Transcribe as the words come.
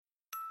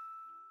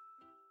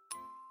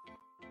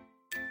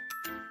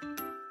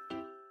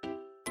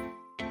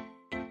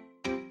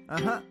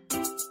I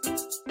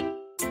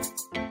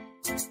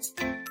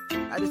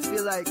just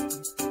feel like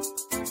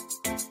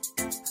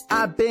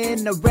I've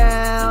been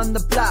around the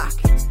block,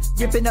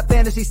 ripping up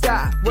fantasy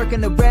stock,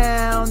 working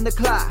around the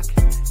clock.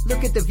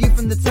 Look at the view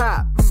from the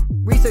top.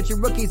 Researching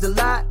rookies a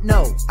lot?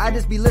 No, I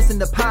just be listening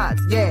to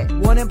pods, yeah.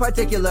 One in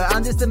particular,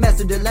 I'm just a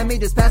messenger, let me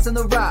just pass on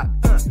the rock.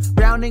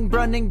 Browning,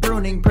 brunning,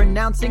 pruning,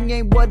 pronouncing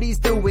ain't what he's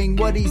doing.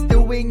 What he's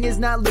doing is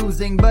not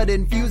losing, but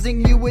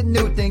infusing you with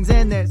new things.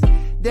 And there's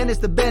Dennis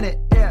the Bennett,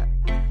 yeah.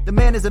 The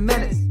man is a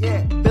menace,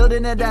 yeah.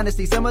 Building a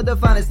dynasty, some of the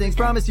finest things,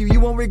 promise you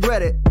won't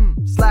regret it.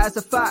 Sly as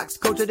a fox,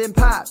 cultured in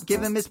pop,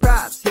 give him his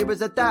props. Here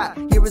is a thought,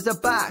 here is a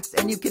box,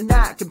 and you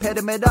cannot compare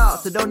them at all,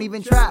 so don't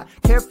even try.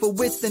 Careful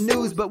with the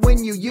news, but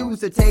when you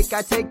use a take,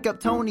 I take up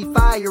Tony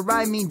Fire,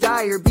 I mean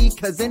Dyer,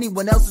 because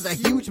anyone else is a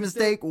huge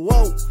mistake.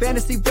 Whoa,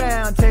 fantasy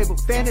round table,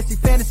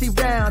 fantasy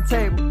round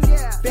table,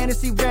 yeah.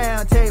 Fantasy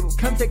round table,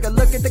 come take a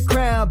look at the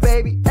crown,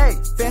 baby. Hey,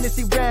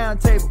 fantasy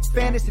round table,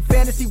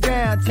 fantasy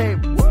round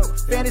table, woo.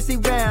 Fantasy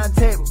round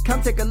table,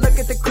 come take a look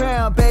at the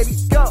crown, baby.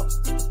 Go.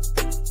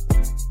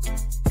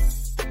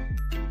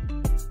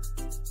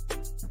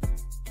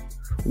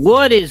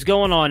 What is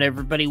going on,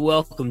 everybody?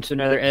 Welcome to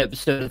another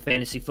episode of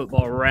Fantasy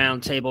Football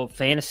Roundtable.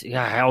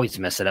 I always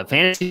mess it up.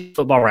 Fantasy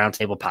Football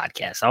Roundtable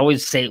podcast. I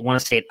always want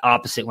to say it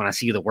opposite when I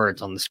see the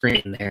words on the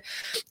screen there.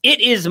 It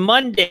is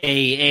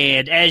Monday,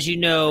 and as you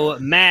know,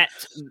 Matt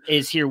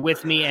is here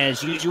with me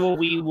as usual.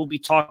 We will be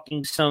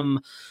talking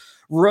some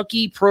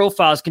rookie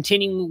profiles,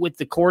 continuing with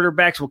the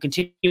quarterbacks. We'll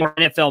continue our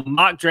NFL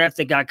mock draft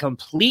that got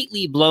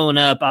completely blown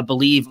up, I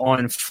believe,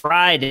 on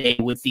Friday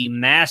with the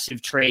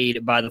massive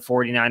trade by the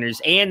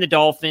 49ers and the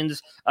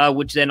Dolphins,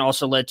 which then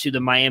also led to the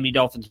Miami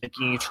Dolphins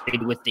making a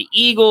trade with the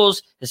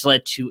Eagles. This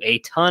led to a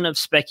ton of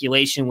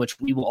speculation, which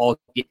we will all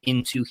get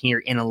into here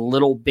in a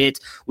little bit.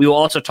 We will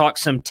also talk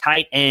some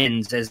tight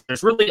ends, as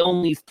there's really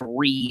only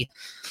three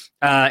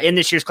in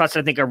this year's class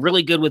that I think are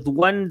really good, with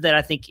one that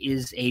I think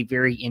is a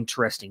very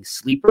interesting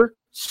sleeper.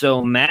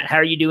 So, Matt, how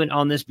are you doing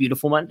on this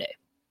beautiful Monday?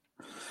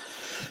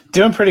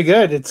 Doing pretty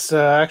good. It's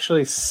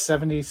actually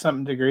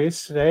 70-something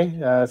degrees today.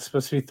 It's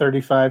supposed to be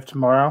 35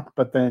 tomorrow,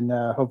 but then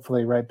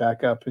hopefully right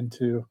back up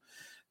into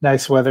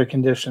nice weather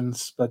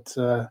conditions. But, it's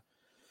a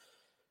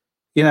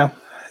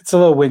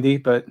little windy,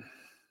 but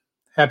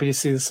happy to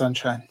see the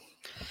sunshine.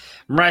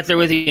 I'm right there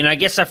with you, and I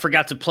guess I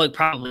forgot to plug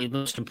probably the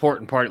most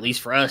important part, at least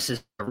for us,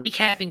 is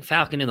recapping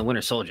Falcon and the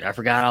Winter Soldier. I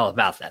forgot all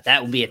about that.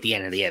 That will be at the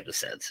end of the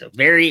episode. So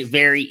very,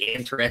 very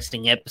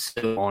interesting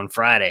episode on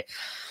Friday.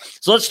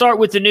 So let's start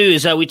with the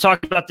news. We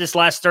talked about this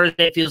last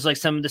Thursday. It feels like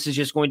some of this is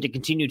just going to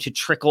continue to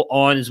trickle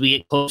on as we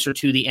get closer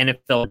to the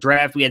NFL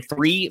draft. We had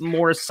three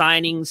more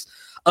signings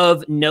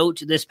of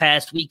note this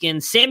past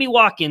weekend. Sammy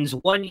Watkins,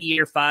 1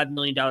 year, $5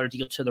 million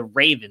deal to the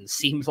Ravens.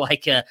 Seems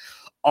like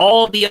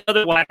all the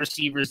other wide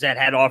receivers that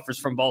had offers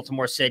from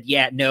Baltimore said,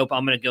 yeah, nope,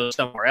 I'm going to go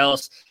somewhere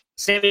else.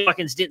 Sammy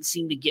Watkins didn't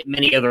seem to get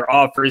many other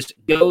offers,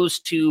 goes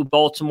to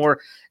Baltimore,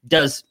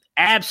 does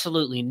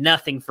absolutely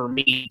nothing for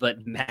me.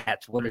 But,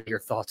 Matt, what are your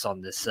thoughts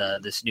on this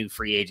this new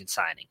free agent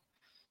signing?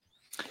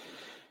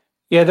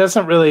 Yeah, it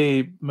doesn't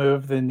really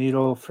move the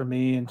needle for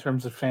me in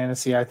terms of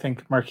fantasy. I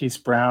think Marquise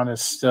Brown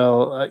is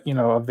still,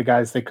 of the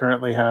guys they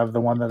currently have,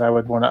 the one that I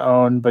would want to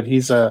own, but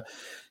he's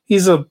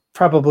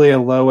probably a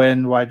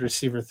low-end wide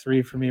receiver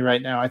 3 for me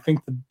right now. I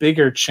think the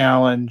bigger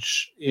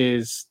challenge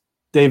is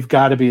they've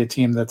got to be a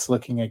team that's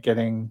looking at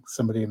getting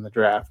somebody in the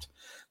draft.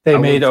 They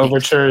made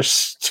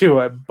overtures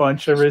to a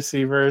bunch of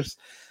receivers,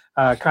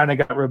 kind of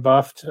got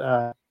rebuffed.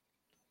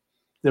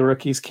 The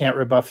rookies can't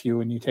rebuff you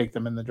when you take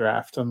them in the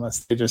draft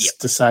unless they just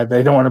decide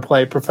they don't want to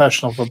play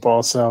professional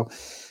football. So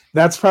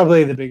that's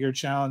probably the bigger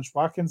challenge.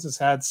 Watkins has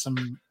had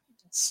some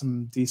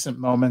decent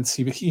moments.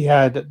 He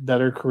had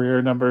better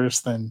career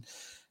numbers than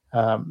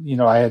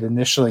I had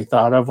initially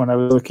thought of when I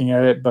was looking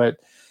at it, but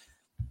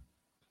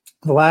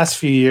the last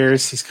few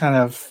years, he's kind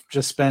of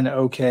just been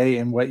okay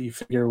in what you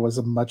figure was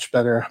a much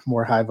better,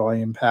 more high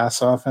volume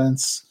pass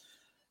offense.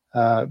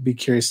 Be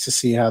curious to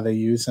see how they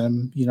use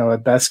him.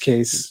 At best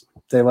case,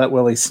 they let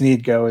Willie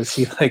Snead go. Is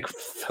he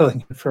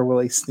filling in for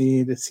Willie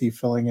Snead? Is he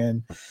filling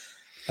in?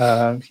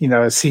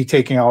 Is he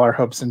taking all our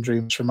hopes and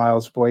dreams for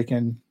Miles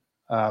Boykin?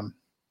 I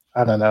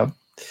don't know.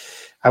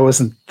 I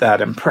wasn't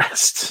that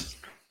impressed.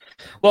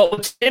 Well,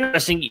 what's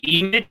interesting,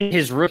 you mentioned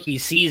his rookie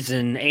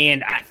season,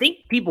 and I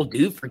think people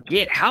do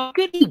forget how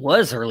good he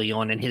was early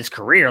on in his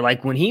career.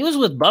 Like, when he was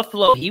with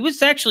Buffalo, he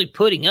was actually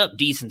putting up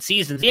decent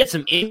seasons. He had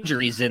some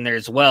injuries in there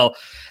as well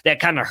that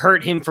kind of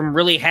hurt him from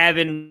really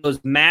having those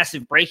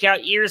massive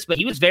breakout years, but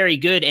he was very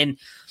good. And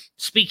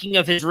speaking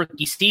of his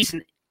rookie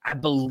season, I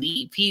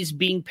believe he's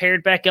being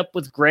paired back up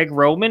with Greg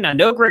Roman. I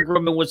know Greg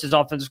Roman was his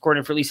offensive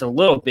coordinator for at least a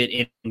little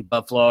bit in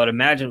Buffalo. I'd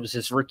imagine it was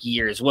his rookie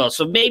year as well.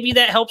 So maybe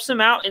that helps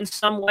him out in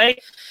some way.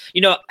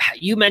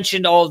 You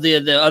mentioned all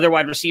the other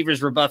wide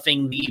receivers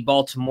rebuffing the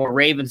Baltimore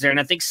Ravens there, and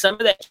I think some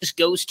of that just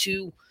goes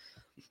to,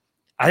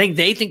 I think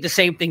they think the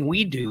same thing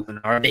we do. And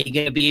are they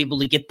going to be able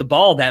to get the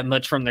ball that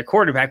much from their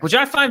quarterback, which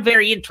I find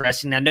very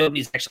interesting. Now,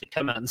 nobody's actually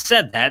come out and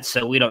said that,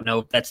 so we don't know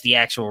if that's the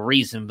actual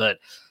reason, but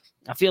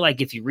I feel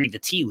like if you read the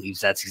tea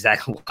leaves, that's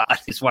exactly why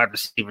these wide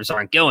receivers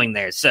aren't going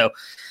there. So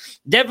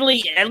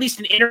definitely at least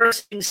an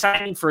interesting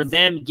signing for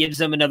them, gives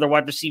them another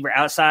wide receiver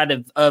outside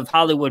of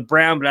Hollywood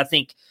Brown. But I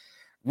think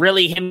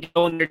really him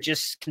going there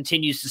just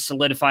continues to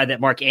solidify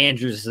that Mark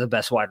Andrews is the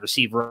best wide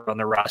receiver on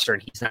the roster,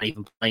 and he's not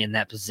even playing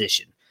that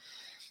position.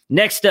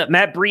 Next up,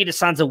 Matt Breida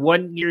signs a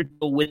 1-year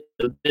deal with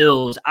the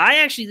Bills. I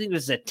actually think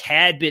this is a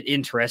tad bit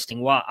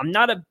interesting. While I'm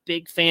not a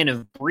big fan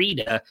of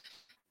Breida,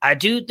 I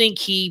do think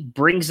he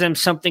brings them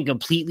something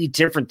completely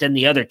different than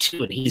the other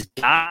two. And he's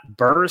got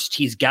burst,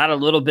 he's got a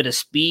little bit of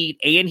speed,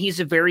 and he's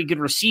a very good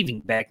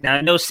receiving back. Now,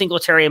 I know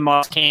Singletary and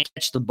Moss can't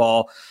catch the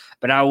ball,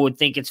 but I would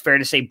think it's fair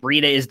to say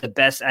Breida is the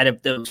best out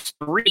of those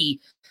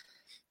three.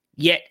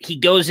 Yet he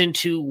goes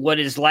into what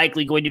is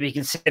likely going to be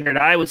considered,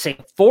 I would say,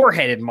 a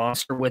four-headed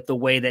monster with the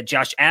way that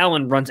Josh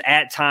Allen runs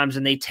at times,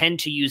 and they tend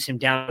to use him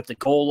down at the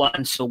goal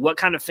line. So what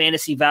kind of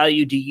fantasy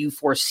value do you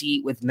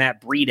foresee with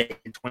Matt Breida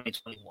in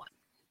 2021?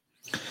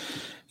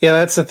 Yeah,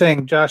 that's the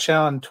thing. Josh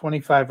Allen,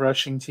 25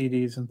 rushing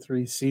TDs in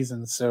 3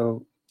 seasons.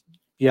 So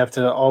you have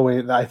to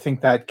always, I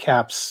think that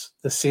caps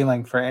the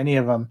ceiling for any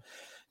of them.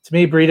 To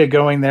me, Breida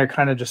going there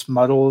kind of just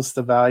muddles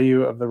the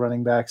value of the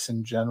running backs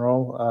in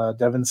general.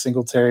 Devin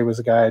Singletary was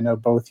a guy I know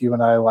both you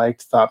and I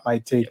liked, thought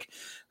might take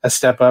a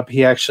step up.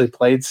 He actually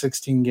played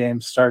 16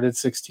 games, started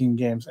 16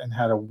 games, and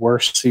had a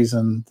worse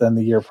season than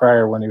the year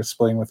prior when he was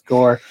splitting with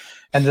Gore.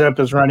 Ended up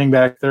as running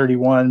back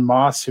 31.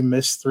 Moss, who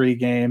missed 3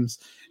 games,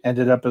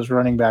 ended up as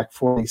running back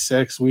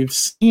 46. We've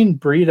seen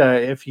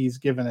Breida, if he's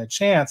given a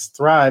chance,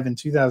 thrive in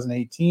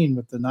 2018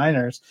 with the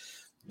Niners.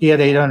 He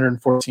had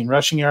 814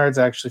 rushing yards,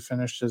 actually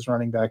finished as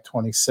running back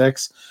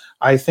 26.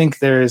 I think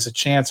there is a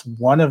chance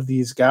one of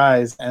these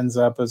guys ends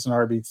up as an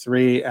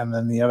RB3, and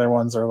then the other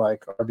ones are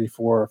like RB4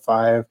 or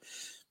 5.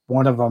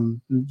 One of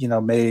them,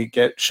 may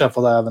get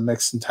shuffled out of the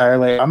mix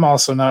entirely. I'm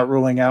also not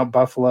ruling out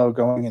Buffalo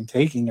going and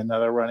taking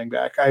another running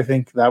back. I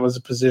think that was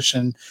a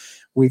position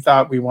we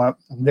thought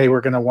they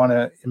were going to want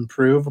to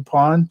improve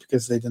upon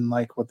because they didn't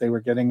like what they were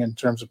getting in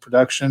terms of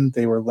production.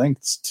 They were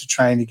linked to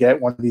trying to get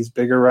one of these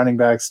bigger running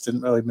backs,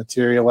 didn't really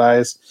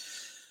materialize.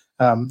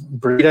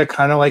 Breida,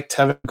 kind of like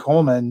Tevin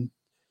Coleman,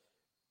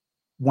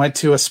 went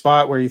to a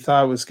spot where you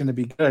thought it was going to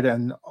be good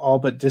and all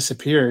but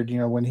disappeared.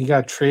 When he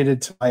got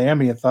traded to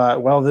Miami, I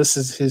thought, well, this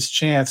is his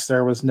chance.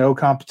 There was no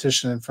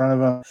competition in front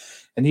of him.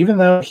 And even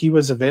though he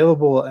was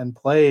available and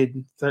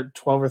played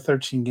 12 or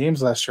 13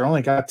 games last year,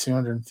 only got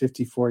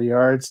 254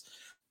 yards.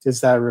 Is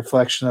that a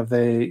reflection of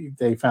they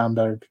found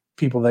better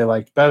people they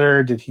liked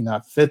better? Did he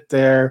not fit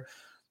there?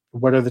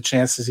 What are the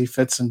chances he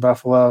fits in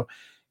Buffalo?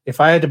 If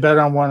I had to bet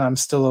on one, I'm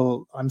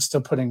still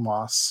putting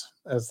Moss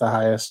as the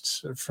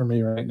highest for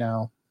me right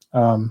now.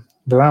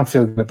 But I don't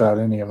feel good about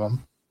any of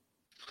them.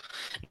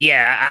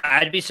 Yeah,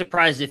 I'd be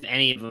surprised if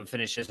any of them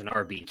finishes an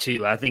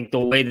RB2. I think the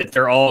way that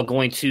they're all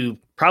going to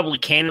probably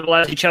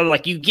cannibalize each other,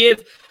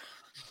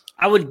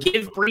 I would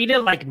give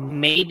Breida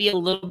maybe a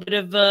little bit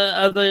of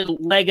a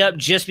leg up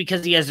just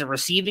because he has a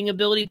receiving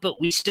ability, but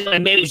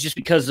and maybe it's just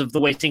because of the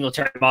way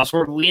Singletary and Moss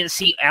were, but we didn't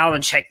see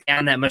Allen check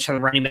down that much on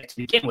the running back to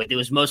begin with. It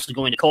was mostly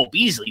going to Cole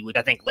Beasley, which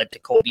I think led to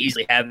Cole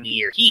Beasley having the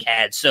year he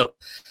had. So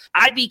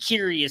I'd be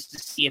curious to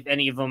see if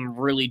any of them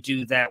really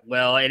do that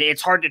well. And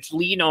it's hard to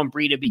lean on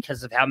Breida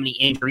because of how many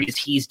injuries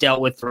he's dealt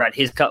with throughout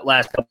his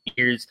last couple of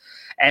years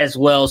as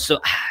well.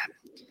 So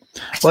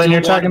and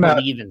you're talking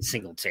about even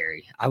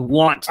Singletary. I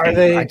want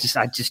to. I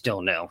just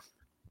don't know.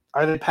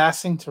 Are they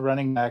passing to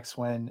running backs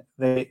when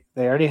they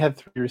already had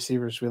 3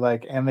 receivers we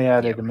like, and they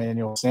added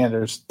Emmanuel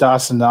Sanders?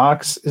 Dawson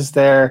Knox is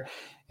there,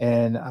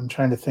 and I'm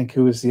trying to think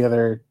who is the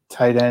other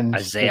tight end.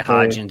 Isaiah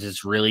Hodgins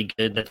is really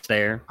good. That's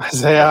there.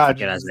 Isaiah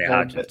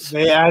Hodgins.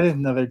 They added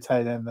another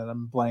tight end that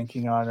I'm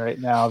blanking on right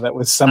now. That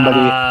was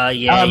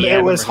somebody.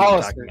 It was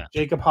Hollister,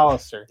 Jacob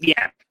Hollister.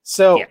 Yeah.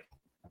 So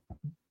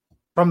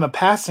from a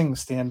passing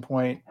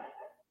standpoint,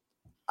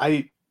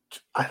 I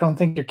don't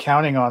think you're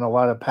counting on a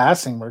lot of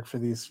passing work for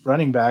these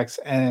running backs,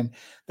 and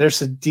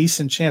there's a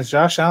decent chance.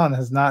 Josh Allen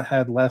has not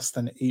had less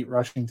than 8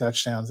 rushing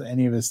touchdowns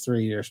any of his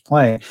 3 years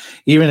playing.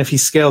 Even if he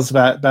scales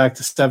back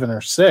to 7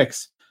 or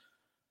 6,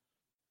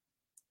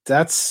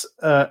 that's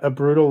a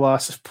brutal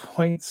loss of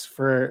points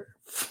for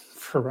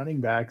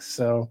running backs.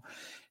 So,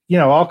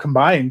 all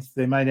combined,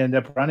 they might end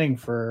up running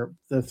for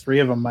the 3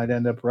 of them might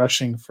end up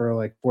rushing for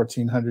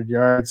 1,400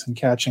 yards and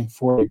catching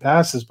 40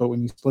 passes. But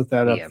when you split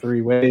that up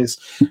 3 ways,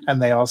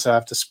 and they also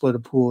have to split a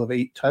pool of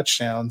 8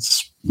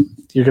 touchdowns,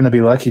 you're going to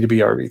be lucky to be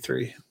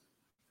RB3.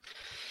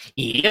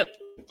 Yep.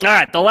 All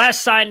right. The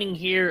last signing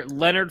here,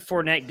 Leonard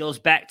Fournette goes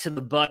back to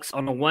the Bucs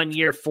on a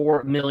 1-year,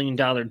 $4 million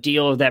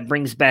deal that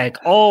brings back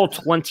all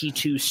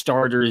 22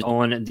 starters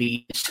on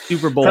the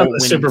Super Bowl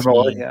winning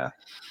team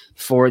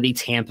for the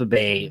Tampa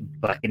Bay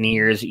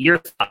Buccaneers. Your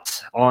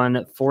thoughts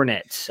on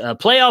Fournette?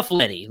 Playoff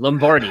Lenny,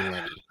 Lombardi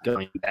Lenny,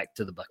 going back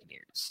to the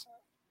Buccaneers.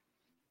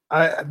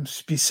 I'd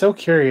be so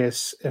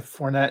curious if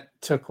Fournette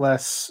took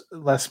less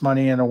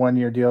money in a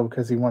 1-year deal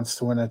because he wants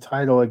to win a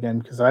title again,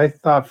 because I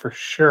thought for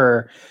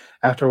sure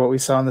after what we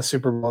saw in the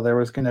Super Bowl, there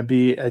was going to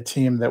be a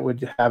team that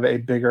would have a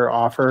bigger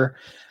offer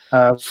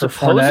for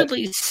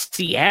supposedly Fournette.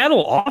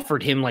 Seattle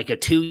offered him like a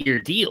 2-year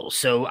deal,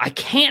 so I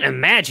can't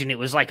imagine it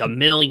was like $1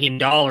 million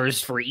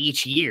for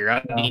each year.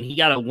 I mean, he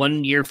got a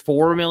 1-year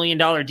 $4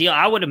 million deal.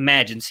 I would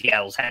imagine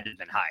Seattle's had to have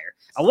been higher.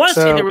 I want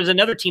to say there was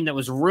another team that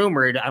was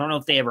rumored. I don't know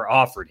if they ever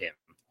offered him.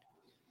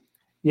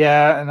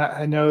 Yeah, and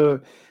I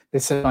know they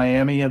said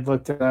Miami had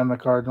looked at them, the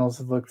Cardinals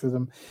had looked at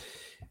them.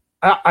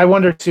 I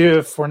wonder, too,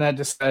 if Fournette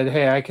decided,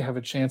 hey, I could have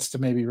a chance to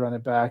maybe run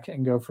it back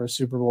and go for a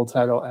Super Bowl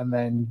title and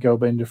then go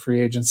into free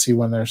agency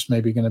when there's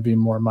maybe going to be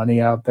more money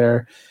out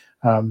there.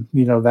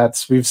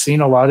 We've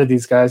seen a lot of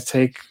these guys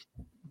take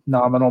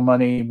nominal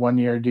money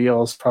 1-year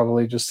deals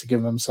probably just to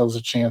give themselves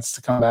a chance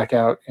to come back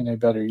out in a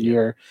better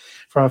year.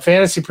 From a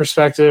fantasy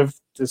perspective,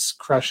 this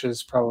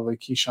crushes probably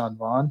Keyshawn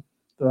Vaughn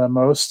the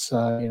most.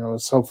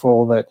 It's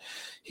hopeful that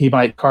he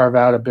might carve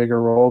out a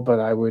bigger role, but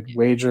I would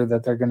wager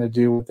that they're going to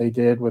do what they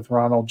did with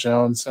Ronald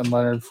Jones and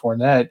Leonard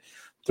Fournette.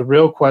 The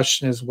real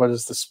question is, what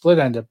does the split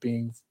end up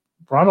being?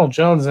 Ronald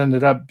Jones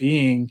ended up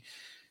being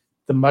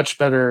the much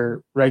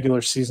better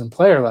regular season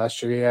player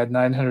last year. He had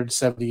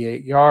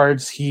 978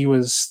 yards. He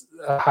was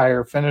a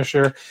higher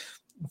finisher.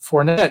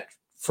 Fournette,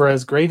 for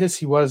as great as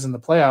he was in the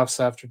playoffs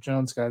after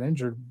Jones got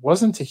injured,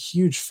 wasn't a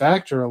huge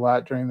factor a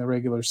lot during the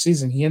regular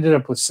season. He ended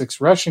up with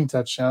 6 rushing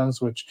touchdowns,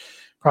 which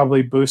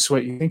probably boosts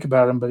what you think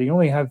about him, but he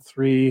only had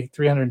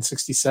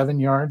 367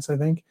 yards, I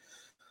think.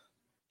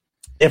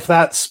 If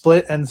that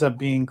split ends up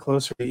being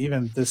closer to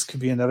even, this could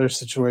be another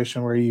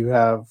situation where you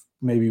have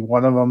maybe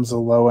one of them's a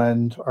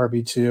low-end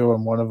RB2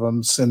 and one of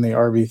them's in the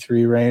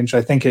RB3 range.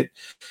 I think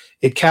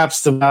it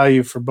caps the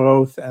value for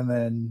both, and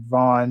then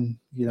Vaughn,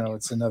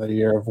 it's another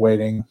year of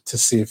waiting to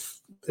see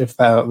if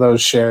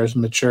those shares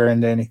mature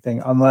into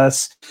anything,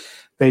 unless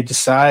they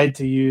decide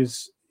to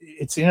use.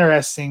 It's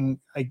interesting.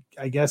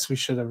 I guess we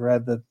should have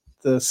read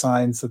the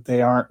signs that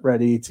they aren't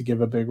ready to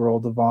give a big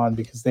role to Vaughn,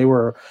 because they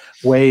were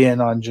way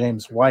in on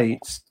James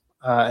White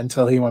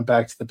until he went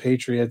back to the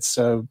Patriots.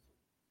 So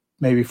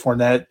maybe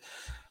Fournette,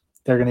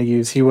 they're going to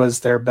use. He was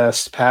their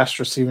best pass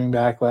receiving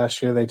back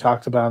last year. They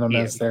talked about him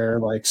as their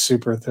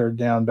super third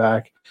down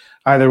back.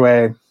 Either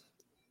way,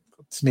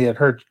 to me, it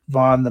hurt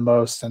Vaughn the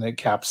most, and it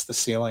caps the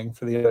ceiling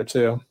for the other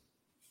two.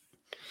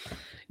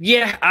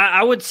 Yeah,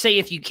 I would say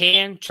if you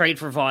can, trade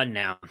for Vaughn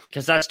now,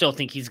 because I still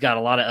think he's got a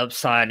lot of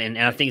upside, and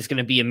I think it's going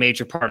to be a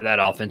major part of that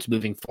offense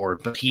moving forward.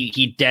 But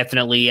he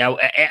definitely,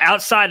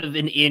 outside of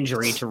an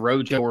injury to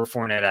Rojo or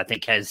Fournette, I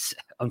think has,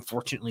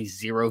 unfortunately,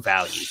 zero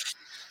value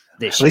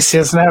this year. At least he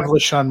doesn't have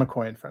LaShawn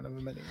McCoy in front of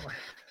him anymore.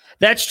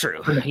 That's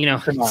true.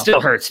 It still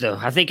hurts, though.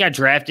 I think I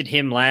drafted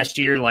him last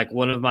year, like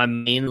one of my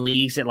main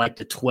leagues at like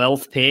the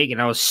 12th pick,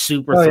 and I was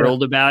super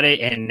thrilled about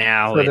it. And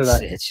now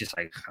it's just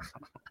like...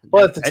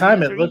 Well, at the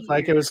time, it looked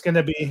like it was going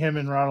to be him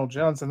and Ronald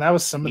Jones, and that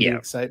was some of the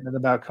excitement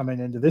about coming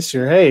into this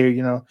year. Hey,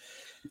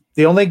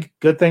 the only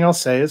good thing I'll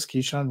say is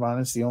Keyshawn Vaughn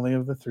is the only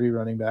of the 3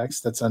 running backs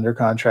that's under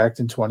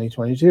contract in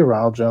 2022.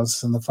 Ronald Jones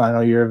is in the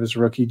final year of his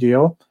rookie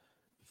deal.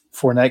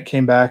 Fournette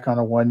came back on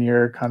a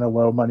 1-year kind of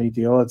low money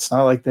deal. It's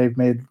not like they've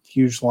made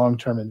huge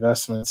long-term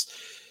investments.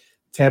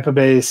 Tampa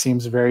Bay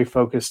seems very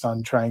focused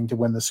on trying to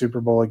win the Super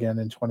Bowl again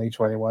in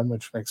 2021,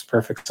 which makes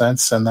perfect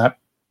sense, and that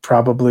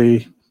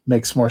probably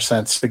makes more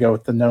sense to go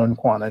with the known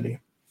quantity.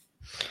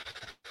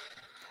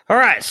 All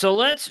right, so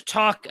let's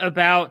talk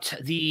about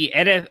the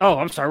NFL. Oh,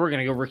 I'm sorry, we're going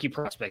to go rookie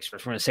prospects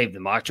first. We're going to save the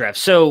mock draft.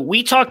 So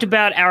we talked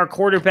about our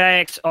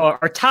quarterbacks,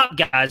 our top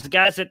guys, the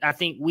guys that I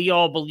think we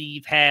all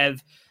believe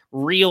have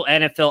real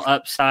NFL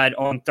upside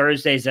on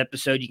Thursday's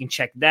episode. You can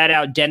check that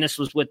out. Dennis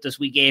was with us.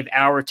 We gave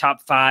our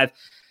top 5.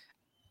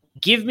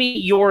 Give me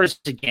yours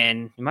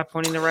again. Am I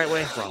pointing the right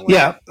way? Wrong way.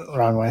 Yeah,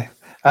 wrong way.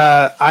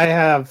 I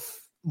have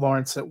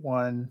Lawrence at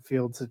 1,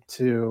 Fields at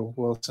 2,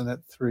 Wilson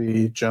at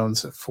 3,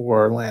 Jones at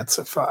 4, Lance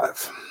at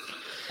 5.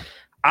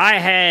 I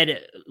had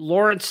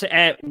Lawrence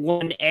at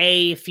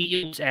 1A,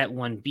 Fields at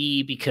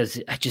 1B,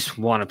 because I just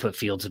want to put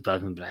Fields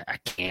above him, but I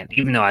can't,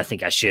 even though I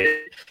think I should.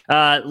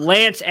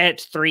 Lance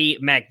at 3,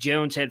 Mac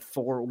Jones at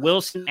 4,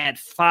 Wilson at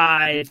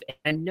 5.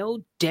 I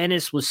know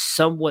Dennis was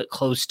somewhat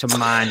close to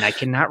mine. I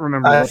cannot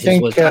remember what his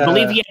was. I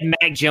believe he had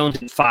Mac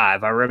Jones at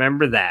 5. I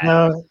remember that.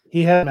 No,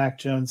 he had Mac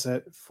Jones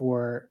at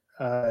 4,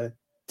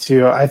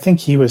 too. I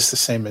think he was the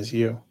same as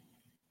you.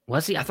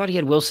 Was he? I thought he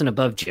had Wilson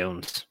above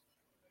Jones.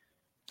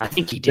 I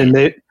think he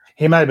did.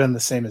 He might have been the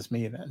same as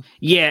me then.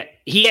 Yeah,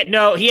 he had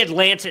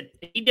Lance at.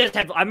 He does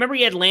have. I remember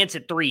he had Lance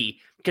at 3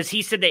 because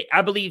he said that.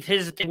 I believe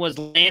his thing was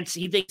Lance.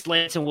 He thinks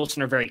Lance and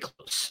Wilson are very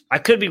close. I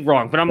could be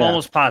wrong, but I'm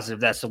almost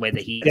positive that's the way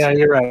that he. Yeah,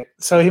 you're right.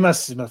 So he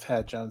must have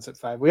had Jones at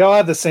 5. We all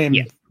have the same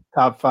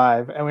top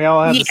 5, and we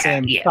all have the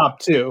same top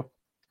 2.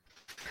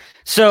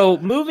 So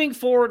moving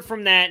forward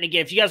from that, and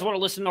again, if you guys want to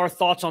listen to our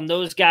thoughts on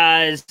those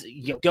guys,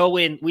 go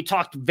in. We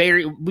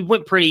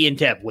went pretty in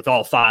depth with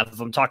all 5 of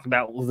them, talking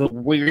about the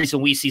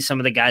reason we see some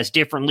of the guys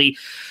differently.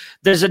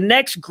 There's a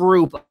next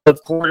group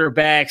of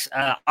quarterbacks.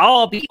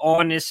 I'll be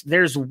honest,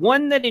 there's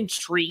one that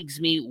intrigues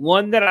me,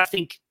 one that I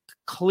think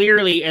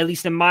clearly, at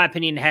least in my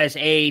opinion, has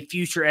a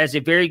future as a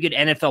very good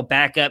NFL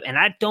backup, and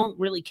I don't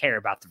really care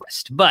about the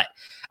rest. But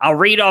I'll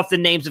read off the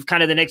names of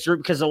kind of the next group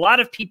because a lot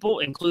of people,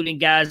 including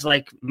guys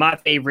like my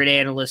favorite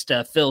analyst,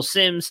 Phil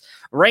Simms,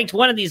 ranked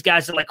one of these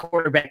guys at like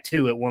quarterback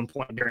 2 at one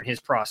point during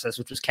his process,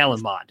 which was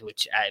Kellen Mond,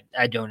 which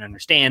I don't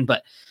understand,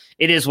 but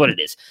it is what it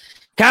is.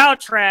 Kyle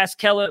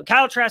Trask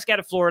out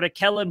of Florida,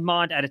 Kellen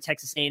Mond out of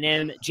Texas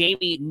A&M,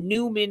 Jamie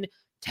Newman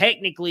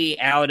technically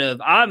out of,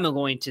 I'm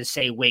going to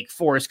say Wake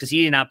Forest because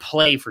he did not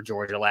play for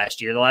Georgia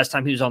last year. The last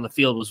time he was on the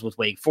field was with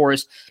Wake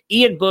Forest.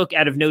 Ian Book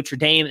out of Notre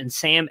Dame and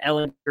Sam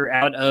Ehlinger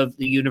out of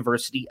the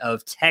University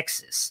of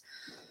Texas.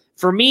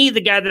 For me, the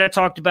guy that I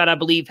talked about, I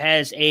believe,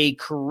 has a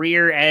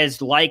career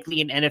as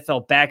likely an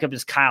NFL backup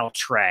as Kyle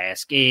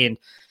Trask. And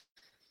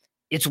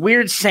it's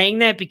weird saying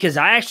that because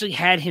I actually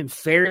had him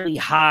fairly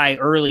high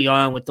early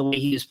on with the way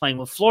he was playing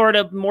with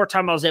Florida. More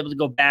time I was able to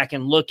go back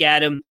and look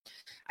at him.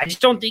 I just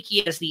don't think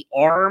he has the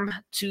arm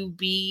to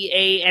be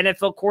a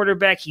NFL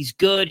quarterback. He's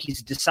good.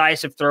 He's a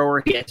decisive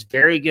thrower. He has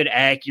very good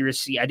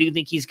accuracy. I do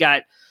think he's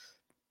got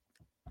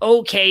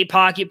okay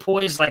pocket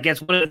poise. Like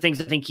that's one of the things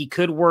I think he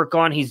could work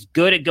on. He's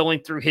good at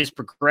going through his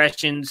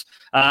progressions.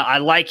 I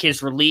like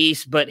his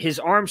release, but his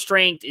arm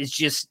strength is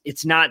just,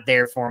 it's not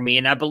there for me.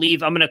 And I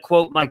believe I'm going to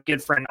quote my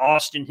good friend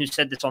Austin, who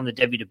said this on the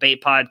W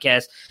Debate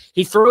podcast.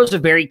 He throws a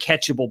very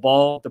catchable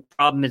ball. The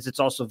problem is it's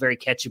also very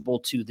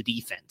catchable to the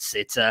defense.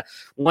 It's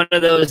one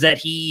of those that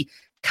he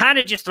kind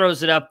of just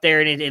throws it up there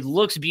and it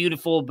looks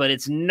beautiful, but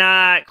it's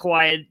not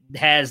quite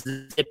has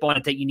the zip on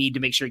it that you need to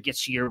make sure it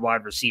gets to your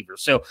wide receiver.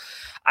 So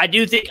I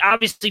do think,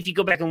 obviously, if you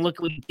go back and look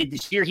at what he did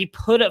this year, he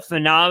put up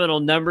phenomenal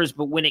numbers,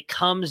 but when it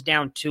comes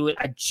down to it,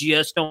 I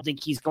just don't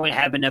think he's going to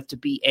have enough to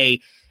be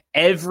a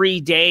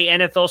everyday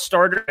NFL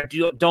starter.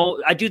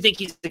 I do think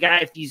he's the guy,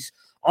 if he's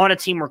on a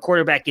team where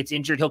quarterback gets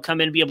injured, he'll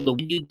come in and be able to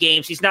win you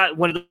games. He's not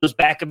one of those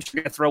backups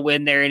you're going to throw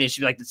in there and it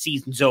should be like the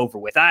season's over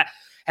with. I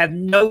have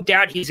no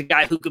doubt he's a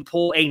guy who could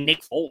pull a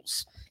Nick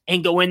Foles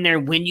and go in there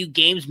and win you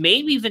games,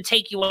 maybe even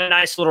take you on a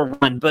nice little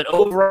run. But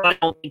overall, I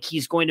don't think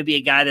he's going to be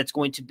a guy that's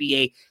going to be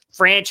a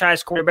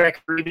franchise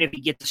quarterback, or even if he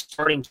gets a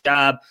starting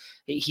job,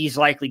 he's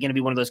likely going to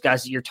be one of those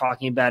guys that you're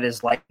talking about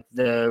as like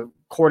the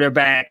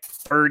quarterback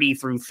 30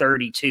 through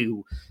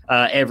 32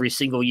 every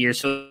single year.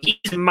 So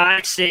he's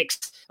my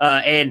 6.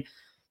 And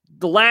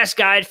the last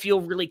guy I'd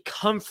feel really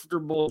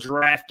comfortable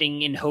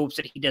drafting in hopes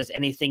that he does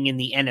anything in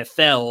the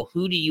NFL.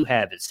 Who do you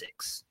have at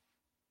 6?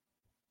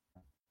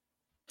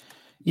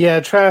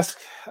 Yeah, Trask,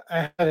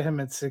 I had him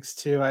at 6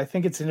 too. I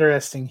think it's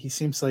interesting. He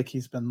seems like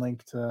he's been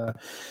linked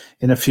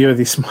in a few of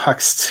these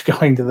mocks to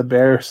going to the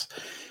Bears,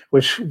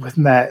 which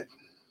wouldn't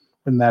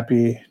that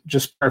be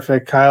just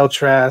perfect? Kyle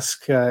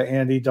Trask,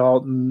 Andy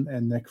Dalton,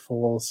 and Nick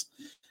Foles.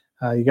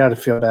 You got to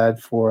feel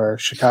bad for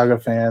Chicago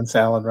fans,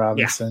 Allen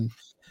Robinson.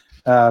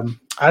 Yeah.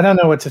 I don't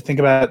know what to think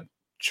about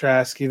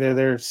Trask either.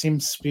 There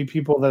seems to be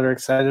people that are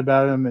excited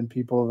about him and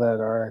people that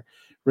are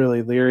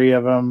really leery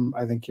of him.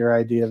 I think your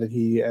idea that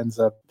he ends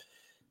up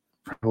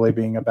probably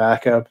being a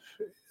backup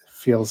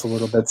feels a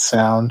little bit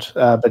sound,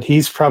 but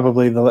he's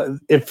probably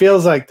it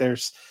feels like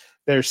there's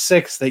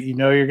 6 that you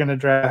know you're going to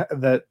draft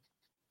that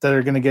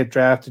are going to get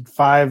drafted,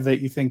 5 that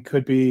you think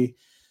could be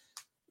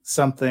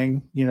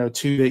something,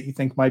 2 that you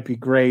think might be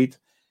great,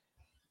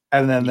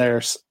 and then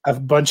there's a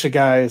bunch of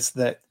guys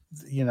that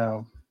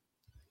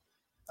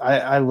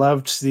I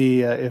loved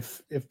the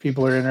if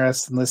people are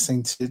interested in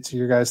listening to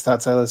your guys'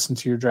 thoughts, I listened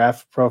to your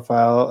draft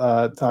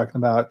profile talking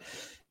about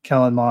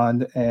Kellen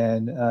Mond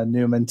and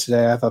Newman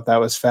today. I thought that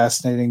was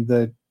fascinating.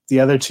 The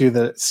other 2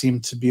 that seem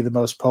to be the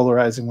most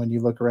polarizing when you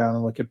look around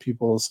and look at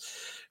people's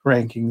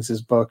rankings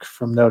is Book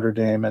from Notre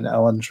Dame and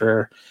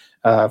Ehlinger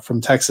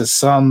from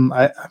Texas.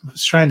 I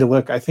was trying to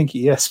look. I think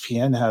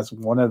ESPN has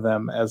one of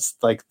them as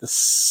like the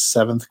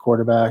 7th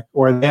quarterback,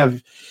 or they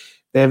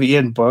have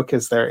Ian Book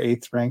as their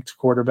 8th ranked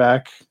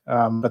quarterback.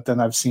 But then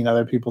I've seen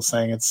other people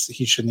saying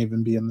he shouldn't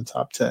even be in the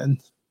top 10.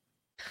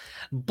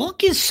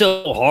 Book is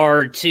so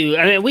hard to.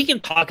 I mean, we can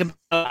talk about.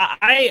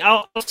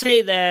 I'll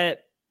say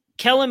that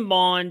Kellen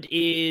Mond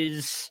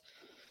is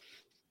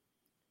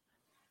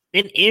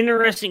an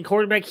interesting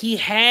quarterback. He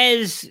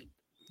has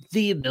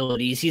the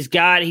abilities. He's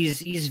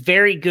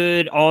very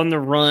good on the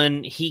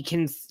run.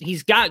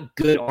 He's got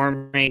good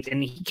arm strength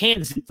and he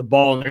can zip the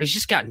ball in there. He's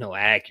just got no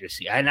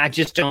accuracy. And I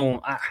just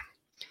don't.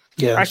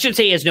 I should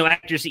say he has no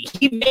accuracy.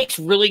 He makes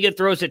really good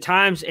throws at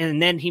times,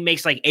 and then he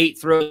makes like 8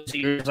 throws.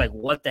 And you're just like,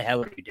 what the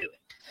hell are you doing?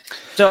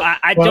 So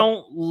I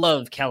don't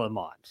love Kellen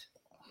Mond.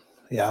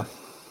 Yeah.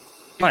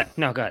 What?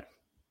 No, go ahead.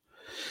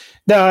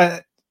 No,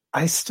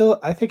 I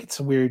think it's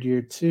a weird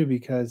year too,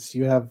 because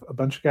you have a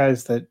bunch of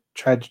guys that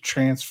tried to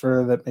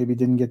transfer that maybe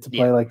didn't get to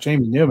play, like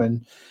Jamie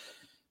Newman.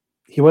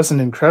 He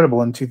wasn't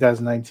incredible in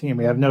 2019.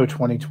 We have no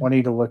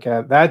 2020 to look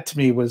at. That to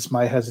me was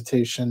my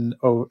hesitation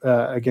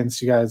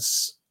against you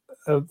guys'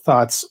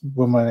 thoughts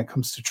when it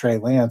comes to Trey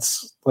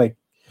Lance. Like,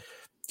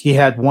 he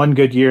had one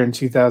good year in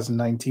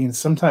 2019.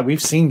 Sometimes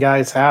we've seen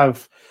guys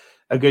have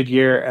a good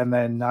year and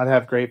then not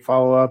have great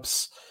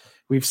follow-ups.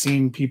 We've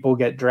seen people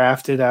get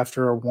drafted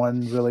after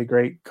one really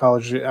great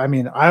college. I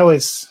mean, I know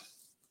it's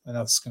going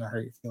to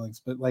hurt your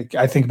feelings, but like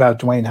I think about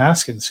Dwayne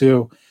Haskins,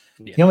 who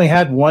he only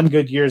had one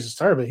good year as a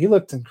starter, but he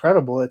looked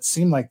incredible. It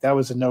seemed like that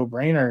was a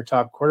no-brainer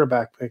top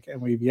quarterback pick,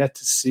 and we've yet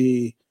to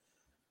see.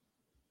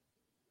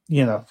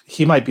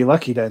 He might be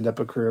lucky to end up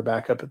a career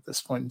backup at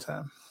this point in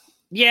time.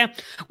 Yeah.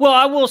 Well,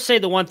 I will say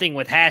the one thing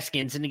with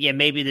Haskins, and again,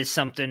 maybe this is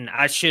something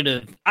I should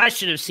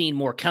have seen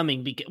more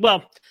coming because,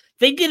 well,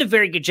 they did a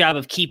very good job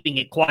of keeping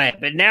it quiet,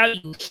 but now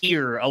you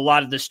hear a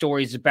lot of the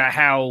stories about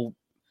how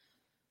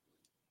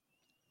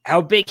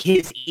big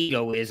his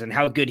ego is and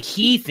how good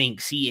he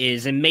thinks he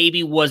is, and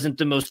maybe wasn't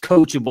the most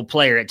coachable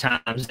player at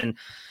times. And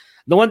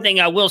the one thing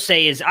I will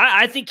say is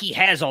I think he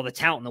has all the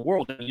talent in the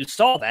world. You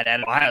saw that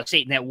at Ohio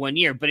State in that 1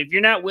 year, but if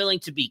you're not willing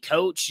to be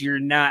coached,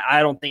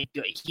 I don't think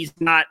he's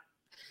not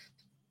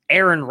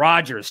Aaron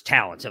Rodgers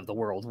talent of the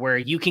world, where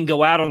you can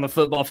go out on the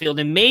football field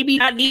and maybe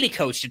not need a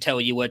coach to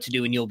tell you what to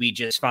do and you'll be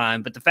just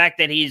fine. But the fact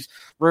that he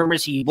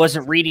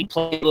wasn't reading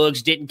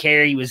playbooks, didn't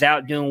care, he was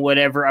out doing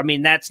whatever, I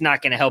mean, that's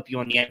not going to help you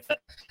on the NFL.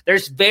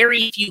 There's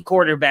very few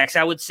quarterbacks,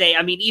 I would say.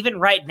 I mean, even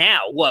right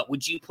now, what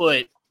would you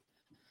put?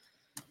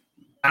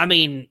 I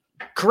mean,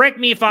 correct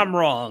me if I'm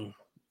wrong.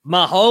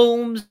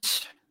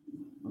 Mahomes,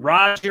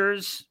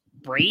 Rodgers,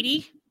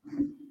 Brady?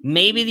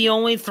 Maybe the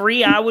only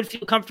three I would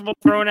feel comfortable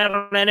throwing out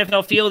on an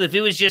NFL field. If it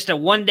was just a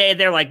one day,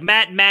 they're like,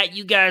 Matt,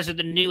 you guys are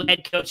the new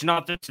head coach and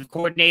offensive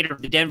coordinator of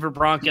the Denver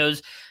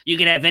Broncos. You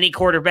can have any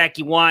quarterback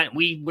you want.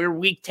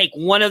 We take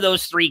one of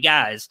those three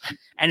guys.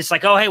 And it's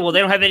like, oh, hey, well,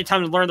 they don't have any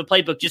time to learn the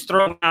playbook. Just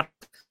throw them out.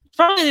 It's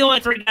probably the only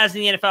three guys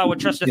in the NFL I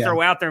would trust to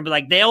throw out there and be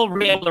like, they'll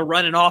be able to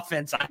run an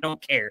offense. I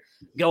don't care.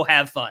 Go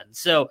have fun.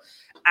 So,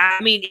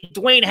 I mean, if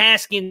Dwayne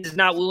Haskins is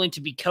not willing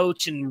to be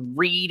coached and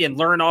read and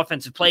learn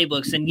offensive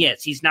playbooks, and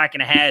yes, he's not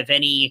going to have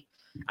any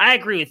 – I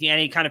agree with you,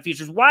 any kind of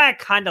futures. Why I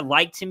kind of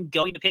liked him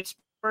going to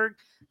Pittsburgh,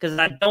 because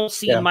I don't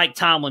see Mike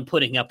Tomlin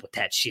putting up with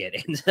that shit.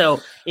 And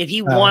so if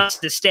he wants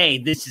to stay,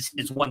 this is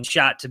his one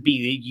shot to be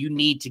 – you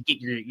need to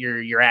get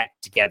your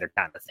act together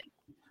kind of thing.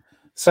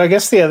 So I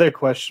guess the other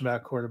question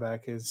about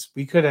quarterback is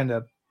we could end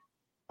up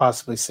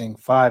possibly seeing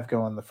 5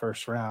 go in the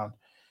first round.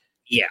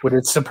 Yeah. Would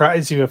it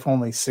surprise you if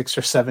only 6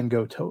 or 7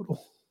 go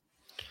total?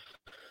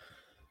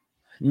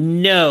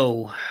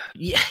 No.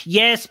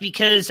 Yes,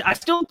 because I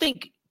still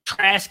think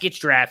Trask gets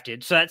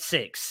drafted, so that's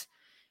 6.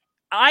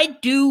 I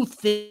do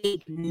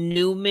think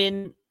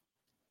Newman,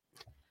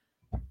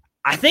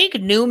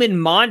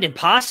 Mond, and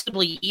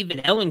possibly even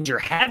Ellinger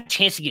have a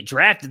chance to get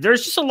drafted.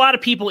 There's just a lot of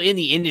people in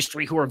the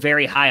industry who are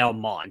very high on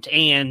Mond.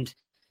 And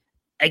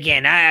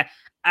again,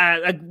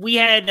 we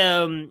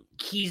had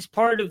he's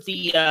part of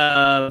the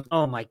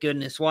oh my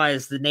goodness, why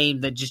is the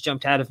name that just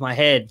jumped out of my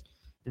head?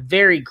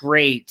 Very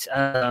great.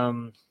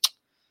 Oh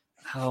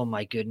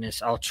my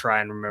goodness, I'll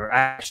try and remember. I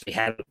actually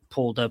had it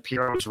pulled up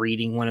here. I was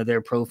reading one of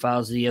their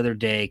profiles the other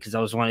day because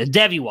I was wanting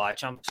Debbie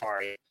Watch. I'm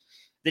sorry.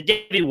 The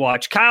Debbie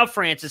Watch. Kyle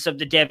Francis of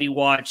the Debbie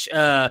Watch.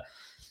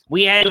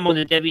 We had him on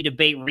the Debbie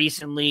debate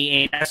recently,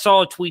 and I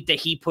saw a tweet that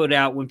he put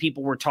out when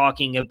people were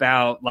talking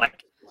about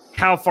like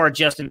how far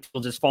Justin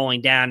Fields is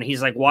falling down. And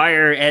he's like, why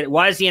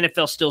is the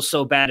NFL still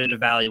so bad at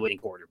evaluating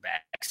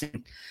quarterbacks?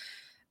 And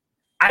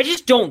I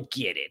just don't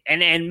get it.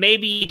 And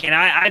maybe, and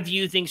I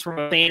view things from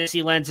a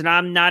fantasy lens, and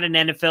I'm not an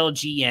NFL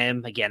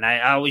GM. Again,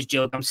 I always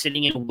joke I'm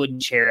sitting in a wooden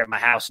chair at my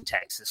house in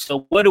Texas.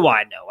 So what do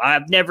I know?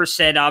 I've never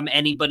said I'm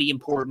anybody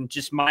important,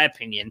 just my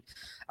opinion.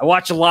 I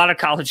watch a lot of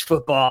college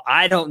football.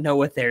 I don't know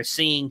what they're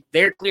seeing.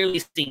 They're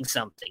clearly seeing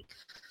something.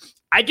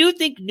 I do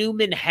think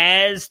Newman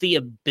has the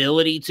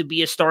ability to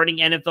be a starting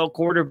NFL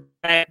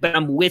quarterback, but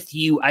I'm with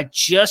you. I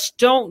just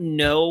don't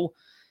know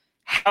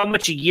how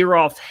much a year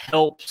off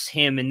helps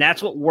him, and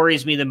that's what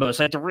worries me the most.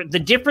 Like the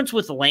difference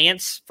with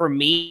Lance for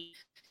me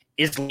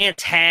is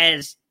Lance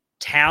has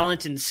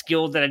talent and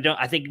skill that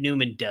I think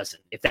Newman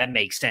doesn't, if that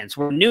makes sense.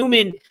 Where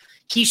Newman,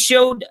 he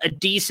showed a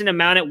decent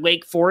amount at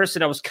Wake Forest,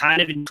 and I was kind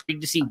of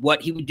intrigued to see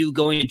what he would do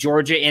going to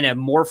Georgia in a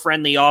more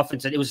friendly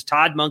offense. It was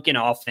Todd Monken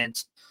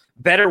offense,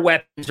 better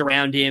weapons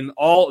around him,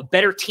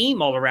 better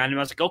team all around him.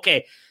 I was like,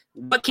 okay,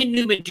 what can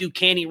Newman do?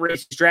 Can he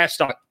raise his draft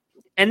stock?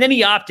 And then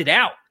he opted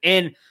out,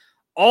 and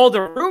all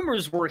the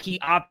rumors were he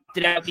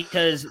opted out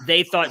because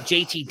he thought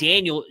JT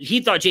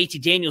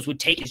Daniels would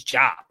take his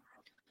job.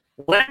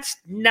 Well, that's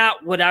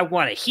not what I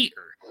want to hear.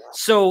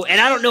 So,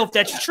 and I don't know if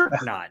that's true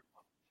or not.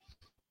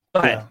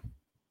 Go ahead.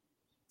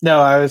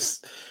 No, I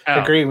was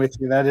agreeing with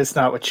you. That is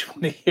not what you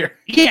want to hear.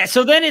 Yeah,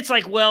 so then it's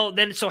like, well,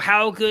 so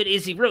how good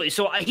is he really?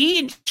 So he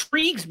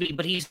intrigues me,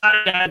 but he's not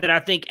a guy that I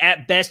think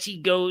at best he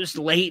goes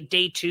late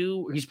day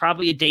 2. He's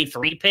probably a day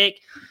 3 pick.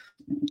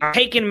 I'm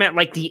taking him at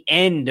like the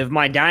end of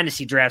my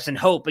dynasty drafts and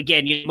hope,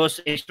 again,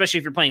 especially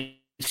if you're playing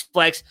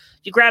flex,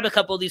 you grab a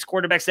couple of these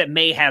quarterbacks that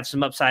may have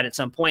some upside at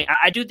some point.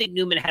 I do think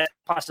Newman has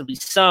possibly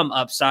some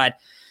upside.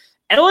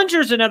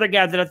 Ellinger's another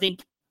guy that I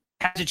think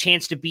has a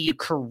chance to be a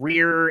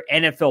career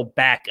NFL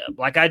backup.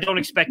 Like, I don't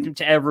expect him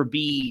to ever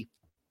be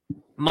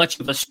much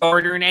of a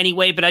starter in any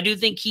way, but I do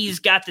think he's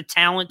got the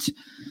talent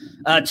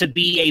to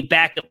be a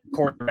backup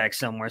quarterback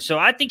somewhere. So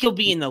I think he'll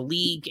be in the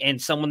league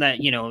and someone that,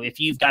 if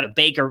you've got a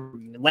Baker,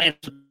 Lance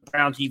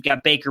Browns, you've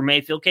got Baker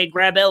Mayfield, okay,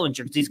 grab Ellinger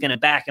because he's going to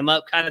back him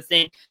up kind of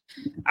thing.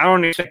 I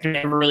don't expect him to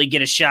ever really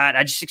get a shot.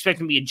 I just expect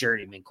him to be a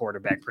journeyman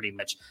quarterback pretty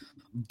much.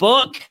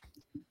 Book,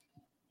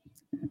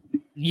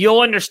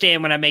 you'll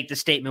understand when I make the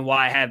statement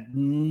why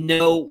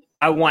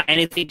I want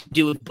anything to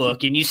do with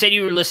Book. And you said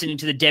you were listening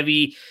to the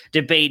Devy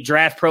Debate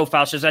draft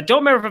profile shows. I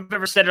don't remember if I've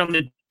ever said it on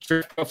the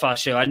draft profile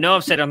show. I know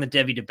I've said it on the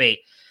Devy Debate.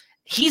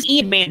 He's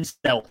Ian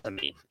Mansell to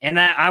me, and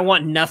I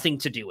want nothing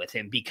to do with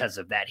him because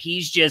of that.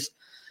 He's just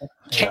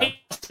chaos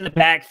in the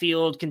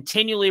backfield,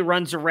 continually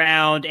runs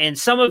around, and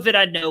some of it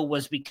I know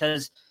was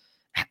because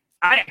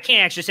I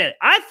can't actually say it.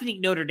 I think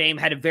Notre Dame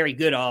had a very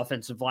good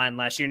offensive line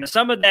last year. Now,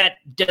 some of that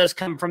does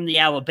come from the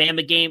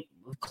Alabama game.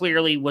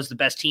 Clearly was the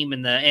best team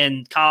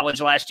in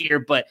college last year,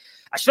 but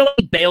I feel like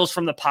he bails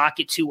from the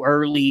pocket too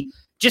early,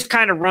 just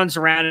kind of runs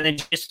around and then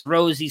just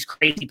throws these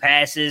crazy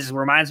passes.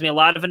 Reminds me a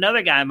lot of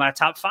another guy in my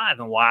top 5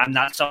 and why I'm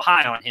not so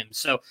high on him.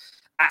 So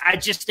I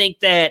just think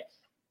that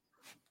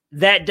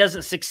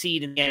doesn't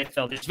succeed in the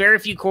NFL. There's very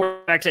few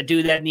quarterbacks that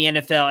do that in the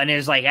NFL, and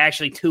there's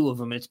actually 2 of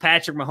them, and it's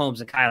Patrick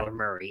Mahomes and Kyler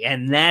Murray,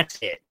 and that's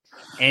it.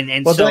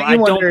 And so I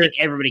don't think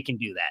everybody can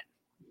do that.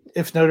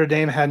 If Notre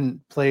Dame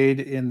hadn't played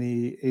in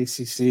the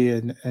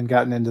ACC and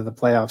gotten into the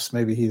playoffs,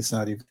 maybe he's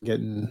not even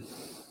getting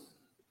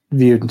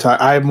viewed and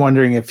talked. I'm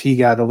wondering if he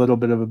got a little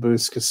bit of a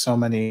boost because so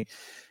many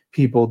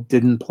people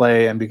didn't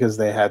play and because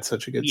they had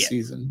such a good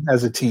season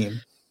as a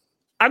team.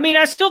 I mean,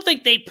 I still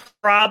think they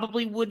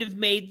probably would have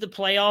made the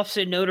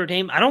playoffs in Notre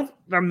Dame. I don't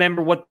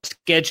remember what the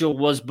schedule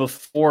was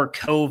before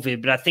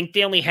COVID, but I think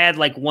they only had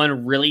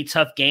one really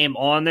tough game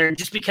on there. And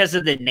just because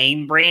of the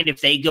name brand,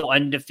 if they go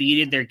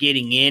undefeated, they're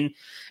getting in.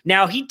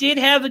 Now, he did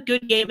have a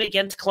good game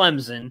against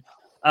Clemson.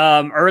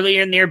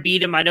 Earlier in there,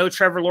 beat him. I know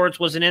Trevor Lawrence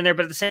wasn't in there,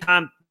 but at the same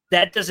time,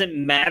 that doesn't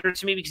matter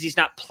to me because he's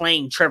not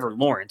playing Trevor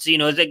Lawrence.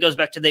 That goes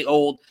back to the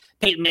old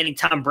Peyton Manning,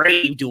 Tom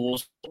Brady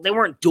duels. They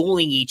weren't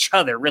dueling each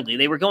other, really.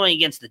 They were going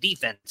against the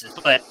defenses.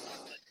 But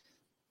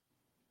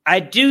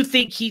I do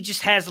think he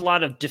just has a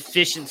lot of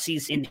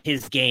deficiencies in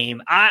his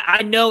game.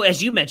 I know,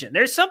 as you mentioned,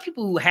 there's some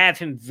people who have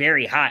him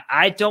very high.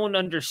 I don't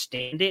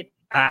understand it.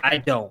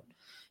 I don't.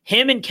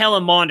 Him and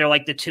Kellen Mond are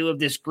the 2 of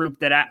this group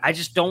that I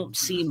just don't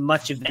see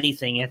much of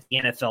anything at the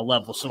NFL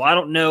level. So I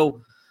don't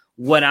know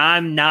what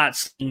I'm not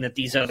seeing that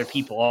these other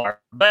people are.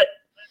 But,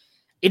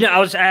 I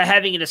was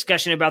having a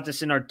discussion about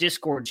this in our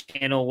Discord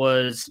channel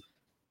was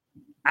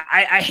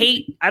I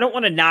don't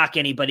want to knock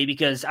anybody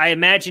because I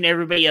imagine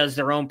everybody has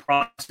their own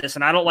process,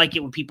 and I don't like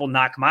it when people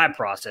knock my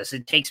process.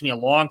 It takes me a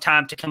long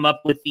time to come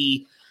up with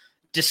the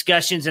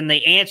discussions and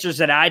the answers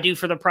that I do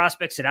for the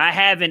prospects that I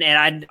have, and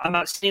I'm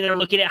not sitting there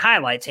looking at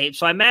highlight tape.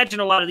 So I imagine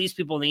a lot of these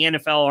people in the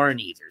NFL aren't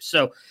either.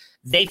 So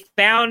they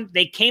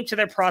came to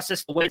their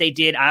process the way they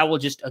did. I will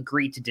just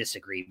agree to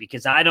disagree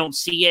because I don't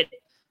see it.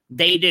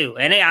 They do.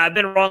 And I've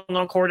been wrong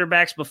on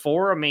quarterbacks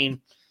before. I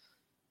mean,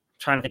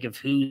 trying to think of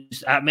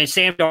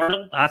Sam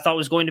Darnold, I thought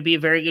was going to be a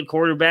very good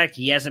quarterback.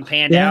 He hasn't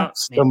panned out.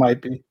 Still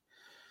might be.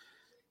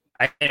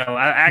 I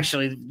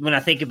actually, when I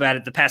think about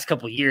it, the past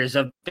couple of years,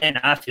 I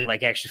feel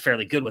like actually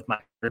fairly good with my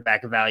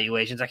quarterback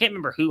evaluations. I can't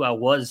remember who I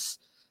was.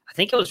 I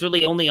think I was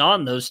really only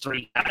on those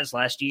 3 guys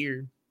last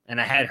year, and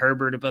I had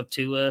Herbert above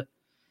Tua.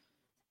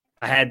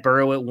 I had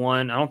Burrow at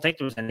 1. I don't think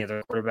there was any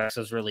other quarterbacks I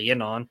was really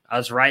in on. I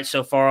was right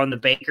so far on the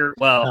Baker.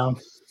 Well,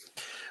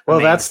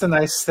 that's the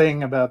nice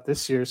thing about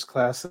this year's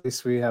class. At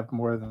least we have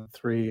more than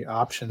 3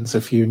 options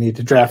if you need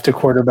to draft a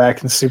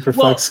quarterback in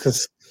Superflex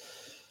because.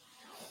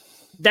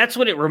 That's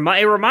what it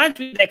reminds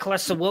me of that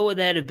class. So what would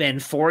that have been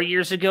 4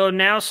 years ago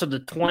now? So the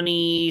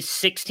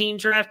 2016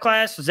 draft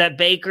class, was that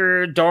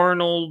Baker,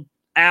 Darnold,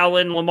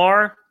 Allen,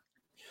 Lamar,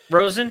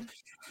 Rosen?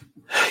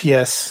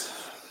 Yes.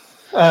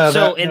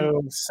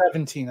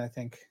 17, I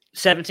think.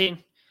 17?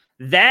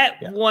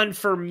 That one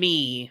for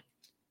me,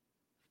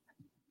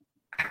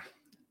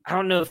 I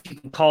don't know if you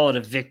can call it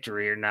a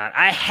victory or not.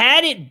 I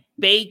had it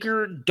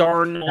Baker,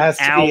 Darnold,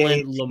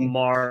 Allen,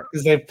 Lamar.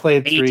 Because they've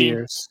played 3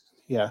 years.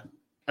 Yeah.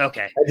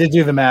 Okay. I did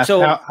do the math.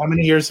 So, how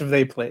many years have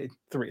they played?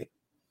 3.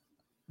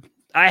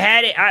 I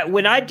had it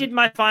when I did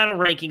my final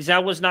rankings. I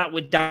was not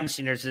with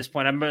Dynasty Nerds at this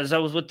point. I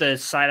was with the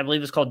site, I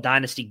believe it's called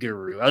Dynasty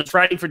Guru. I was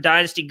writing for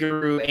Dynasty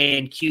Guru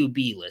and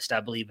QB List, I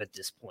believe, at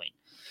this point.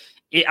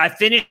 I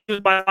finished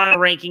with my final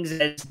rankings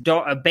as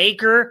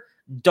Baker,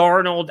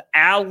 Darnold,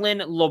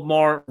 Allen,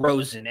 Lamar,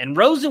 Rosen. And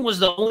Rosen was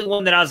the only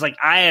one that I was like,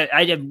 I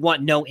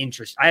want no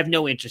interest. I have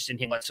no interest in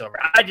him whatsoever.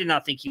 I did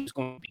not think he was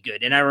going to be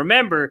good. And I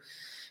remember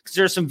because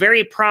there are some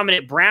very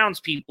prominent Browns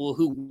people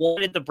who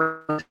wanted the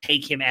Browns to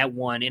take him at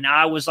 1. And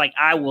I was like,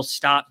 I will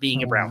stop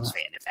being a Browns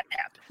fan if that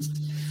happens.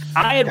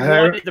 I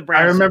wanted the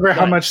Browns. I remember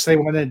how much they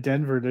wanted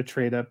Denver to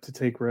trade up to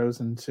take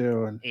Rosen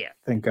too. And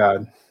thank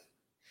God.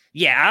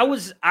 Yeah, I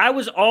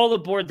was all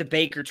aboard the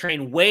Baker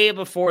train way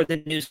before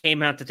the news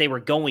came out that they were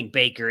going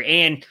Baker.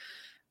 And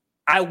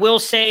I will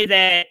say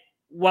that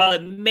while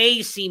it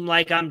may seem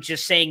like I'm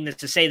just saying this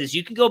to say this,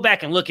 you can go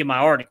back and look at my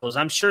articles.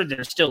 I'm sure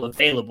they're still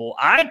available.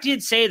 I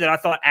did say that I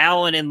thought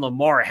Allen and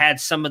Lamar had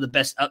some of the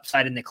best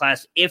upside in the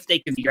class if they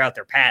could figure out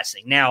their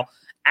passing. Now,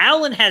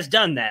 Allen has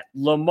done that.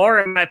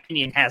 Lamar, in my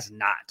opinion, has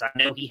not. I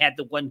know he had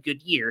the one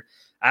good year.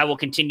 I will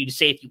continue to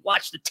say if you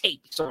watch the tape,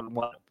 he's sort of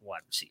wide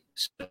receivers.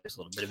 So there's a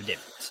little bit of a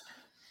difference.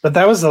 But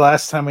that was the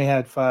last time we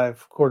had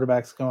 5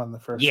 quarterbacks go in the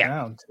first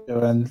round, too.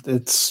 And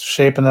it's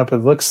shaping up. It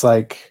looks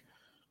like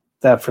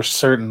that for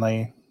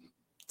certainly.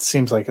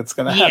 Seems like it's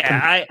going to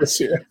happen this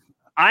year.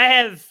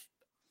 I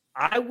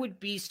would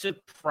be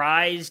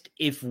surprised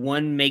if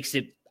one makes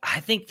it. I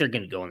think they're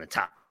going to go in the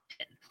top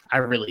 10. I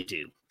really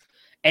do.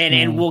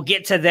 And we'll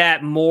get to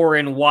that more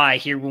and why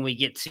here when we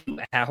get to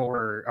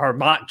our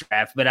mock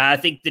draft. But I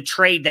think the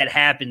trade that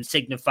happened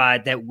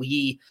signified that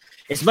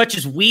as much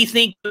as we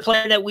think the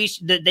plan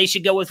that they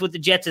should go with the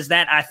Jets is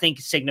that, I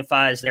think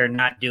signifies they're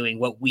not doing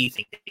what we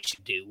think they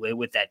should do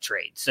with that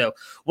trade. So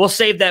we'll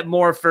save that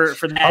more for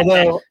that.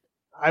 Although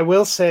I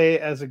will say,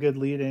 as a good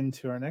lead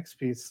into our next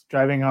piece,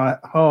 driving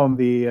home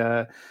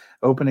the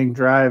opening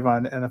drive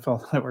on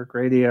NFL Network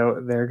Radio,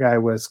 their guy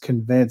was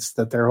convinced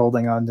that they're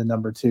holding on to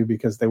number 2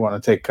 because they want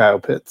to take Kyle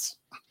Pitts.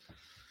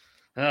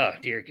 Oh,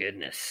 dear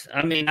goodness.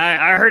 I mean,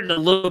 I heard a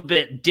little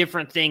bit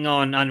different thing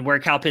on where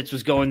Kyle Pitts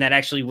was going that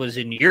actually was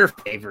in your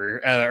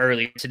favor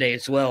earlier today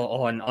as well.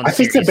 On I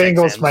think the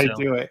Bengals might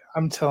do it.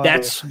 I'm telling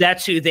you.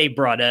 That's who they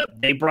brought up.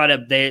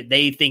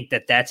 They think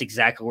that's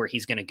exactly where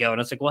he's going to go. And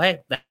I was like, well, hey,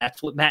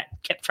 that's what Matt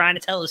kept trying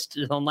to tell us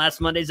on last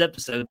Monday's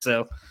episode.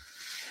 So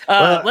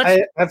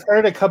I've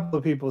heard a couple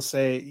of people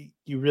say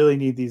you really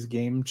need these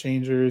game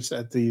changers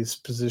at these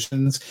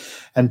positions,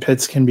 and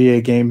Pitts can be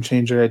a game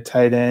changer at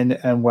tight end.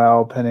 And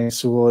while Penei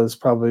Sewell is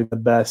probably the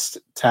best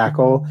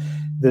tackle,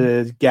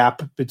 the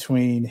gap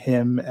between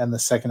him and the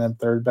second and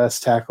third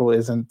best tackle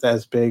isn't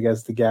as big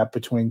as the gap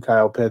between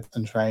Kyle Pitts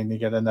and trying to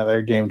get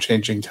another game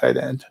changing tight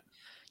end.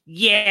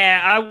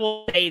 Yeah, I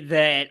will say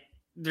that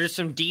there's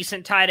some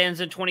decent tight ends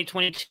in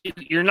 2022.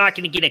 You're not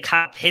going to get a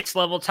Kyle Pitts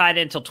level tight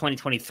end until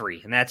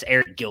 2023, and that's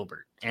Eric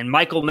Gilbert. And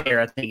Michael Mayer,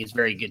 I think, is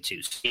very good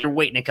too. So you're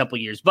waiting a couple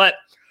years. But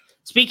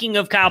speaking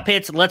of Kyle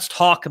Pitts, let's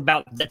talk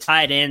about the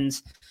tight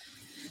ends.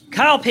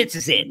 Kyle Pitts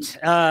is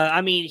it. I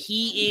mean,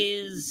 he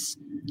is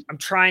 – I'm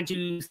trying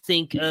to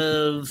think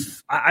of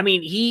 – I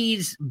mean,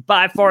 he's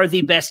by far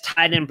the best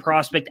tight end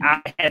prospect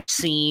I have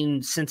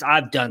seen since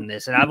I've done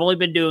this. And I've only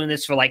been doing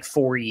this for like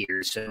 4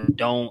 years. So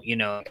don't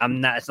 –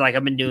 I'm not – it's like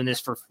I've been doing this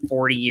for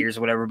 40 years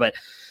or whatever. But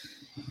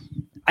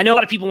I know a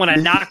lot of people want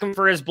to knock him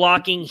for his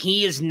blocking.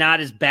 He is not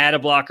as bad a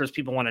blocker as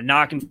people want to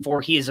knock him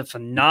for. He is a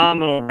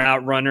phenomenal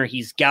route runner.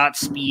 He's got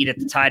speed at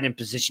the tight end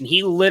position.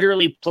 He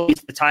literally plays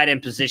the tight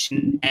end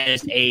position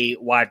as a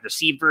wide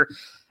receiver.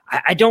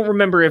 I don't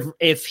remember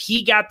if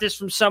he got this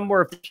from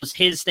somewhere, if it was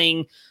his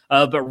thing,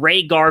 but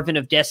Ray Garvin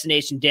of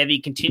Destination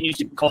Devy continues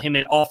to call him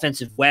an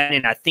offensive weapon,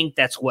 and I think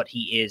that's what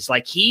he is.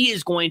 Like, he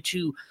is going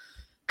to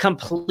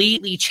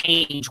completely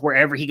change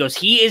wherever he goes.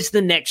 He is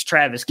the next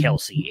Travis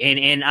Kelce,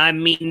 and I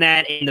mean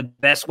that in the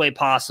best way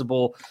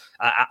possible.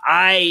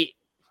 I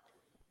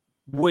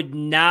would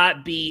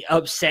not be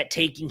upset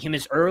taking him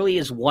as early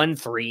as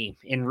 1-3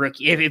 in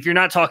rookie. If you're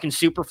not talking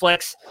super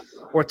flex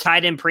or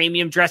tight end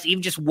premium drafts,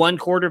 even just one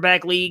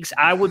quarterback leagues,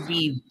 I would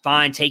be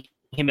fine taking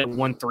him at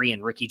 1-3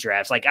 in rookie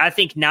drafts. Like, I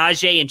think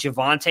Najee and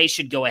Javonte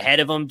should go ahead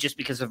of him just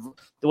because of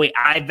the way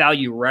I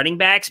value running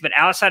backs. But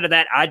outside of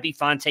that, I'd be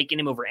fine taking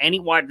him over any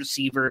wide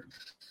receiver.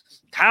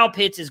 Kyle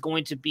Pitts is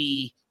going to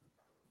be,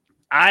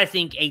 I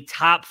think, a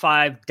top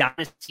 5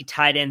 dynasty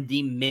tight end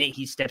the minute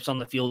he steps on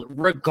the field,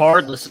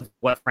 regardless of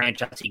what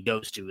franchise he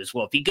goes to as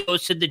well. If he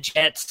goes to the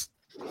Jets,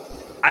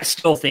 I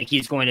still think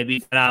he's going to be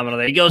phenomenal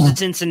there. He goes to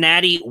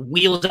Cincinnati,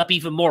 wheels up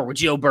even more with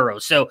Joe Burrow.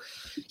 So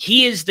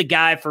he is the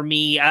guy for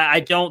me. I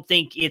don't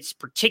think it's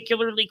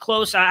particularly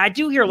close. I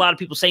do hear a lot of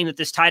people saying that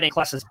this tight end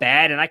class is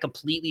bad, and I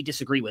completely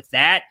disagree with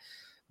that.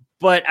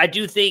 But I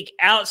do think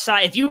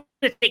outside, if you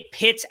were to take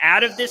Pitts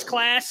out of this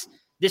class,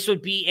 this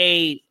would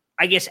be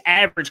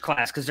average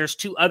class, because there's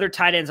 2 other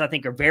tight ends I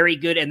think are very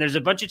good, and there's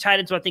a bunch of tight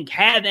ends who I think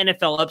have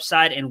NFL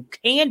upside and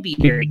can be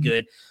very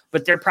good,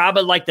 but they're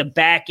probably like the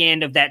back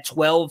end of that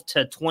 12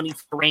 to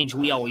 24 range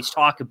we always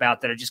talk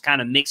about that are just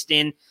kind of mixed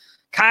in.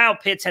 Kyle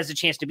Pitts has a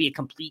chance to be a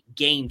complete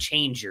game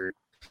changer.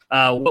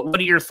 What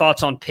are your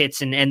thoughts on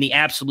Pitts and the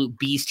absolute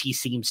beast he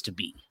seems to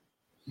be?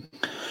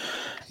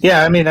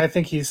 Yeah, I mean, I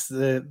think he's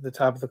the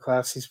top of the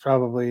class. He's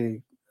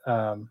probably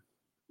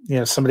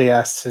somebody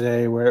asked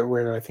today where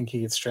do I think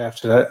he gets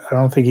drafted. I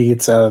don't think he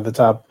gets out of the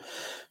top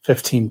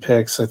 15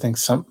 picks. I think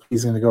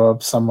he's going to go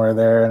up somewhere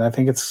there, and I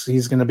think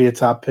he's going to be a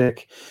top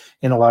pick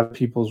in a lot of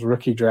people's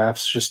rookie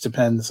drafts. Just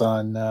depends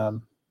on,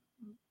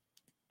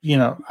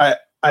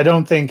 I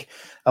don't think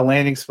a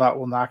landing spot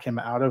will knock him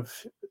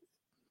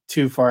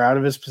too far out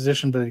of his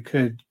position, but it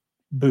could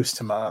boost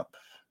him up,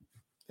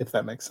 if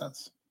that makes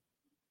sense.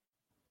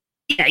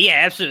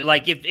 Yeah, absolutely.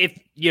 Like if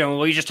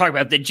we just talked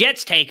about the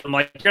Jets take him,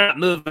 like you're not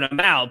moving him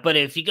out. But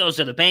if he goes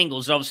to the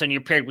Bengals, all of a sudden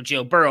you're paired with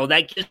Joe Burrow.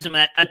 That gives him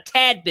a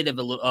tad bit of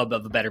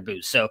a better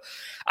boost. So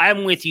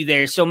I'm with you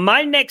there. So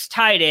my next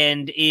tight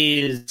end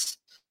is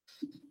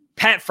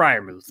Pat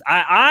Freiermuth.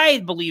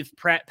 I believe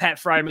Pat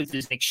Freiermuth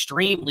is an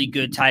extremely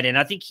good tight end.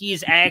 I think he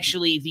is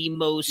actually the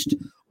most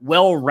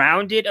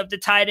well-rounded of the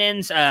tight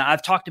ends.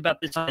 I've talked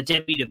about this on the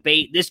Debbie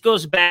debate. This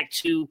goes back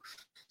to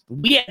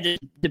we had this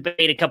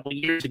debate a couple of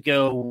years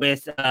ago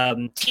with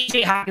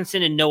TJ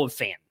Hockenson and Noah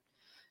Fant.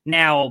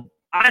 Now,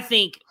 I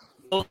think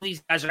both of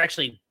these guys are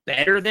actually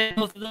better than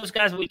both of those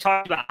guys. We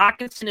talked about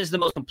Hockenson is the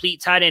most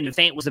complete tight end, and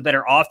Fant was a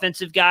better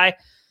offensive guy.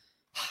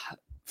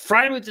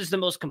 Freiermuth is the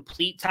most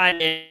complete tight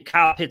end.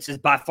 Kyle Pitts is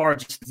by far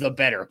just the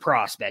better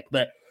prospect.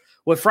 But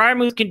what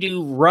Freiermuth can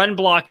do, run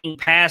blocking,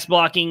 pass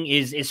blocking,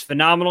 is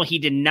phenomenal. He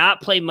did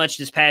not play much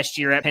this past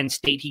year at Penn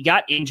State. He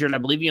got injured. I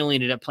believe he only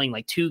ended up playing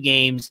like 2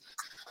 games.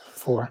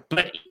 4.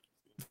 But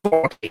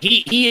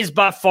he is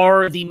by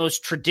far the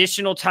most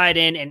traditional tight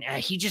end, and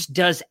he just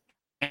does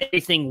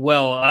everything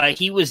well.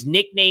 He was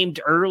nicknamed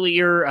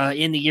earlier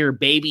in the year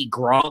Baby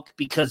Gronk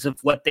because of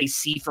what they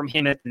see from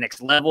him at the next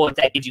level. If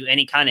that gives you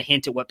any kind of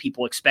hint at what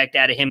people expect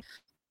out of him.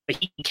 But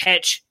he can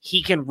catch,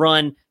 he can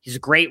run. He's a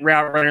great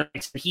route runner.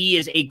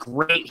 He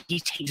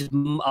takes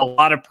a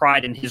lot of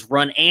pride in his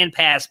run and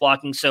pass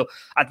blocking. So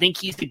I think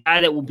he's the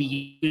guy that will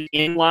be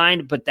in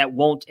line, but that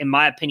won't, in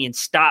my opinion,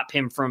 stop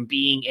him from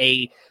being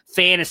a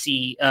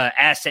fantasy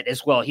asset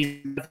as well.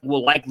 He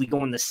will likely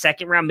go in the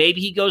second round.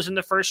 Maybe he goes in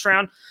the first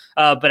round,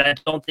 but I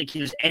don't think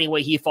there's any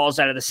way he falls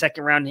out of the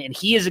second round. And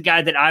he is a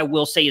guy that I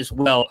will say as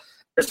well.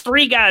 There's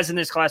 3 guys in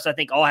this class I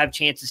think all have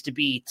chances to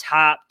be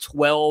top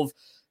 12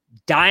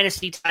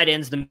 dynasty tight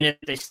ends the minute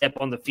they step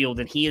on the field,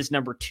 and he is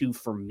number 2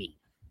 for me.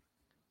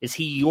 Is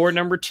he your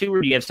number 2,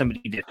 or do you have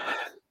somebody different?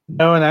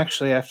 No, and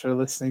actually, after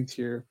listening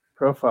to your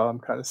profile, I'm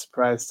kind of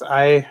surprised.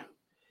 I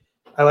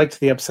liked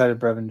the upside of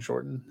Brevin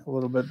Jordan a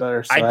little bit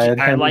better. So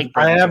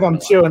I have him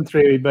 2 and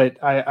 3, but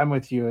I'm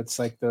with you. It's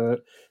like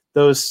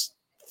those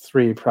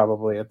 3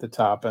 probably at the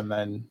top, and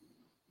then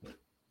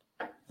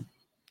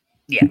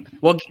yeah.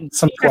 Well,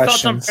 some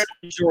questions on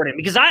Brevin Jordan,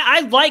 because I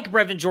like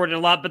Brevin Jordan a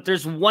lot, but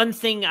there's one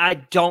thing I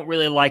don't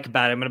really like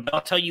about him, and I'll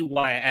tell you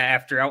why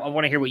after. I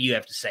want to hear what you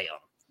have to say on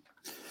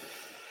him.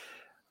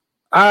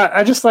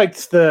 I just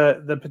liked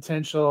the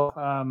potential.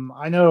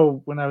 I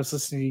know when I was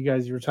listening to you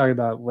guys, you were talking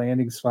about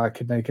landing spot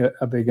could make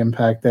a big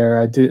impact there.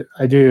 I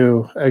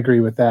do agree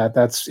with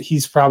that.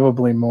 He's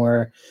probably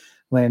more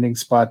landing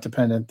spot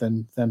dependent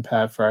than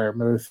Pat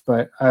Freiermuth,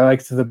 but I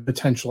liked the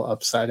potential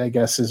upside, I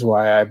guess, is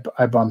why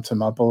I bumped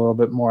him up a little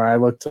bit more. I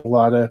looked at a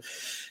lot of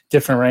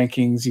different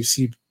rankings. You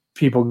see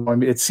people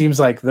going, it seems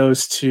like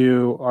those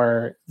 2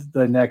 are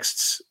the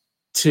next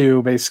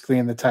 2 basically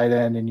in the tight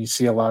end, and you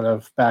see a lot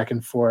of back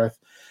and forth.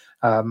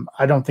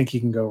 I don't think you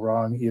can go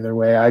wrong either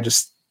way.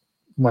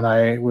 When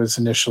I was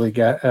initially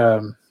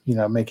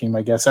making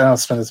my guess, I don't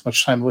spend as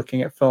much time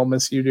looking at film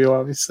as you do,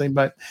 obviously,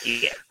 but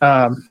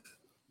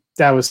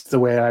that was the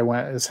way I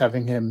went, is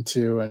having him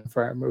 2 and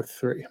Freiermuth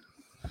 3.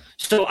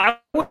 So I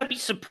wouldn't be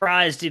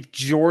surprised if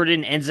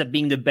Jordan ends up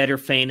being the better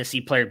fantasy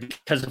player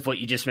because of what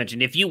you just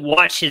mentioned. If you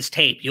watch his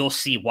tape, you'll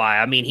see why.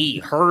 I mean, he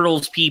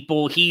hurdles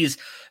people. He's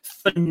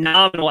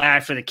phenomenal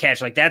after the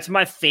catch. Like, that's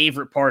my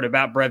favorite part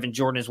about Brevin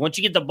Jordan is once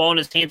you get the ball in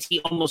his hands,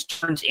 he almost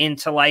turns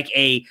into like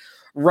a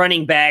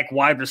running back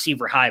wide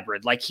receiver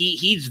hybrid. Like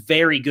he's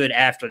very good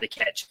after the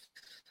catch.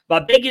 My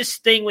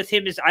biggest thing with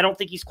him is I don't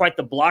think he's quite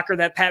the blocker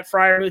that Pat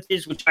Freiermuth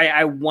is, which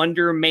I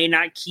wonder may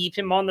not keep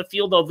him on the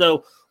field,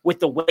 although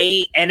with the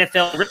way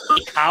NFL,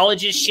 really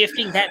college is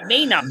shifting, that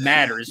may not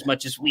matter as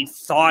much as we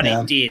thought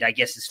it did, I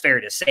guess is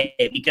fair to say,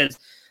 because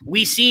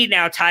we see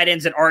now tight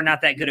ends that are not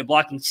that good at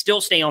blocking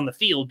still stay on the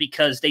field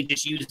because they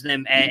just use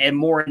them and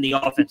more in the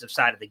offensive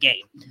side of the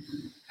game.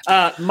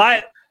 Go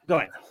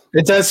ahead.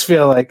 It does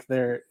feel like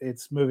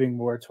it's moving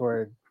more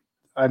toward,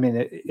 I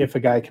mean, if a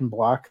guy can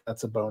block,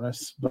 that's a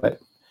bonus, but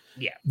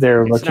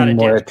they're looking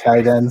more at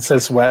tight ends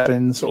as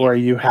weapons, or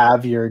you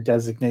have your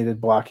designated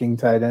blocking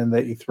tight end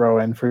that you throw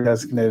in for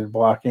designated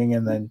blocking,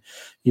 and then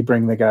you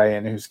bring the guy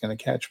in who's going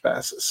to catch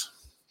passes.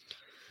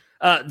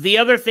 The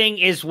other thing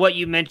is what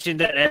you mentioned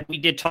that we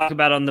did talk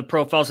about on the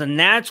profiles, and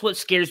that's what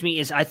scares me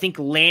is I think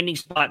landing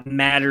spot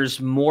matters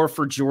more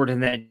for Jordan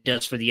than it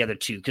does for the other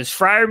 2. Because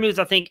Freiermuth,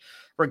 I think,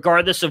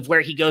 regardless of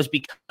where he goes,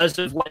 because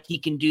of what he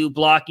can do,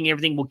 blocking,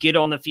 everything, will get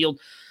on the field.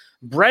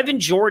 Brevin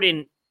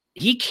Jordan,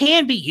 he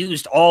can be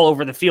used all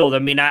over the field. I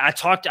mean,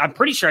 I'm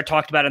pretty sure I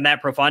talked about it in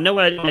that profile. I know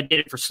when I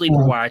did it for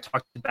Sleeper Wire, I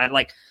talked about it.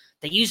 Like,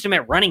 they used him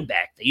at running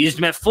back. They used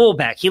him at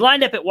fullback. He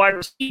lined up at wide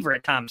receiver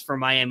at times for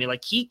Miami.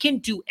 Like, he can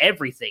do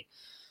everything.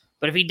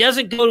 But if he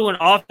doesn't go to an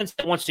offense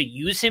that wants to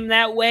use him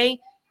that way,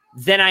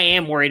 then I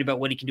am worried about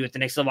what he can do at the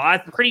next level.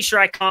 I'm pretty sure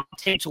I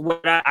compared to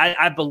what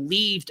I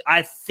believed.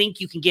 I think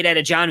you can get at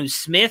a Jonnu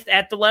Smith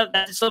at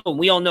this level. And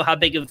we all know how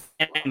big of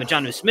a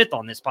Jonnu Smith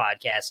on this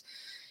podcast.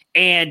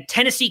 And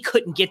Tennessee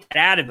couldn't get that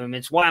out of him.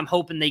 It's why I'm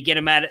hoping they get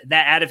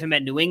that out of him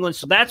at New England.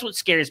 So that's what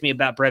scares me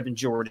about Brevin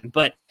Jordan.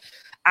 But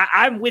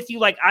I'm with you.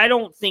 Like, I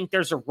don't think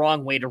there's a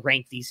wrong way to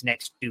rank these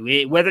next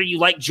two. Whether you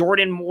like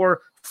Jordan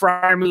more,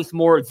 Freiermuth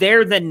more,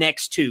 they're the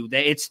next two.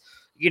 It's,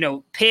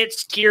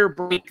 Pitts, tier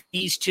break,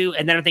 these two,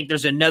 and then I think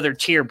there's another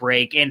tier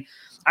break. And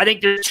I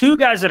think there's two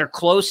guys that are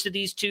close to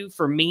these two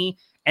for me,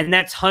 and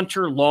that's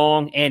Hunter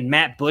Long and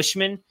Matt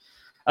Bushman.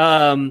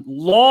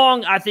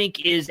 Long, I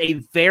think, is a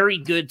very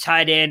good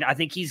tight end. I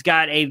think he's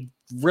got a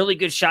really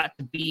good shot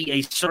to be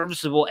a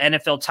serviceable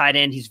NFL tight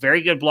end. He's a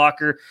very good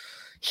blocker.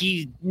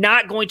 He's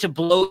not going to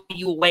blow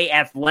you away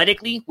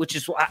athletically, which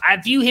is I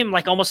view him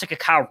like almost like a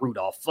Kyle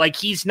Rudolph. Like,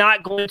 he's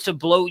not going to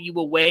blow you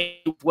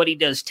away with what he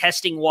does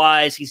testing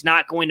wise. He's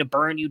not going to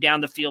burn you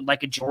down the field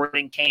like a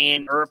Jordan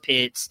can or a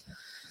Pitts.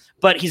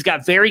 But he's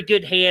got very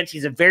good hands.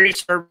 He's a very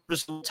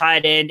serviceable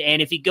tight end.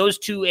 And if he goes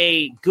to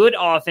a good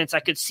offense, I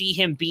could see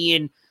him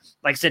being,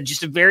 like I said,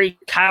 just a very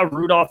Kyle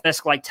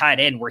Rudolph-esque like tight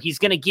end where he's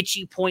going to get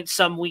you points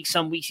some weeks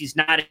he's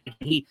not.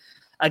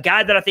 A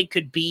guy that I think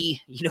could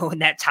be, in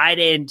that tight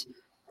end.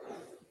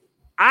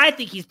 I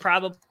think he's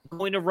probably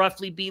going to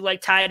roughly be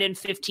like tight end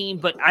 15,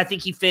 but I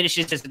think he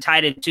finishes as a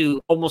tight end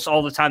 2 almost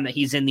all the time that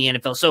he's in the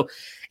NFL. So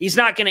he's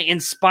not going to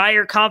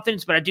inspire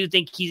confidence, but I do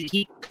think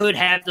he could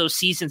have those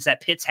seasons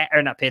that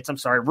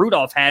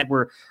Rudolph had,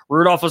 where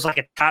Rudolph was like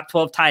a top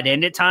 12 tight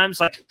end at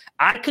times. Like,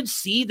 I could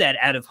see that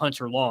out of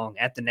Hunter Long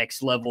at the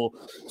next level.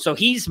 So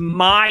he's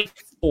my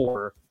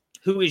 4.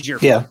 Who is your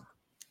 4? Yeah,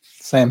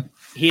 same.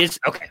 He is?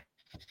 Okay.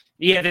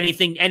 Do you have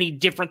any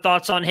different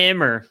thoughts on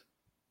him or?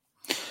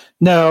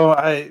 No,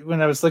 when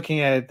I was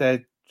looking at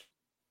that,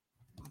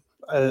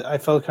 I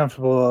felt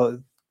comfortable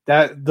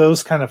that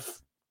those kind of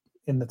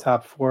in the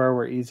top 4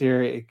 were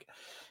easier. It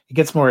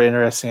gets more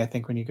interesting, I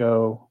think, when you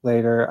go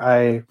later.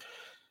 I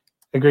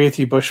agree with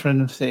you.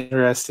 Bushman's an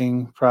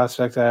interesting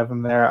prospect. I have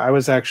him there. I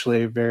was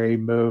actually very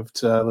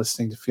moved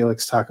listening to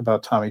Felix talk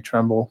about Tommy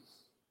Tremble.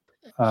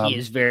 He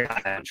is very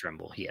high on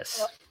Tremble,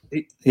 yes.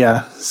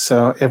 Yeah,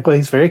 so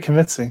he's very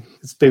convincing.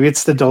 Maybe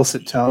it's the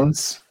dulcet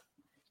tones.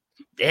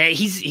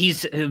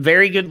 He's a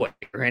very good lawyer,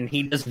 and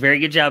he does a very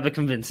good job of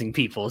convincing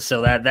people.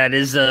 So that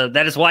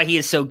is why he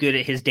is so good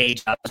at his day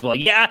job as well.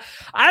 Yeah,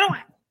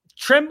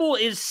 Tremble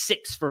is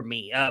 6 for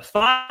me. 5,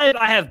 I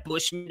have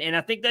Bushman, and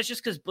I think that's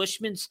just because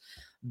Bushman's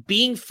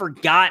being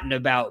forgotten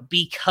about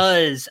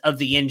because of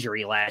the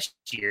injury last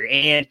year.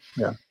 And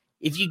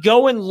if you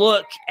go and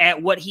look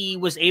at what he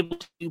was able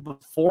to do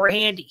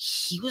beforehand,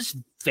 he was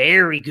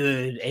very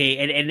good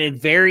and a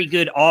very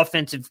good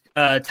offensive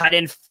tight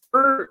end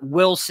for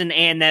Wilson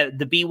and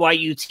the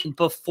BYU team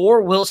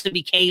before Wilson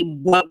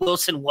became what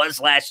Wilson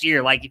was last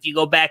year. Like, if you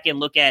go back and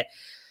look at,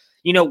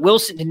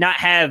 Wilson did not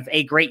have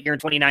a great year in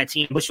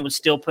 2019. Wilson was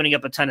still putting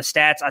up a ton of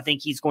stats. I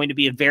think he's going to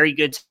be a very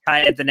good tight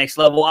end at the next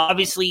level.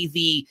 Obviously,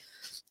 the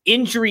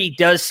injury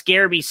does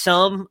scare me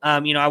some.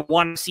 I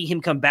want to see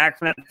him come back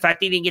from that. The fact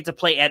that he didn't get to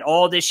play at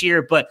all this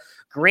year, but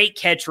great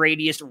catch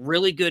radius,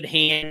 really good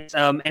hands.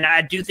 And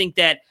I do think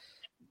that,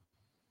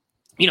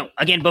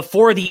 again,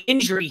 before the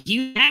injury,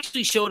 he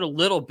actually showed a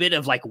little bit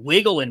of like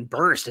wiggle and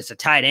burst as a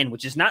tight end,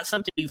 which is not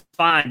something you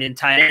find in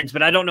tight ends,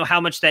 but I don't know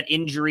how much that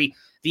injury,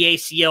 the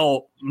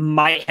ACL,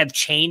 might have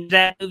changed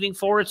that moving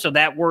forward. So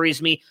that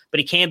worries me, but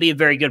he can be a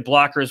very good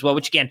blocker as well,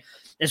 which again,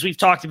 as we've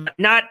talked about,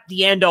 not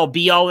the end all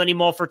be all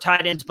anymore for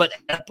tight ends, but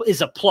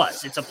is a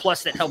plus. It's a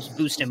plus that helps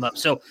boost him up.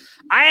 So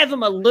I have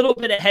him a little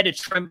bit ahead of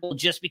Tremble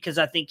just because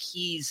I think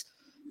he's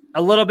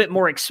a little bit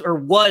more, or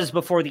was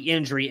before the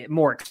injury,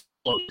 more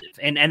explosive.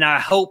 And I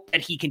hope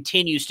that he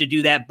continues to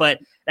do that. But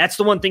that's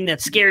the one thing that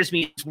scares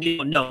me is we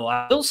don't know.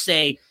 I will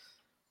say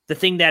the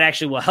thing that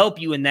actually will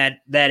help you in that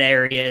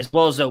area, as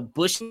well as though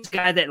Bushman's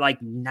guy that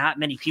like not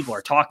many people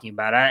are talking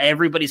about.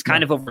 Everybody's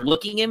kind of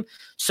overlooking him.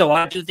 So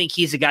I do think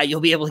he's a guy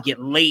you'll be able to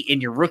get late in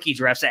your rookie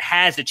drafts that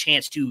has a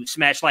chance to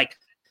smash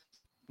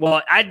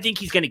I think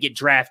he's going to get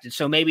drafted,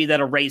 so maybe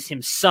that'll raise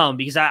him some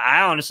because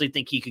I honestly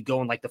think he could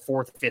go in like the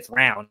 4th or 5th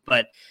round.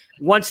 But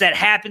once that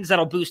happens,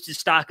 that'll boost his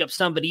stock up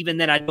some. But even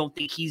then, I don't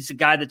think he's a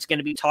guy that's going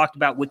to be talked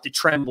about with the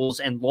Trembles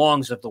and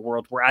Longs of the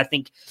world, where I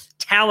think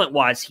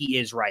talent-wise he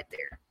is right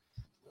there.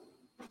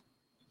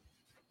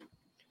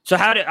 So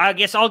I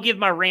guess I'll give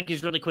my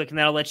rankings really quick, and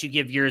then I'll let you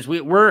give yours.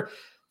 We're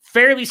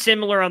fairly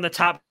similar on the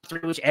top 3,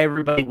 which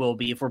everybody will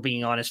be, if we're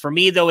being honest. For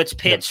me, though, it's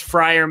Pitts,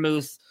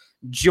 Freiermuth,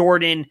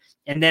 Jordan,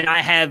 and then I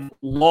have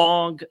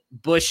Long,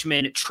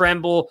 Bushman,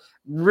 Tremble.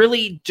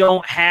 Really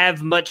don't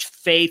have much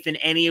faith in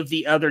any of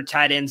the other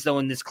tight ends, though,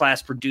 in this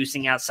class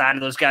producing outside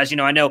of those guys.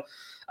 I know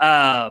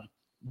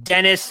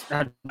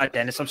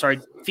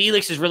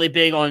Felix is really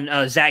big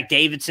on Zach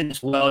Davidson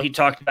as well. He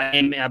talked about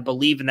him, I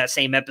believe, in that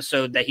same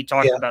episode that he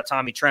talked about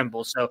Tommy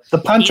Tremble. So the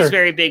puncher. He's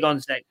very big on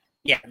Zach.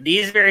 Yeah,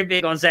 he's very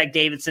big on Zach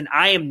Davidson.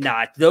 I am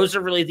not. Those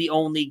are really the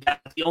only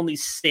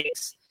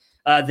 6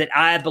 that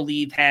I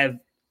believe have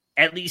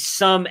at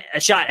least a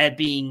shot at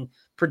being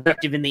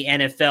productive in the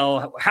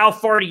NFL. How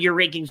far do your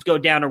rankings go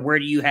down, or where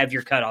do you have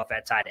your cutoff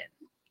at tight end?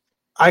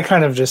 I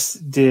kind of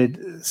just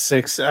did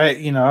 6.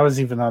 I was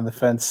even on the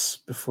fence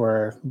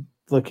before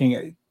looking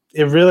at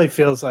it. Really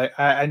feels like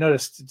I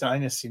noticed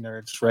Dynasty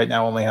Nerds right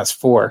now only has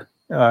 4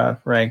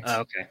 ranked.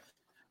 Oh, okay.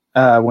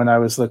 when I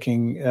was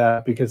looking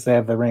because they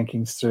have the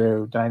rankings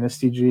through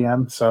Dynasty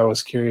GM. So I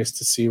was curious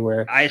to see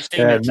where. I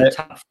assume it's a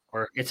top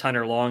 4. It's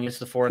Hunter Long is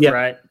the 4th,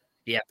 right?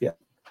 Yeah.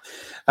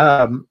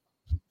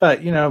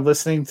 But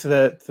listening to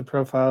the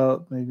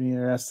profile made me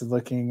interested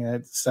looking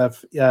at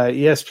stuff.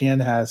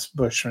 ESPN has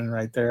Bushman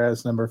right there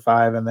as number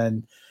 5, and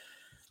then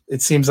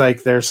it seems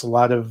like there's a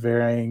lot of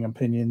varying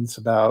opinions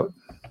about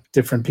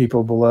different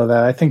people below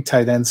that. I think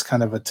tight end's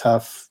kind of a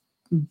tough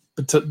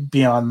to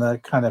be on the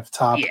kind of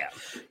top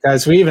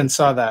guys. We even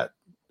saw that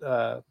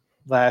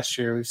last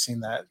year. We've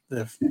seen that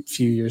the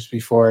few years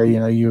before.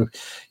 You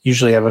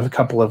usually have a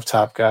couple of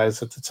top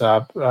guys at the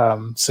top.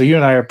 So you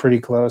and I are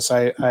pretty close.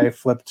 I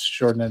flipped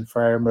Jordan and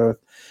Freiermuth,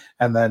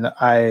 and then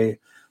I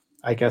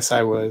guess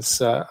I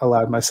was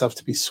allowed myself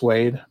to be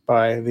swayed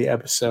by the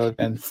episode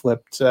and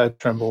flipped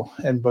Trimble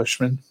and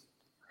Bushman.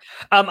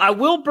 I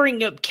will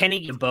bring up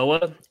Kenny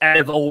Yeboah out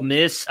of Ole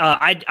Miss.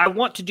 I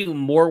want to do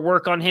more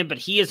work on him, but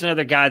he is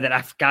another guy that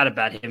I forgot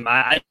about him.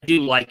 I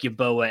do like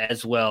Yeboah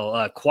as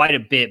well, quite a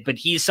bit, but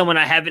he's someone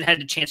I haven't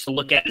had the chance to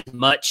look at as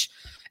much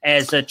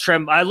as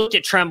Tremble. I looked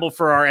at Tremble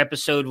for our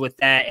episode with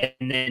that,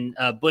 and then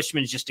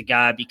Bushman's just a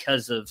guy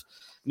because of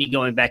me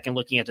going back and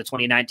looking at the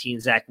 2019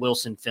 Zach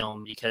Wilson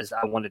film because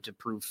I wanted to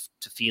prove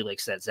to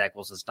Felix that Zach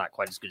Wilson's not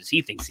quite as good as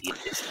he thinks he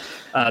is,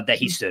 that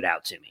he stood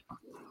out to me.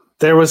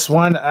 There was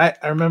one I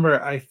remember.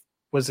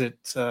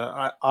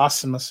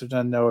 Austin must have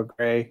done Noah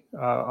Gray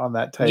on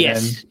that tight end.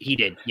 Yes, he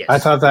did. Yes, I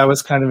thought that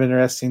was kind of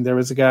interesting. There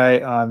was a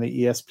guy on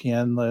the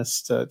ESPN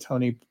list,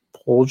 Tony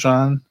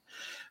Poljan.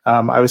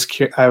 I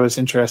was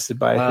interested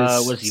by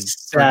his. Was he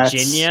stats.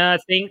 Virginia?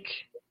 I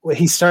think. Well,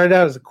 he started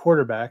out as a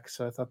quarterback,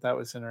 so I thought that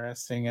was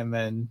interesting. And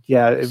then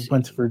it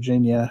went to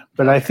Virginia,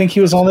 but I think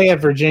he was only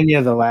at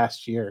Virginia the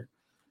last year.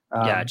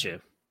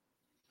 Gotcha.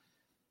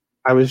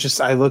 I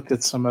looked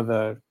at some of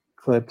the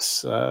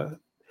clips,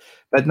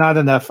 but not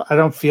enough. I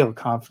don't feel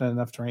confident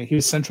enough to rank. He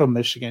was Central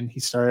Michigan. He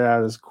started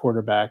out as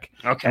quarterback,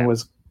 and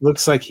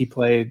looks like he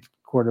played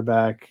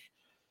quarterback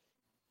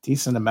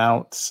decent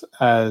amounts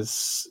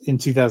as in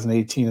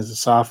 2018 as a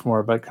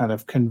sophomore, but kind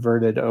of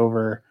converted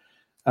over,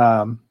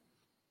 and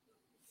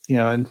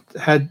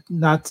had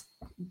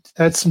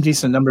some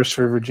decent numbers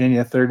for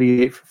Virginia: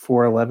 38 for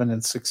 411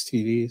 and 6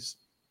 TDs.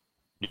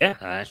 Yeah,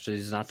 actually,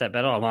 he's not that bad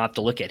at all. I'm gonna have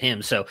to look at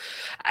him. So,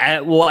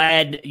 we'll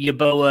add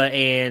Yeboah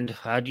and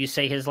how do you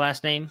say his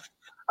last name?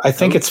 I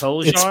think it's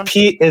Poljan.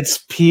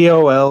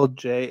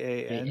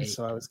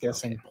 So I was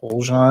guessing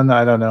Poljan.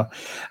 I don't know.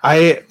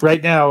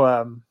 Right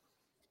now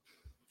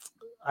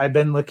I've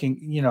been looking.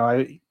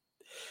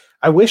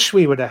 I wish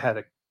we would have had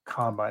a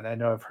combine. I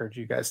know I've heard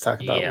you guys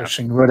talk about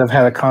wishing we would have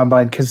had a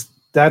combine because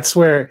that's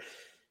where.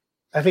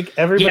 I think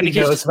everybody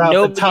knows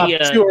about the top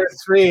 2 or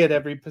 3 at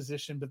every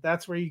position, but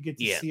that's where you get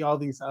to see all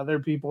these other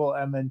people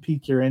and then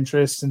pique your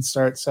interest and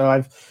start. So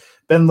I've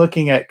been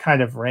looking at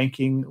kind of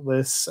ranking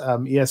lists.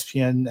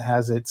 ESPN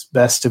has its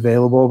best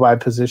available by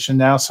position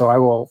now, so I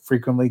will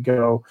frequently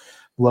go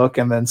look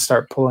and then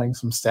start pulling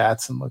some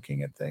stats and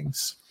looking at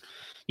things.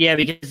 Yeah,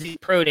 because these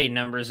pro day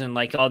numbers and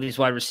like all these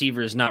wide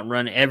receivers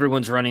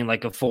everyone's running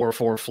like a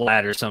 4.4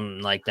 flat or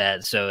something like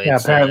that. So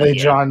it's, apparently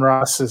John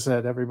Ross is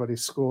at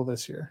everybody's school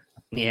this year.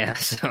 Yeah,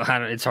 so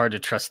it's hard to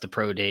trust the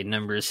pro day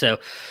numbers. So,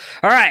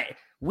 all right,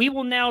 we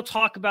will now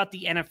talk about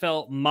the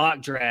NFL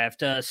mock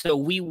draft. So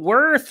we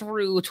were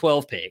through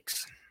 12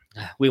 picks.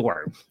 We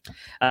were.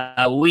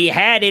 We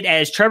had it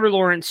as Trevor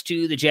Lawrence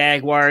to the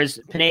Jaguars,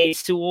 Penei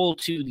Sewell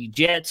to the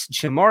Jets,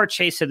 Jamar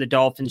Chase to the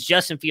Dolphins,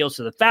 Justin Fields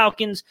to the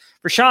Falcons,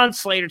 Rashawn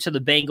Slater to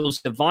the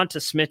Bengals, Devonta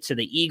Smith to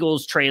the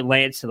Eagles, Trey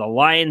Lance to the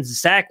Lions,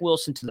 Zach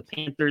Wilson to the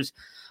Panthers,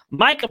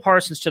 Micah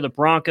Parsons to the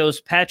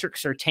Broncos, Patrick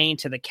Surtain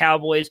to the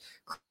Cowboys,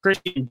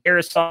 Christian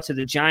Darrisaw to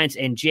the Giants,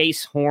 and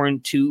Jace Horn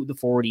to the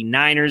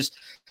 49ers.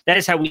 That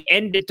is how we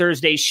ended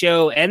Thursday's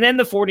show. And then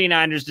the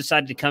 49ers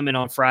decided to come in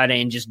on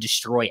Friday and just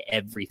destroy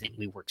everything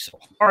we worked so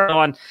hard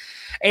on.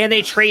 And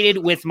they traded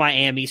with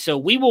Miami. So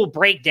we will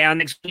break down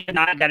next week.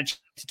 I got a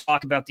chance to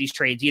talk about these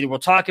trades either. We'll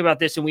talk about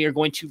this and we are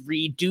going to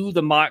redo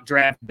the mock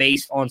draft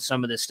based on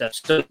some of this stuff.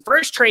 So the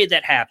first trade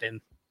that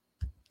happened,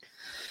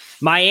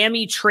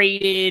 Miami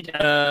traded,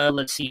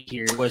 let's see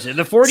here. Was it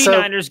the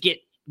 49ers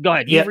go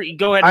ahead.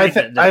 Go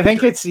ahead. I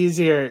think it's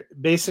easier.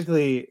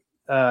 Basically,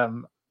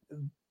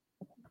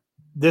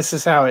 this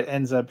is how it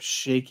ends up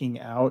shaking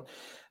out.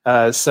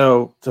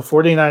 So the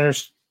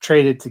 49ers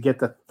traded to get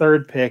the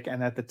 3rd pick,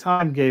 and at the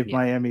time gave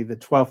Miami the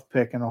 12th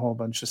pick and a whole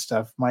bunch of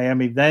stuff.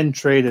 Miami then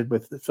traded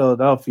with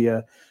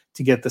Philadelphia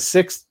to get the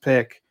 6th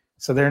pick.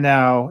 So they're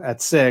now at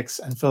 6,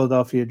 and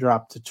Philadelphia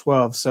dropped to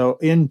 12. So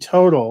in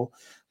total,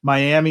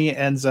 Miami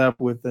ends up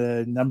with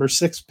the number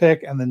 6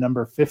 pick and the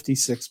number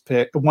 56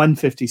 pick,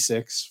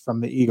 156 from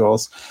the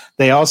Eagles.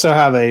 They also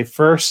have a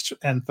 1st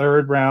and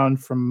 3rd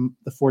round from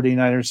the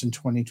 49ers in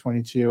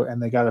 2022,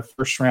 and they got a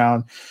 1st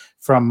round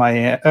from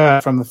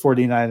the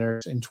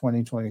 49ers in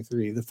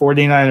 2023. The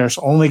 49ers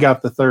only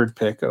got the 3rd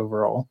pick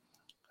overall,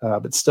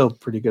 but still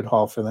pretty good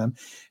haul for them.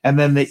 And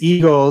then the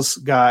Eagles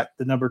got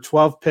the number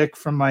 12 pick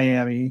from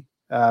Miami,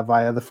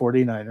 via the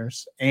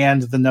 49ers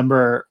and the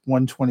number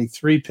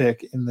 123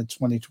 pick in the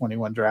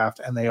 2021 draft.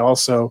 And they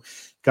also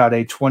got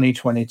a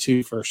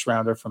 2022 first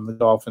rounder from the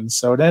Dolphins.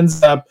 So it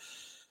ends up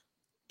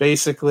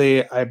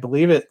basically, I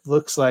believe it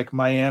looks like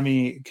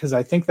Miami, because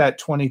I think that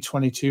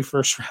 2022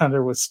 first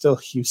rounder was still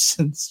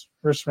Houston's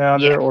first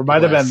rounder, or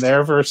might have been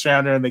their first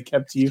rounder, and they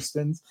kept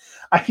Houston's.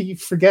 I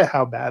forget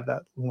how bad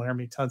that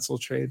Laramie Tunsil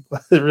trade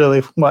it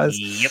really was.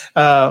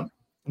 Yep.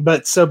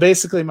 But so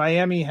basically,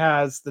 Miami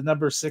has the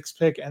number 6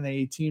 pick and the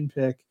 18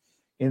 pick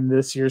in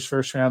this year's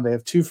first round. They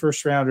have 2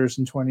 first rounders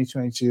in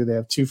 2022. They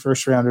have 2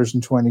 first rounders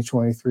in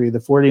 2023. The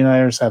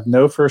 49ers have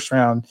no first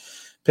round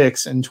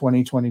picks in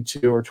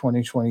 2022 or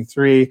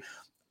 2023.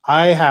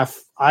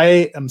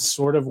 I am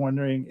sort of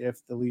wondering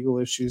if the legal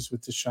issues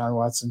with Deshaun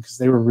Watson, because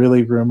they were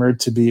really rumored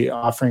to be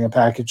offering a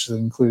package that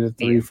included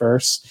 3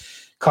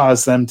 firsts,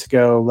 caused them to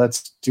go,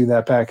 let's do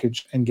that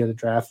package and get a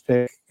draft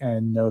pick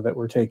and know that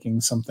we're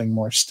taking something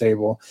more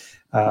stable,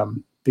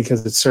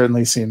 because it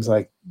certainly seems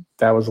like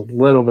that was a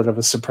little bit of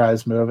a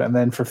surprise move. And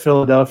then for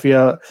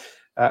Philadelphia,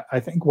 I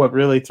think what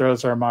really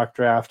throws our mock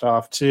draft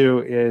off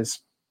too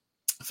is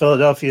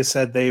Philadelphia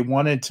said they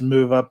wanted to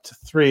move up to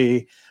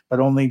 3, but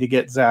only to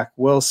get Zach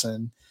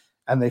Wilson.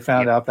 And they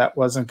found out that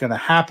wasn't going to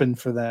happen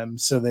for them.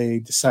 So they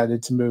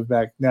decided to move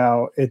back.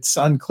 Now, it's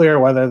unclear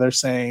whether they're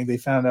saying they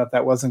found out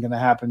that wasn't going to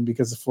happen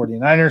because the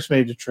 49ers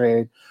made a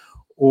trade,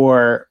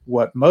 or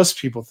what most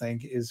people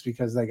think is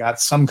because they got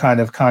some kind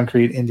of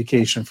concrete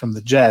indication from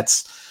the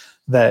Jets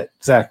that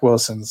Zach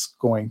Wilson's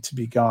going to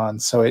be gone.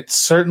 So it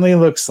certainly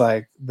looks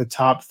like the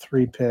top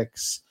 3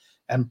 picks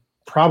and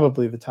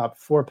probably the top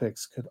 4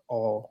 picks could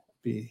all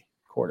be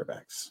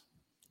quarterbacks.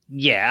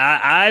 Yeah,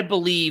 I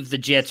believe the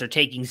Jets are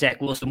taking Zach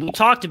Wilson. We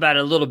talked about it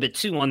a little bit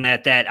too on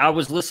that I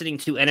was listening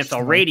to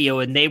NFL radio,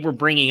 and they were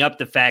bringing up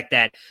the fact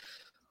that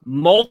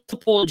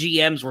multiple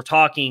GMs were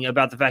talking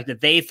about the fact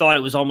that they thought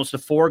it was almost a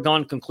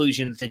foregone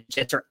conclusion that the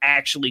Jets are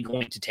actually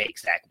going to take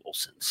Zach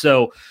Wilson.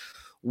 So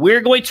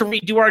we're going to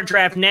redo our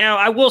draft now.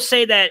 I will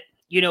say that,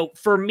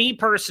 for me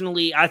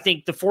personally, I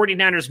think the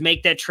 49ers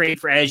make that trade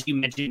for, as you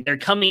mentioned, they're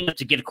coming up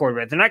to get a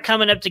quarterback. They're not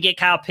coming up to get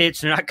Kyle Pitts.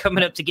 They're not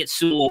coming up to get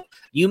Sewell.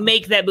 You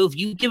make that move.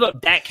 You give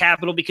up that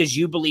capital because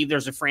you believe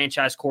there's a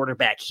franchise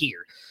quarterback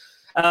here.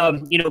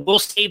 We'll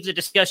save the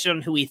discussion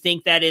on who we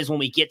think that is when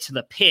we get to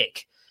the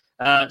pick.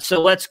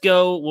 So let's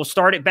go. We'll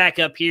start it back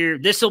up here.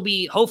 This will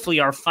be hopefully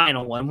our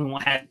final one. We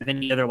won't have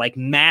any other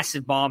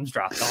massive bombs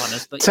dropped on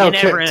us. But you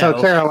never know.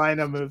 Till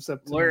Carolina moves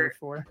up to number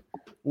 4.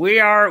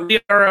 We are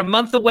a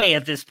month away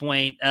at this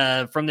point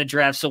from the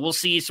draft, so we'll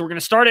see. So we're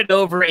going to start it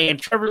over, and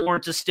Trevor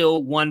Lawrence is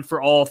still one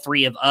for all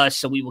 3 of us,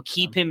 so we will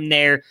keep him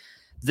there.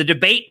 The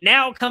debate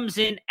now comes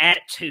in at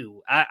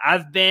 2.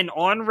 I've been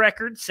on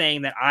record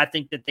saying that I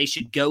think that they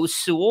should go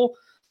Sewell.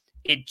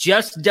 It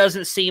just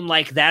doesn't seem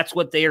like that's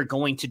what they are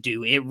going to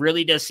do. It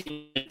really does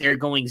seem like they're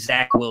going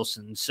Zach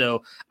Wilson.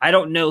 So I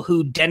don't know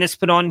who Dennis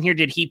put on here.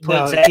 Did he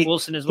put Zach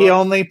Wilson as well? He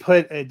only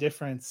put a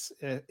difference.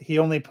 He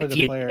only put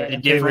a player. A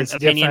different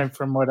opinion. Different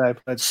from what I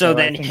put. So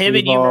then him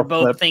and you were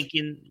both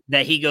thinking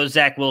that he goes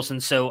Zach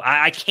Wilson. So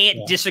I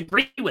can't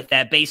disagree with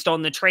that based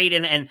on the trade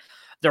and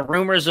the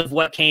rumors of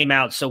what came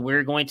out. So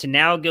we're going to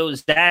now go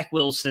Zach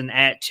Wilson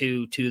at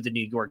 2 to the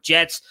New York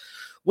Jets,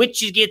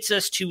 which gets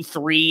us to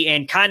 3,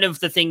 and kind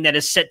of the thing that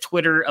has set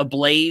Twitter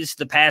ablaze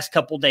the past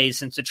couple days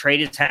since the trade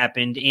has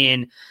happened,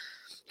 in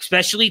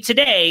especially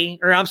today,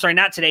 or I'm sorry,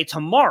 not today,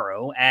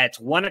 tomorrow at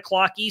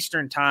 1:00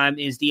 Eastern time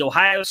is the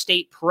Ohio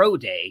State Pro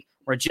Day,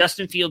 where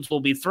Justin Fields will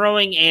be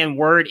throwing, and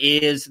word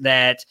is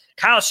that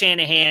Kyle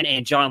Shanahan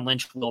and John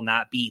Lynch will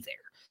not be there.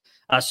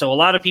 So a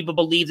lot of people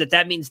believe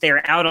that means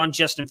they're out on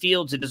Justin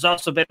Fields. It has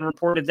also been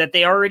reported that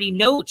they already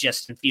know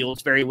Justin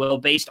Fields very well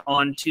based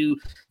on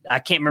I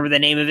can't remember the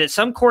name of it,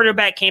 some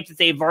quarterback camp that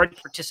they've already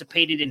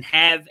participated in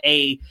have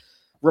a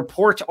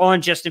report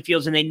on Justin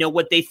Fields, and they know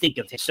what they think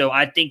of him. So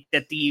I think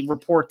that the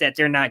report that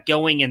they're not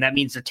going, and that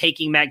means they're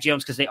taking Mac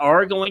Jones because they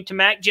are going to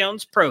Mac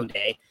Jones Pro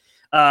Day,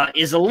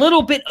 is a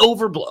little bit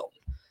overblown.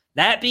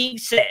 That being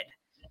said,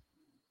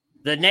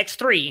 the next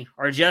 3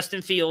 are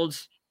Justin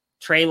Fields,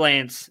 Trey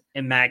Lance,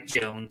 and Mac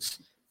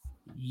Jones.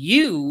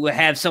 You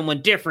have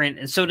someone different,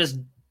 and so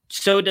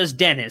does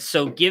Dennis.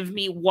 So give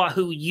me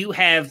who you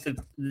have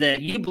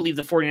that you believe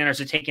the 49ers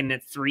are taking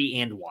at 3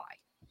 and why.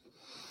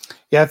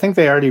 Yeah, I think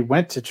they already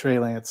went to Trey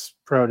Lance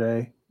Pro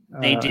Day.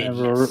 They did. And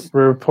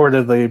were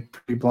reportedly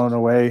pretty blown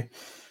away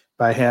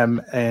by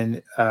him,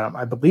 and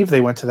I believe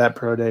they went to that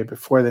Pro Day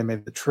before they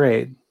made the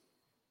trade.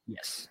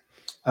 Yes.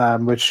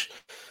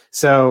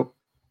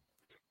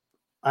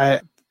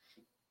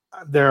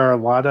 There are a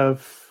lot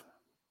of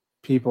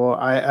people.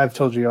 I've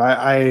told you.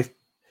 I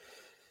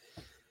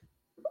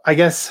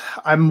guess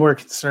I'm more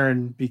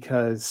concerned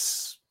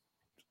because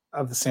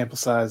of the sample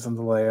size and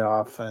the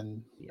layoff,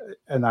 and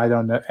I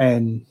don't know,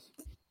 and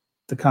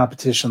the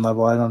competition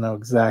level. I don't know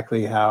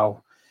exactly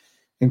how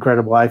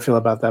incredible I feel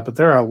about that, but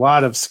there are a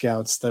lot of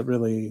scouts that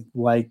really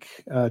like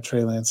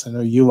Trey Lance. I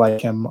know you like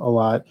him a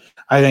lot.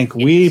 I think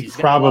we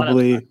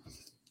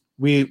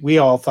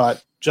all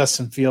thought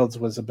Justin Fields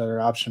was a better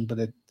option,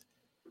 but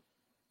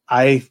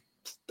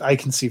I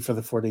can see for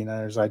the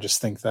 49ers. I just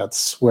think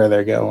that's where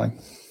they're going.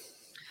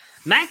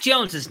 Mac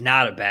Jones is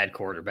not a bad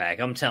quarterback.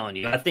 I'm telling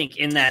you. I think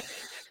in that.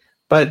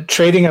 But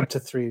trading up to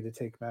 3 to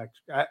take Mac,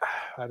 I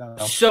don't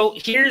know. So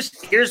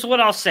here's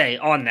what I'll say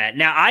on that.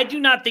 Now, I do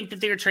not think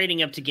that they're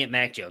trading up to get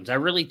Mac Jones. I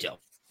really don't.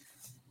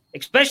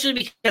 Especially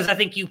because I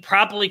think you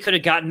probably could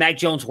have gotten Mac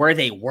Jones where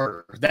they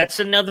were. That's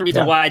another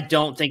reason why I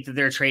don't think that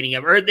they're trading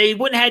up. Or they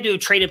wouldn't have had to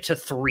trade up to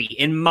 3,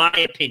 in my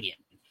opinion,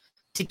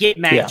 to get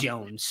Mac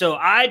Jones. So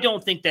I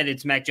don't think that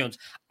it's Mac Jones.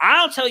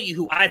 I'll tell you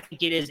who I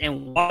think it is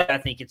and why I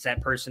think it's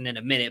that person in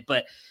a minute.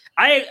 But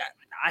I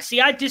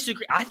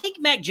disagree. I think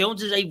Mac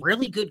Jones is a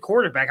really good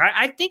quarterback.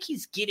 I think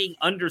he's getting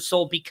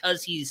undersold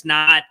because he's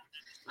not,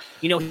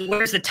 he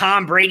wears the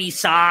Tom Brady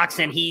socks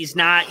and he's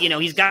not,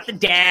 he's got the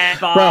dad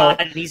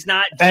bod and he's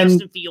not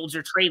Justin Fields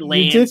or Trey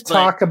Lance. You did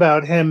talk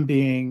about him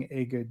being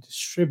a good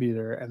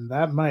distributor, and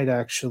that might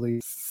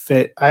actually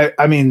fit. I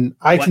can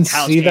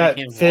see that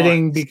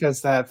fitting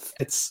because that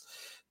fits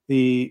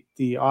the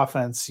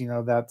offense.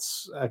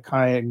 That's a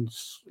kind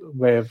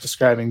way of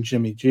describing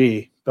Jimmy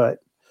G. But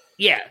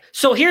yeah,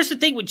 so here's the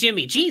thing with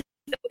Jimmy G,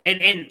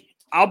 and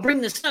I'll bring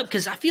this up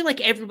because I feel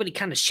like everybody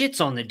kind of shits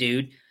on the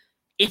dude.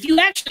 If you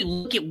actually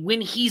look at when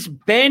he's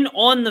been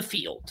on the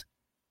field,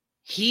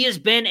 he has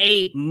been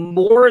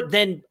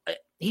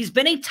he's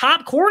been a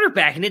top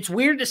quarterback. And it's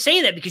weird to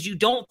say that because you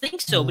don't think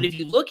so. But if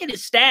you look at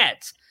his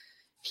stats,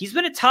 he's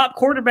been a top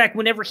quarterback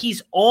whenever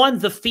he's on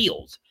the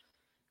field.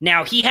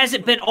 Now, he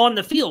hasn't been on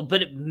the field,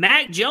 but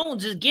Mac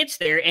Jones gets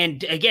there.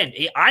 And again,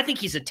 I think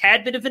he's a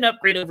tad bit of an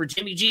upgrade over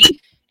Jimmy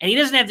G. And he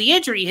doesn't have the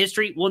injury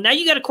history. Well, now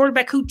you got a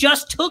quarterback who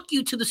just took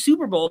you to the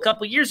Super Bowl a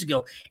couple of years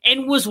ago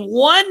and was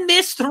one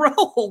missed throw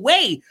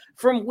away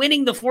from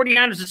winning the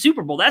 49ers the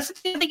Super Bowl. That's the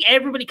thing I think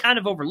everybody kind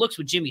of overlooks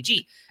with Jimmy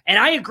G. And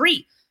I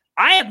agree.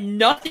 I have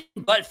nothing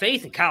but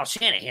faith in Kyle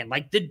Shanahan.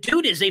 Like, the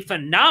dude is a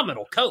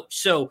phenomenal coach.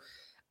 So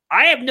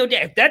I have no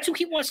doubt. If that's who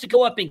he wants to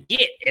go up and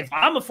get, if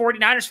I'm a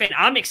 49ers fan,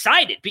 I'm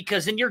excited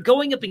because then you're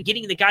going up and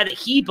getting the guy that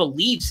he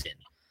believes in.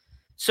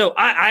 So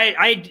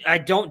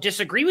I don't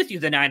disagree with you.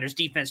 The Niners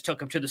defense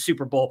took him to the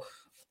Super Bowl,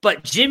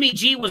 but Jimmy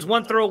G was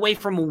one throw away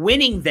from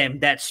winning them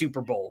that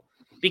Super Bowl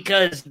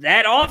because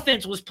that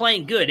offense was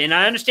playing good. And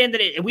I understand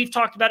that we've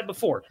talked about it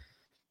before.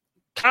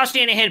 Kyle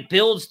Shanahan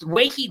builds the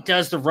way he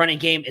does the running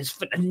game is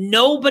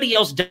nobody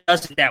else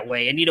does it that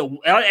way. And,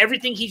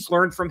 everything he's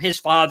learned from his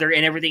father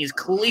and everything is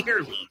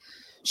clearly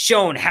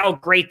shown how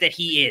great that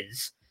he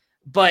is.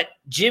 But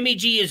Jimmy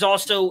G is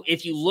also,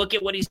 if you look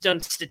at what he's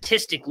done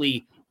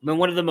statistically, been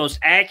one of the most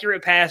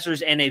accurate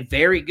passers and a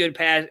very good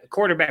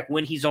quarterback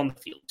when he's on the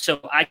field.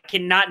 So I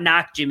cannot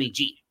knock Jimmy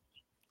G.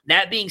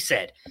 That being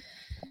said,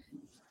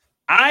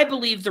 I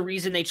believe the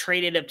reason they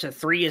traded up to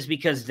 3 is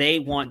because they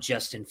want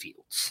Justin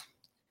Fields.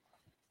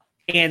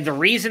 And the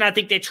reason I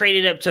think they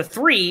traded up to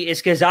 3 is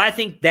because I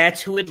think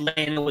that's who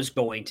Atlanta was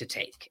going to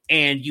take.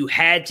 And you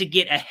had to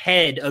get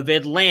ahead of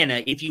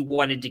Atlanta if you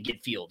wanted to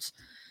get Fields.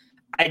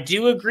 I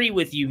do agree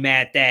with you,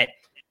 Matt, that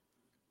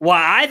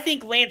while I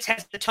think Lance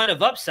has a ton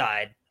of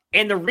upside,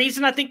 and the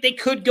reason I think they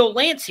could go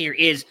Lance here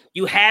is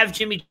you have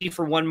Jimmy G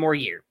for one more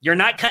year. You're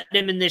not cutting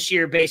him in this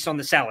year based on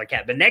the salary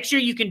cap, but next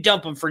year you can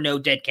dump him for no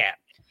dead cap.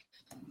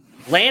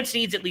 Lance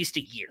needs at least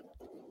a year.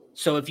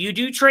 So if you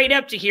do trade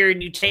up to here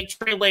and you take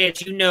Trey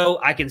Lance,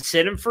 I can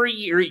sit him for a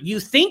year. You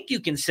think you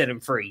can sit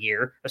him for a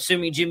year,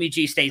 assuming Jimmy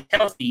G stays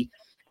healthy,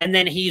 and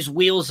then he's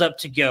wheels up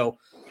to go.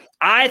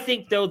 I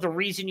think, though, the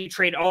reason you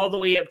trade all the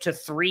way up to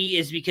 3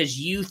 is because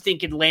you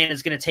think Atlanta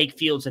is going to take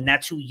Fields, and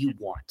that's who you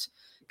want.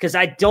 Because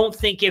I don't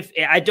think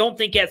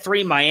at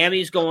 3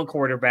 Miami's going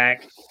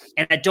quarterback,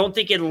 and I don't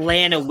think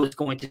Atlanta was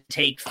going to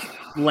take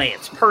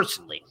Lance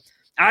personally.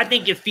 I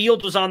think if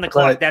Fields was on the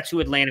clock, that's who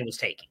Atlanta was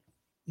taking.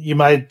 You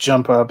might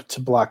jump up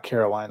to block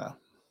Carolina.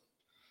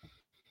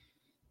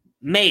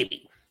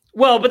 Maybe.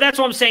 Well, but that's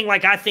what I'm saying.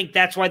 Like, I think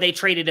that's why they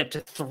traded up to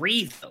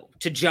 3, though,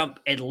 to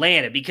jump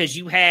Atlanta, because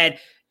you had.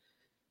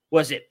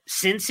 Was it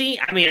Cincy?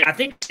 I mean, I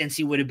think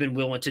Cincy would have been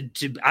willing to.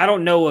 I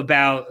don't know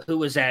about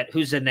who's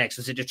the next.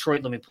 Was it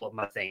Detroit? Let me pull up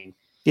my thing.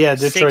 Yeah,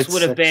 Detroit 6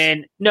 would have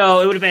been.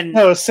 No, it would have been.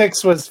 No,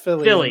 6 was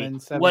Philly. Philly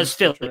was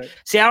Philly. Detroit.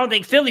 See, I don't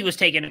think Philly was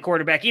taking a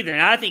quarterback either,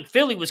 and I think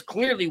Philly was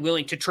clearly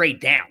willing to trade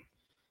down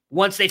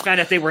once they found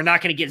out they were not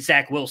going to get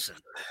Zach Wilson.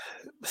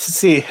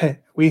 See,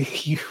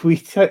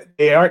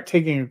 they aren't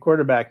taking a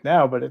quarterback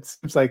now, but it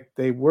seems like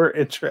they were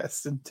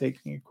interested in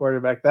taking a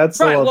quarterback. That's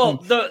right. The well,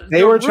 thing.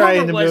 They were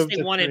trying to move.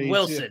 They wanted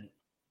Wilson. Too.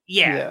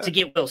 Yeah, to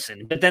get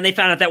Wilson, but then they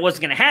found out that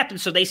wasn't going to happen,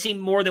 so they seemed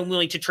more than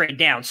willing to trade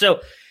down. So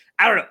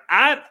I don't know.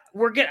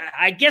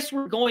 I guess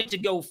we're going to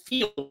go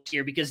Fields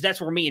here because that's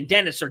where me and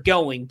Dennis are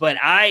going. But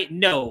I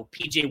know,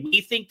 PJ,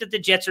 we think that the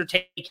Jets are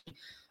taking.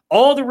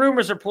 All the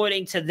rumors are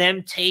pointing to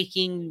them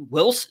taking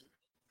Wilson.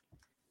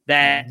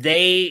 That's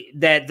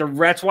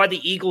why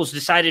the Eagles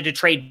decided to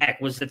trade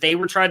back, was that they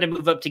were trying to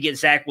move up to get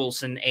Zach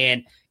Wilson,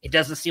 and it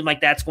doesn't seem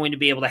like that's going to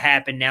be able to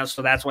happen now,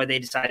 so that's why they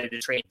decided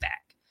to trade back.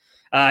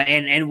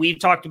 And we've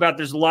talked about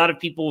there's a lot of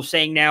people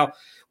saying now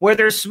where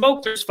there's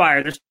smoke, there's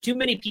fire. There's too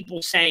many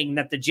people saying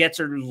that the Jets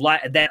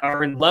that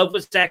are in love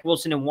with Zach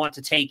Wilson and want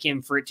to take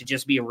him for it to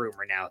just be a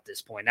rumor now at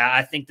this point. Now,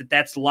 I think that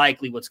that's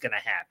likely what's going to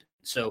happen.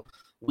 So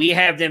we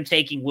have them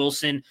taking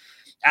Wilson.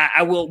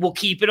 We'll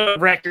keep it on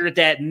record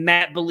that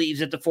Matt believes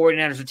that the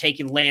 49ers are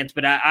taking Lance,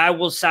 but I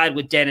will side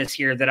with Dennis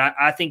here that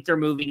I think they're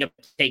moving up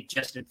to take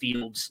Justin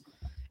Fields.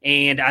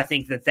 And I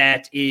think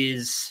that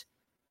is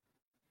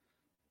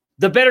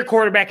the better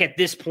quarterback at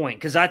this point,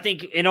 because I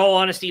think, in all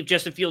honesty, if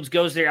Justin Fields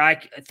goes there,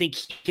 I think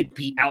he could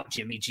beat out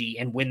Jimmy G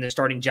and win the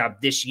starting job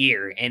this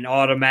year, and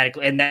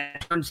automatically, and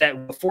that turns that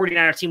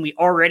 49er team we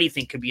already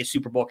think could be a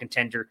Super Bowl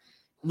contender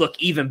look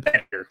even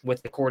better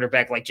with the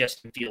quarterback like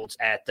Justin Fields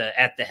at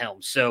the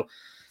helm. So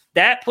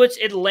that puts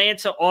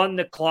Atlanta on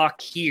the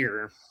clock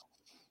here,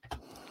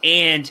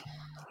 and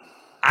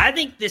I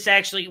think this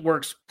actually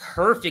works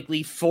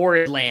perfectly for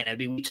Atlanta. I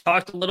mean, we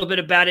talked a little bit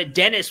about it.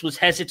 Dennis was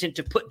hesitant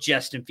to put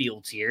Justin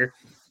Fields here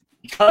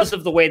because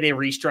of the way they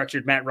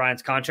restructured Matt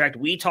Ryan's contract.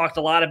 We talked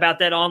a lot about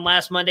that on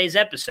last Monday's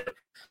episode.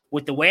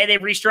 With the way they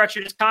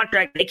restructured his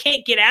contract, they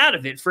can't get out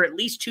of it for at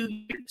least 2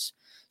 years.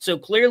 So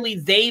clearly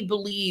they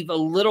believe a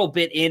little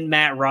bit in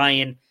Matt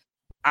Ryan.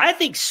 I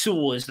think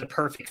Sewell is the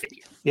perfect fit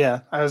here.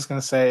 Yeah, I was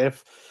going to say,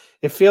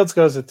 if Fields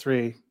goes at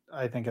 3,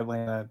 I think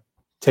Atlanta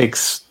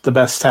takes the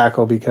best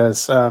tackle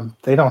because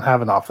they don't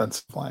have an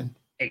offensive line.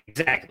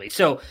 Exactly.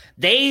 So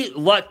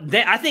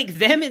I think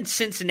them in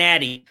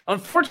Cincinnati,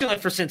 unfortunately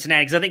for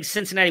Cincinnati, because I think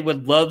Cincinnati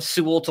would love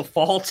Sewell to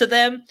fall to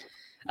them.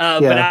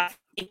 But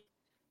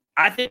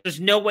I think there's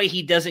no way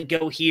he doesn't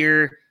go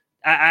here.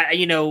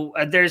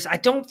 I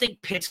don't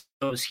think Pitts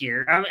goes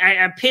here.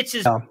 Pitts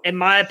is, in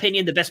my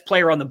opinion, the best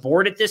player on the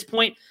board at this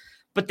point.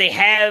 But they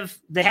have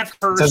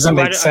Hurst. Doesn't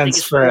make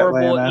sense for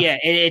Atlanta. Yeah,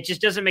 it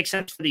just doesn't make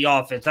sense for the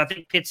offense. I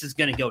think Pitts is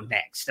going to go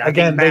next.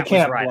 Again, they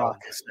can't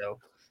block. So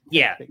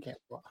yeah, they can't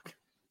block.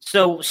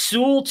 So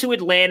Sewell to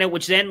Atlanta,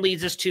 which then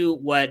leads us to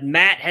what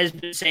Matt has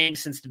been saying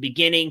since the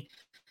beginning.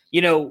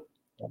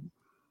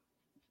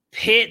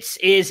 Pitts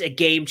is a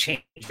game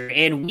changer,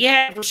 and we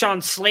had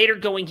Rashawn Slater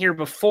going here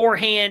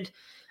beforehand.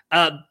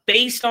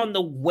 Based on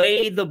the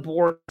way the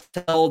board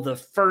fell the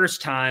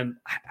first time,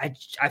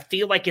 I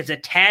feel like it's a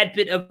tad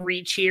bit of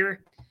reach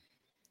here.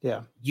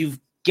 Yeah. You've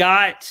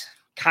got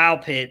Kyle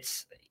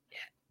Pitts.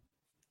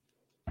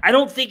 I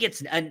don't think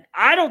it's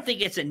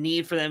a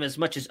need for them as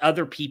much as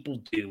other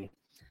people do.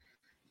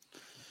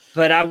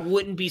 But I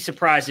wouldn't be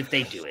surprised if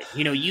they do it.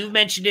 You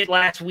mentioned it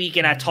last week,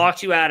 and I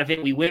talked you out of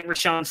it. We went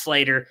Rashawn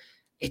Slater.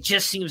 It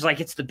just seems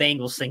like it's the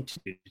Bengals thing to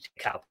do to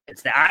Kyle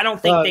Pitts. I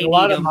don't think they need him. A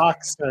lot of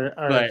mocks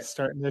are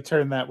starting to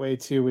turn that way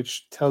too,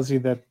 which tells you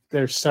that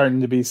there's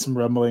starting to be some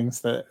rumblings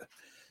that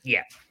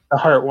the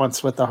heart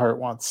wants what the heart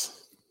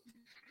wants.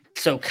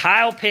 So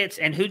Kyle Pitts,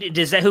 and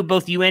who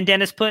both you and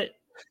Dennis put?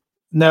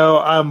 No,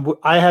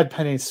 I had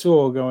Penei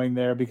Sewell going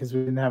there because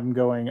we didn't have him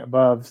going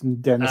above,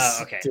 and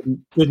Dennis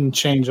didn't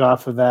change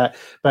off of that.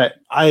 But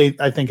I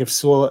think if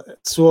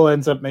Sewell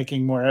ends up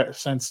making more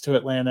sense to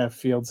Atlanta if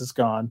Fields is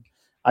gone.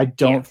 I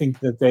don't think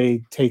that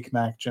they take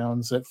Mac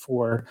Jones at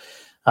 4.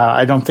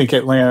 I think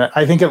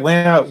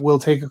Atlanta will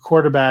take a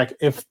quarterback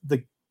if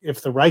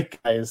the right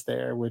guy is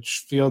there,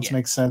 which Fields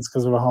makes sense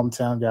because of a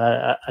hometown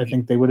guy. I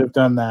think they would have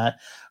done that.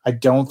 I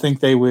don't think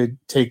they would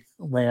take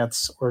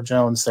Lance or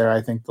Jones there.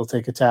 I think they'll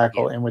take a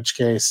tackle, in which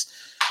case,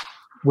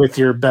 with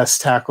your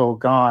best tackle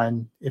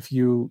gone,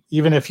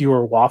 even if you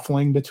were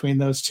waffling between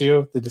those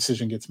two, the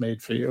decision gets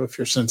made for you if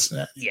you're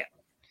Cincinnati. Yeah.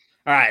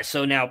 All right,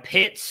 so now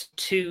Pitts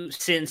to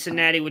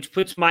Cincinnati, which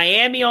puts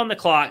Miami on the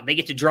clock. They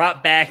get to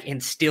drop back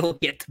and still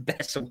get the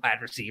best wide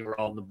receiver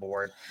on the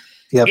board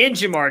in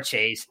Ja'Marr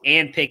Chase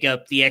and pick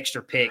up the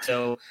extra pick.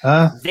 So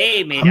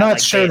they may. I'm not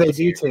sure they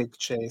do take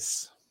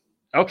Chase.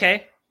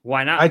 Okay,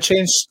 why not? I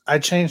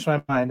changed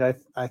my mind.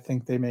 I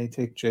think they may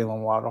take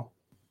Jalen Waddle.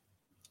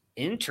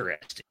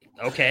 Interesting.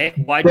 Okay,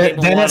 why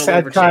Jalen Waddle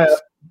over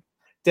Chase?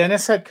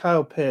 Dennis had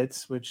Kyle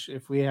Pitts, which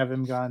if we have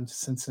him gone to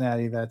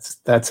Cincinnati,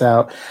 that's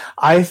out.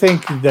 I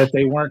think that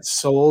they weren't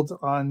sold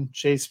on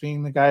Chase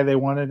being the guy they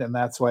wanted, and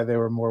that's why they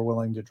were more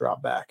willing to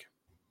drop back.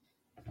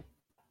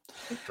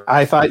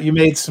 I thought you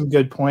made some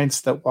good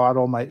points that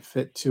Waddle might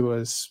fit to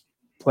his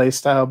play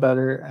style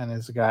better and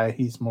as a guy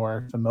he's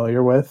more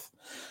familiar with.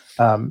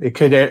 It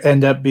could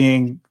end up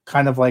being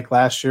kind of like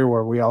last year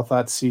where we all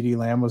thought CeeDee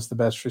Lamb was the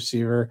best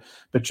receiver,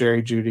 but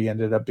Jerry Jeudy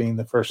ended up being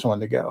the first one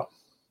to go.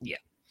 Yeah.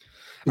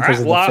 All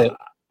right, well,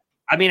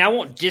 I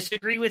won't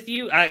disagree with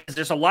you.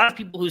 There's a lot of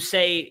people who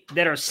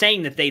are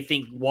saying that they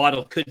think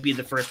Waddle could be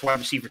the first wide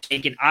receiver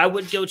taken. I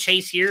would go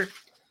Chase here,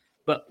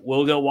 but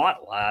we'll go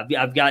Waddle.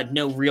 I've got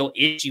no real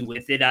issue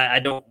with it. I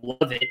don't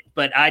love it,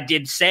 but I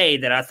did say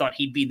that I thought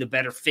he'd be the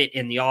better fit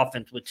in the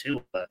offense with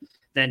Tua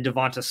than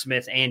Devonta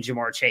Smith and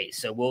Ja'Marr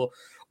Chase. So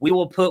we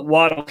will put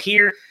Waddle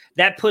here.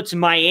 That puts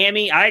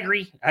Miami. I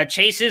agree.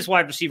 Chase is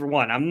wide receiver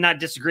 1. I'm not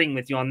disagreeing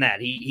with you on that.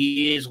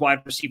 He is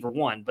wide receiver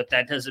 1, but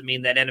that doesn't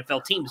mean that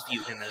NFL teams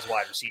view him as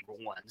wide receiver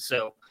 1.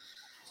 So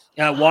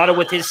Waddle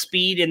with his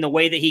speed and the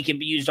way that he can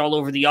be used all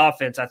over the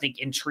offense, I think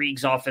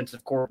intrigues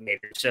offensive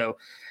coordinators. So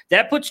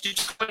that puts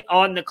Detroit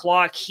on the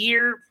clock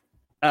here.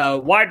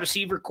 Wide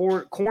receiver,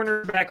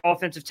 cornerback,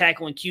 offensive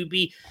tackle, and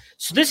QB.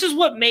 So this is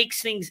what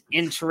makes things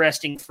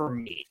interesting for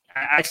me.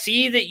 I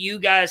see that you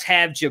guys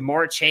have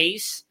Ja'Marr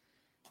Chase.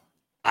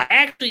 I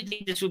actually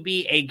think this would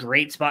be a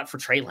great spot for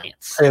Trey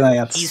Lance.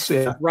 He's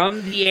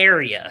from the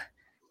area.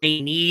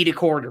 They need a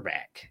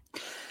quarterback.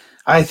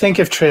 I think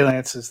if Trey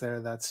Lance is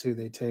there, that's who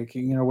they take.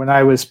 You know, when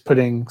I was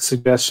putting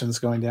suggestions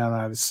going down,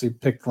 I obviously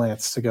picked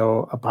Lance to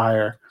go up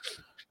higher.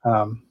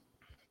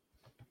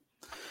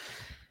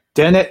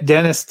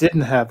 Dennis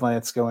didn't have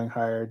Lance going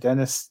higher.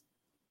 Dennis,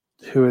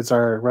 who is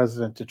our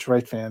resident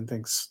Detroit fan,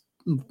 thinks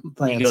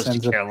Lance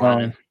ends up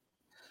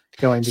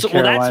going to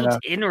Carolina. Well, that's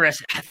what's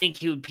interesting. I think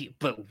he would be,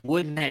 but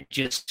wouldn't that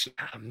just?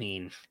 I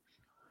mean,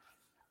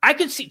 I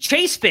could see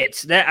Chase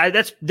Fitz.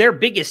 That's their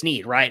biggest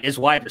need, right? Is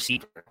wide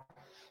receiver.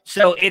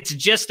 So it's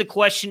just a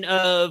question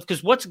of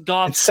because what's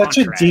Goff's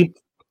contract?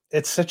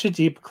 It's such a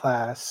deep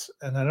class,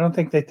 and I don't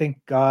think they think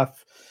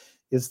Goff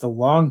is the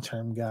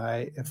long-term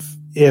guy.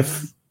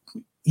 If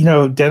you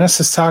know, Dennis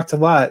has talked a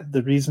lot.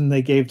 The reason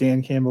they gave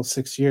Dan Campbell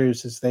 6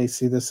 years is they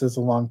see this as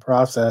a long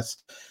process.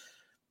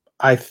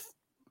 I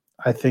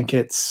think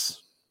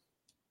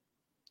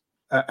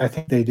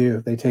they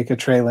do. They take a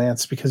Trey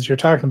Lance because you're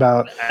talking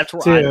about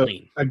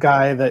a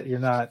guy that you're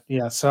not.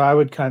 Yeah, so I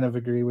would kind of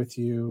agree with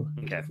you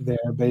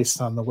there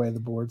based on the way the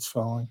board's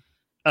falling.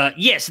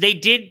 Yes, they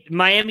did.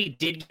 Miami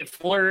did get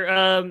Fuller,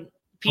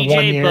 PJ,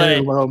 1 year,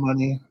 but low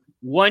money.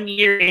 1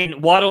 year,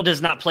 and Waddle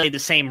does not play the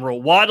same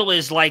role. Waddle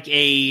is like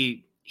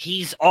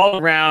he's all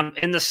around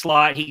in the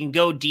slot. He can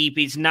go deep.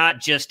 He's not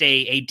just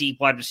a deep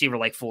wide receiver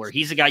like Fuller.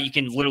 He's a guy you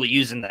can literally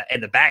use in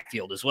the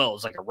backfield as well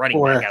as like a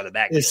running back out of the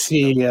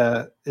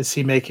backfield. Is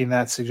he making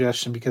that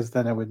suggestion because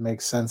then it would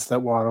make sense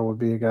that Waddle would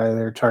be a guy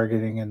they're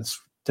targeting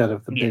instead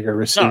of the bigger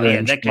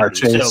receiver?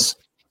 So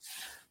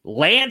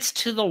Lance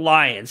to the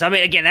Lions. I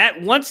mean, again, that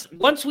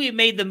once we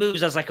made the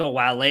moves, I was like, oh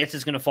wow, Lance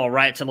is going to fall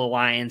right to the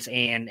Lions,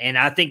 and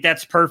I think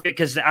that's perfect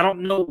because I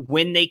don't know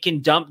when they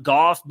can dump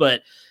Goff,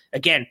 but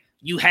again.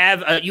 You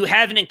have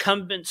an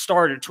incumbent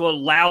starter to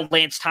allow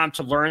Lance time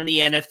to learn the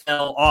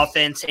NFL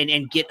offense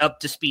and get up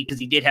to speed because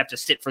he did have to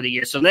sit for the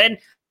year. So then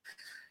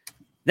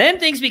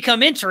things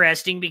become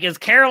interesting because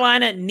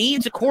Carolina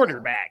needs a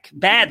quarterback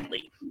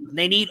badly.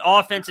 They need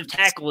offensive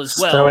tackle as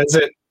well. So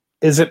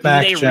is it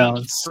Mac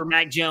Jones? For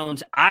Mac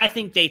Jones, I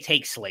think they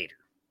take Slater.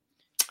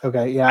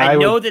 Okay, yeah. I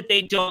know that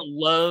they don't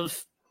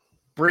love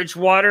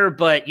Bridgewater,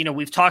 but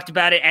we've talked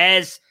about it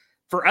as –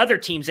 for other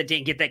teams that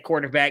didn't get that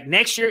quarterback.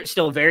 Next year, it's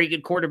still a very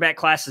good quarterback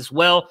class as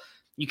well.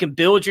 You can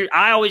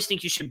I always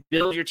think you should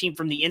build your team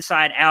from the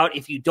inside out.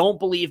 If you don't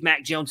believe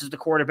Mac Jones is the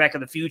quarterback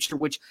of the future,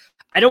 which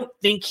I don't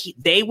think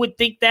they would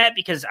think that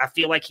because I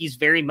feel like he's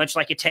very much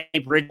like a Teddy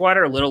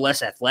Bridgewater, a little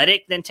less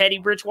athletic than Teddy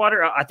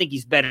Bridgewater. I think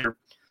he's better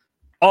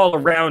all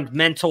around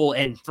mental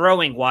and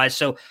throwing wise.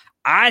 So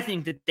I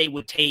think that they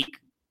would take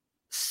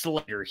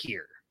Slater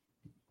here.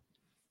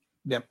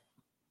 Yep.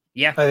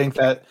 Yeah.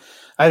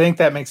 I think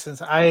that makes sense.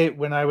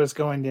 When I was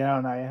going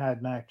down, I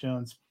had Mac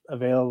Jones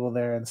available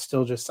there and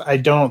still I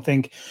don't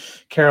think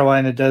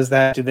Carolina does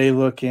that. Do they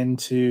look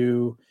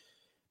into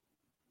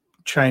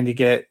trying to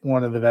get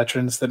one of the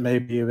veterans that may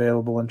be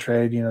available in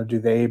trade? Do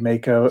they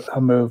make a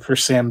move for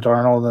Sam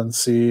Darnold and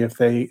see if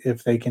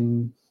they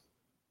can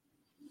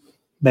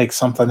make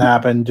something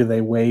happen? Do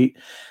they wait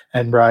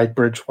and ride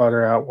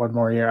Bridgewater out one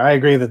more year? I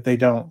agree that they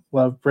don't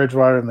love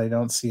Bridgewater and they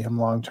don't see him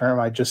long term.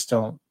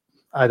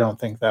 I don't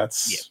think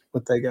that's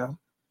what they go.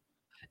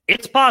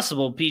 It's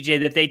possible,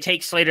 PJ, that they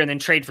take Slater and then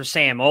trade for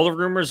Sam. All the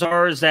rumors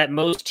are is that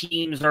most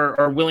teams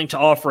are willing to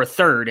offer a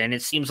third, and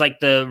it seems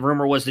like the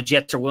rumor was the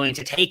Jets are willing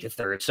to take a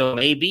third. So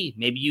maybe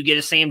you get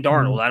a Sam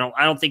Darnold.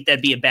 I don't think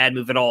that'd be a bad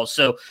move at all.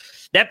 So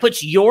that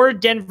puts your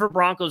Denver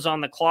Broncos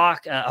on the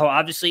clock.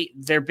 Obviously,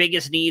 their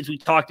biggest needs we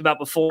talked about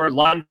before: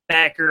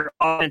 linebacker,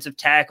 offensive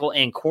tackle,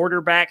 and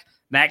quarterback.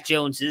 Mac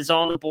Jones is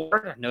on the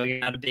board. I know you're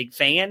not a big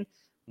fan.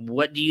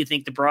 What do you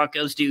think the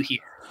Broncos do here?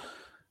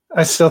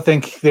 I still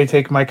think they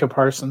take Micah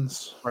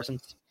Parsons.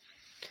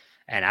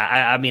 And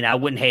I mean, I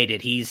wouldn't hate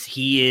it.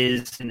 He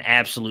is an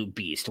absolute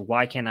beast.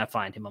 Why can't I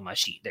find him on my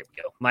sheet? There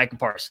we go. Micah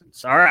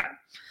Parsons. All right.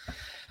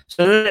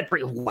 So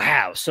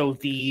wow. So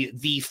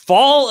the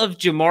fall of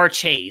Ja'Marr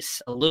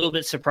Chase, a little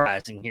bit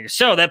surprising here.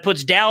 So that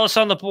puts Dallas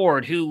on the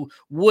board, who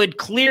would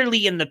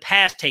clearly in the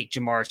past take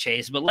Ja'Marr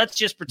Chase, but let's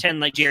just pretend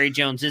like Jerry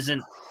Jones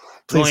isn't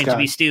going to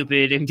be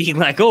stupid and being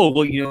like, oh,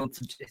 well,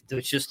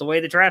 it's just the way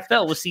the draft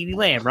fell with CeeDee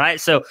Lamb, right?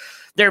 So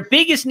their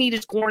biggest need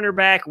is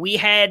cornerback. We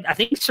had, I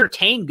think,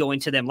 Surtain going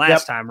to them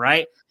last time,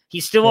 right?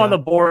 He's still on the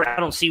board. I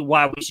don't see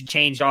why we should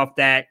change off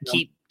that.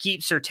 Keep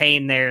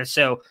Surtain there.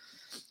 So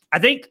I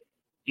think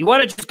you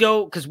want to just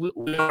go, because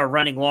we are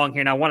running long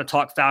here, and I want to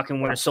talk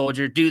Falcon Winter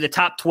Soldier, do the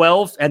top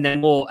 12, and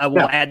then we'll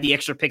add the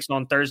extra picks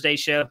on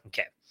Thursday's show.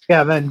 Okay.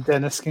 Yeah, then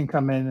Dennis can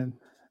come in and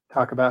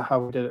talk about how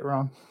we did it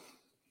wrong.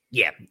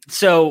 Yeah.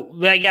 So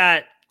I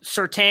got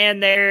Surtain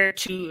there,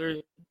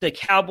 the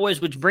Cowboys,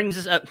 which brings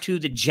us up to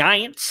the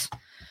Giants.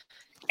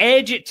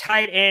 Edge at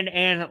tight end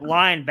and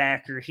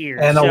linebacker here.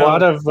 And a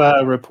lot of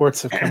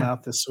reports have come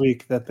out this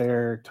week that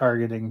they're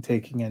targeting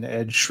taking an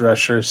edge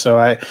rusher.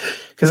 So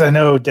because I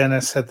know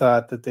Dennis had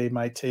thought that they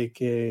might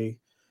take a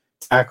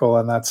tackle,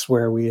 and that's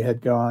where we had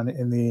gone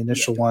in the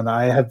initial one.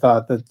 I had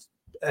thought that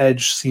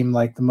edge seemed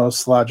like the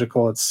most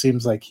logical. It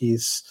seems like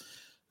he's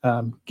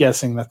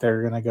guessing that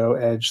they're going to go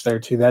edge there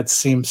too. That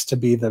seems to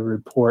be the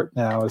report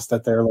now, is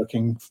that they're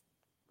looking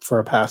for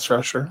a pass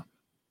rusher.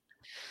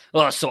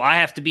 Well, so I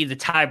have to be the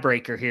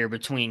tiebreaker here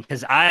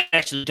because I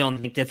actually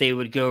don't think that they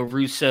would go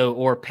Russo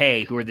or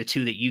Pay, who are the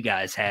two that you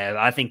guys have.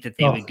 I think that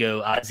they would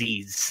go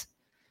Aziz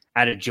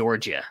out of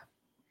Georgia.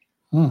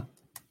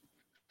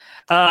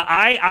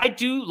 I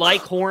do like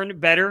Horn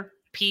better,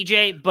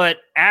 PJ, but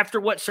after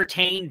what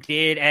Surtain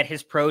did at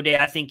his pro day,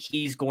 I think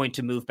he's going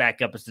to move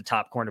back up as the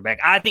top cornerback.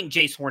 I think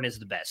Jace Horn is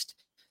the best.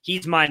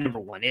 He's my number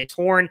one. It's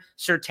Horn,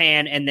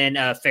 Surtain, and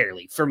then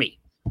Fairley for me.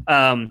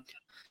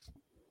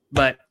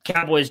 But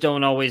Cowboys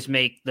don't always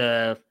make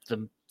the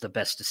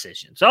best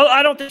decisions. So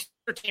I don't think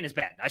Surtain is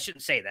bad. I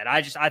shouldn't say that.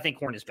 I think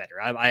Horn is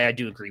better. I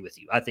do agree with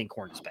you. I think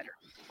Horn is better.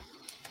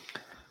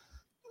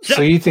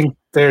 So you think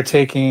they're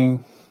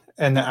taking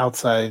an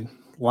outside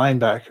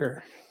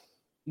linebacker?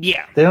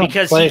 Yeah,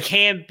 because he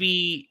can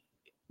be.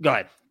 Go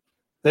ahead.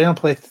 They don't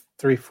play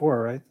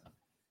 3-4, right?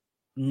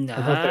 No,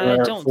 I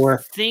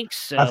don't think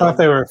so. I thought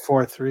they were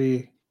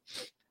 4-3.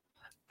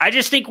 I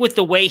just think with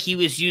the way he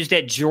was used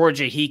at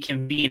Georgia, he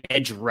can be an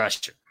edge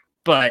rusher.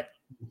 But,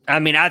 I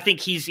mean, I think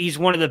he's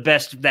one of the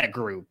best of that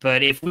group.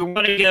 But if we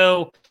want to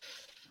go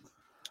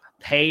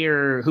Pay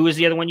or who is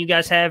the other one you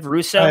guys have?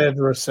 Russo? I have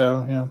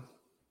Russo, yeah.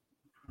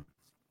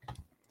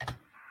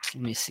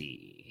 Let me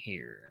see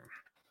here.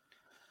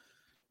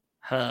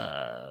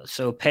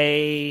 So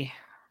Pay.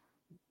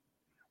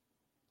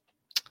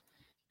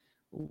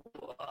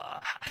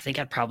 I think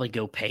I'd probably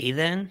go Pay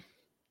then.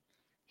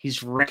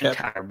 He's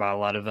retired by a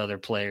lot of other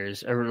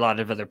players or a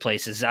lot of other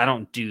places. I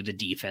don't do the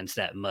defense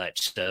that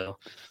much, so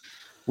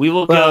we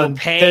will go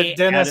Pay.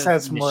 Dennis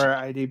has more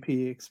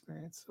IDP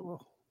experience, so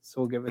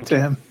we'll give it to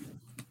him.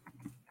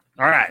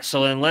 All right,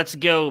 so then let's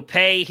go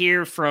Pay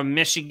here from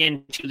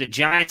Michigan to the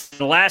Giants.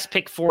 The last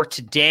pick for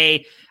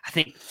today, I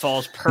think,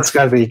 falls perfectly. It's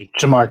got to be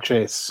Jamar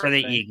Chase for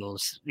the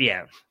Eagles.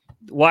 Yeah,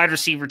 wide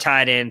receiver,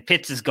 tight end.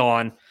 Pitts is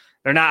gone.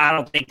 They're not, I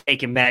don't think,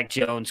 taking Mac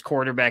Jones.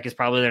 Quarterback is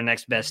probably their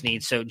next best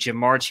need. So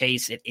Jamar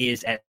Chase, it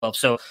is at 12.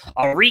 So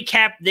I'll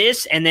recap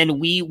this, and then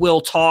we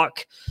will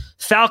talk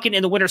Falcon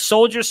and the Winter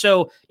Soldier.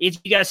 So if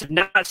you guys have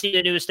not seen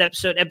the newest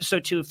episode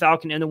 2 of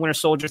Falcon and the Winter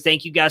Soldier,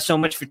 thank you guys so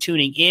much for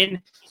tuning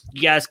in.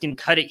 You guys can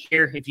cut it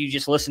here. If you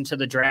just listen to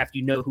the draft,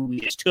 you know who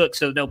we just took.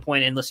 So no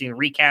point in listening to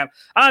recap.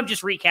 I'm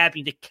just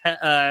recapping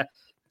to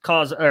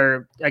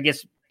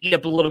eat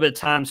up a little bit of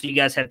time so you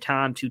guys have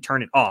time to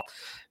turn it off.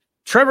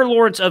 Trevor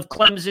Lawrence of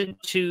Clemson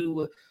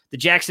to the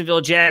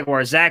Jacksonville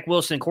Jaguars. Zach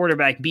Wilson,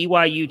 quarterback,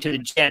 BYU to the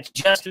Jets.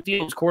 Justin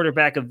Fields,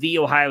 quarterback of The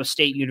Ohio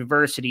State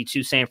University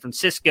to San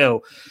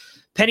Francisco.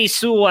 Penny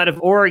Sewell out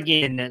of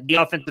Oregon, the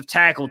offensive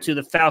tackle to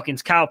the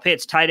Falcons. Kyle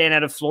Pitts, tight end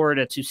out of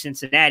Florida to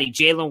Cincinnati.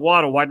 Jalen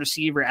Waddle, wide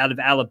receiver out of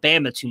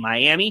Alabama to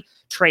Miami.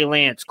 Trey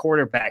Lance,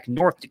 quarterback,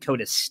 North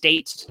Dakota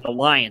State to the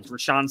Lions.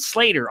 Rashawn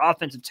Slater,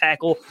 offensive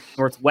tackle,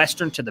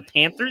 Northwestern to the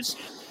Panthers.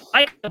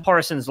 Micah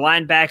Parsons,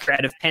 linebacker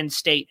out of Penn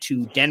State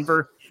to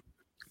Denver.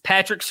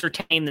 Patrick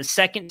Surtain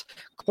II,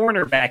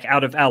 cornerback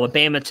out of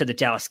Alabama to the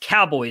Dallas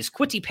Cowboys.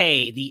 Kwity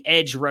Paye, the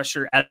edge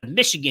rusher out of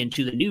Michigan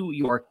to the New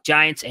York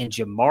Giants. And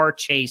Jamar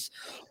Chase,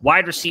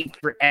 wide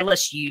receiver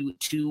LSU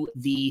to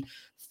the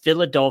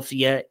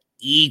Philadelphia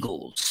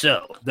Eagles.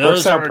 So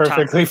those works out are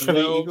perfectly for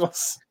the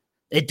Eagles.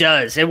 It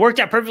does. It worked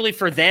out perfectly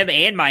for them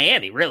and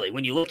Miami, really,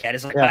 when you look at it.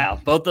 It's like, wow,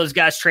 both those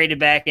guys traded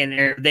back,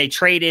 and they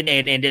traded,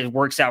 and it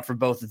works out for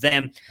both of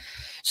them.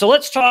 So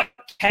let's talk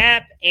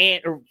Cap,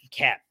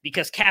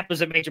 because Cap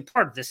was a major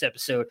part of this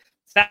episode.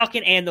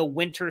 Falcon and the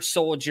Winter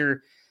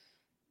Soldier.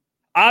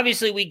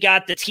 Obviously, we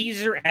got the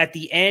teaser at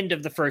the end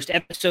of the first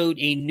episode.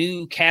 A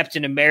new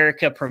Captain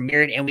America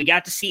premiered, and we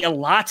got to see a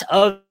lot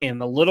of him,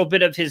 a little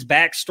bit of his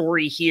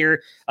backstory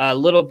here, a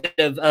little bit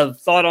of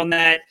thought on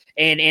that.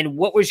 And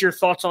what was your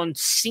thoughts on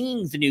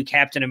seeing the new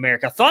Captain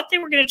America? I thought they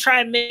were going to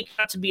try and make him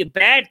out to be a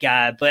bad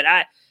guy, but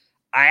I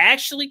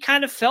actually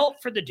kind of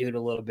felt for the dude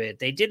a little bit.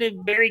 They did a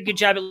very good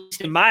job, at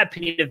least in my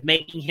opinion, of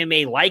making him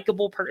a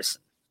likable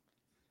person.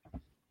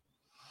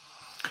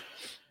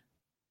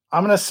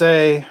 I'm going to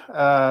say,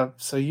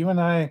 so you and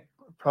I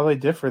probably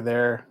differ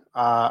there.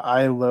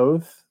 I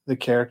loathe the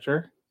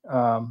character.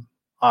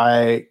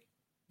 I,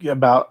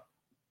 about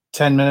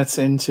 10 minutes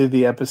into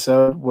the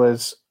episode,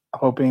 was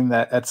hoping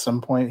that at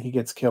some point he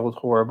gets killed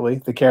horribly.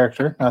 The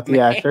character, not the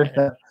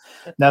actor.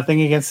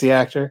 Nothing against the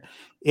actor.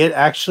 It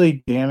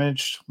actually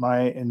damaged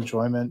my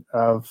enjoyment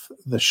of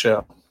the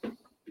show.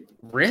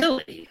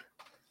 Really?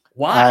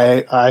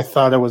 Why? I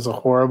thought it was a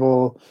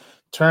horrible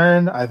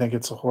turn. I think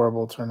it's a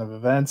horrible turn of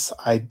events.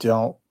 I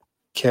don't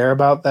care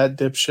about that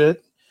dipshit.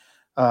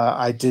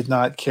 I did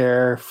not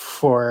care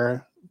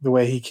for the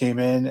way he came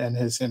in and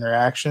his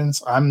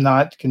interactions. I'm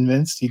not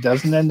convinced he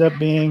doesn't end up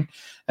being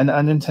an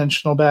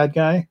unintentional bad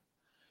guy.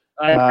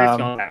 I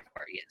agree on that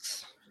part,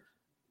 yes.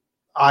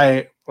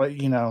 I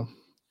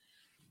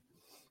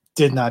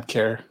did not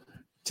care.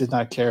 Did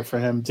not care for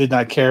him. Did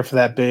not care for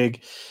that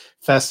big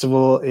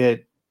festival.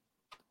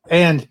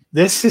 And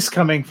this is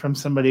coming from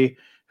somebody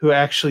who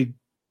actually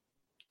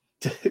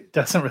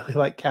doesn't really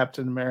like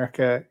Captain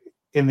America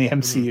in the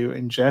MCU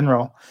in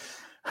general.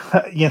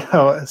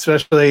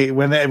 Especially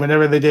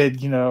whenever they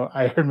did,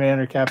 Iron Man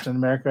or Captain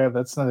America,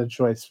 that's not a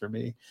choice for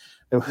me.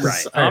 It was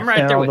right. I'm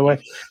right there all the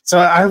way. So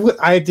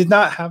I did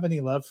not have any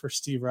love for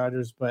Steve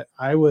Rogers, but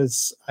I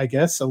was, I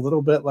guess, a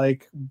little bit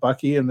like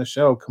Bucky in the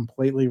show,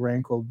 completely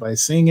rankled by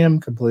seeing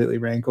him, completely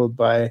rankled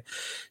by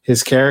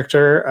his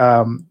character.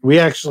 We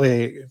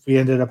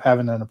ended up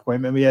having an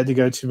appointment we had to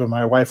go to, but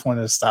my wife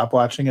wanted to stop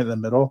watching it in the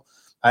middle.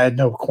 I had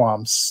no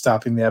qualms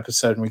stopping the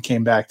episode, and we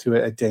came back to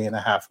it a day and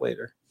a half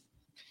later.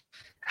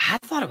 I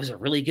thought it was a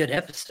really good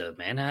episode,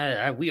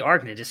 man. We are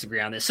going to disagree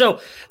on this. So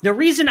the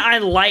reason I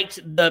liked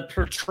the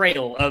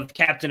portrayal of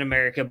Captain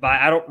America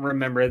I don't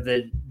remember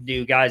the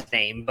new guy's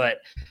name,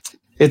 but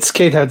it's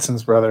Kate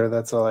Hudson's brother.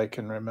 That's all I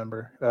can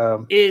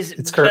remember.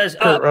 It's Kurt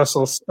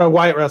Russell's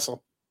Wyatt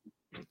Russell.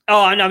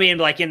 Oh, I mean,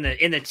 like in the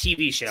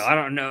TV show. I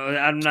don't know.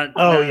 I'm not.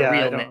 Oh, yeah.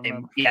 Real name.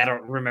 Remember. Yeah, I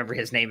don't remember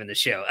his name in the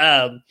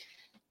show.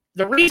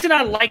 The reason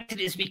I liked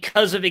it is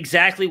because of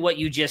exactly what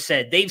you just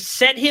said. They've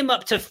set him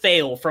up to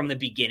fail from the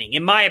beginning,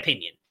 in my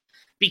opinion,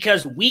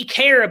 because we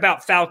care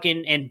about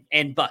Falcon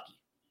and Bucky.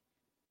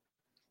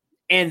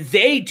 And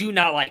they do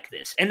not like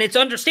this. And it's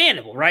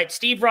understandable, right?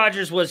 Steve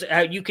Rogers was,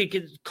 you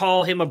could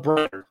call him a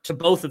brother to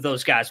both of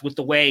those guys with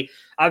the way,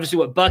 obviously,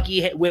 what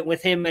Bucky went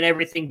with him and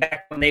everything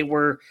back when they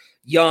were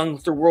young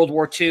through World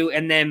War II.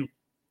 And then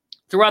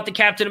throughout the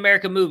Captain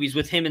America movies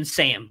with him and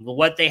Sam,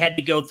 what they had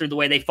to go through, the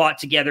way they fought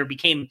together,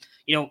 became,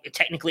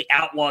 technically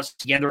outlaws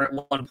together at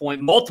one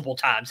point, multiple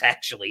times,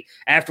 actually,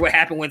 after what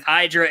happened with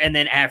Hydra and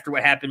then after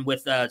what happened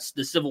with the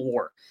Civil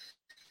War.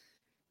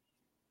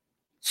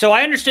 So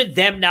I understood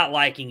them not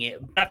liking it.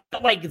 But I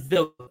felt like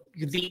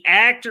the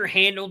actor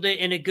handled it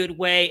in a good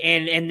way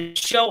and the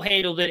show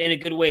handled it in a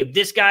good way.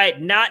 This guy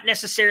not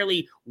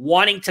necessarily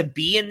wanting to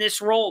be in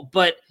this role,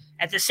 but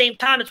at the same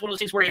time, it's one of those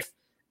things where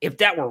if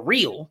that were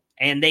real,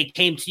 and they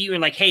came to you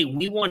and like, hey,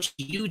 we want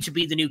you to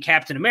be the new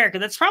Captain America,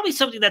 that's probably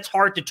something that's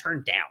hard to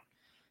turn down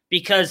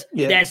because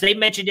as they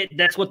mentioned it,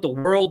 that's what the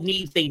world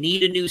needs. They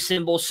need a new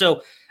symbol.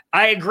 So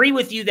I agree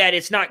with you that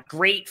it's not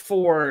great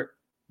for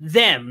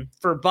them,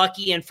 for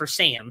Bucky and for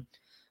Sam,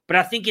 but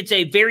I think it's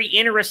a very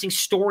interesting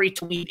story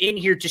to weave in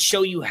here to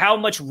show you how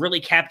much really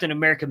Captain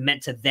America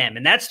meant to them.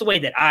 And that's the way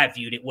that I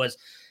viewed it was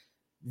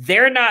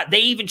they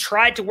even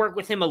tried to work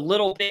with him a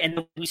little bit,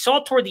 and we saw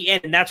toward the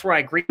end, and that's where I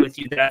agree with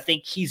you that I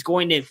think he's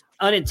going to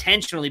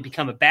unintentionally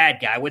become a bad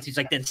guy. He's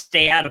like, then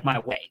stay out of my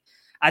way.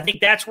 I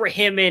think that's where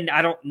him and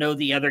I don't know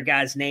the other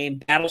guy's name,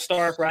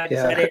 Battlestar, right? Yeah,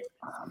 is that it?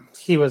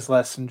 He was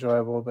less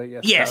enjoyable, but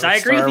yes. Yes, I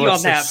agree with you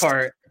on that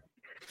part.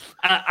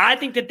 I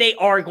think that they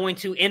are going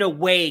to, in a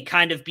way,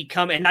 kind of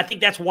become, and I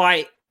think that's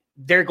why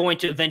they're going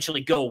to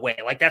eventually go away.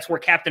 Like that's where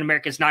Captain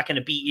America is not going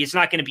to be. It's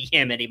not going to be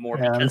him anymore.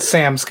 Yeah, because, and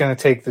Sam's going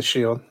to take the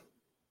shield.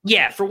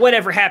 Yeah, for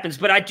whatever happens.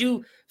 But I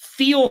do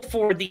feel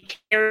for the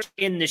character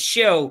in the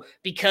show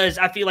because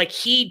I feel like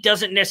he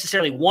doesn't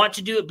necessarily want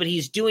to do it, but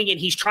he's doing it.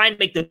 He's trying to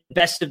make the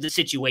best of the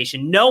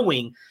situation,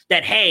 knowing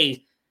that,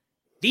 hey,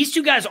 these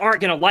two guys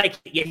aren't going to like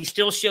it, yet he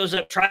still shows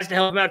up, tries to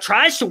help them out,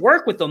 tries to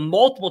work with them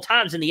multiple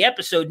times in the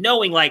episode,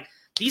 knowing like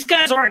these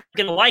guys aren't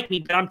going to like me,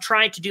 but I'm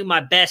trying to do my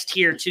best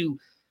here to,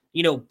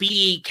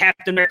 be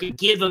Captain America,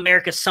 give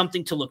America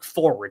something to look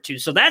forward to.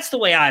 So that's the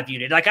way I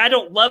viewed it. Like, I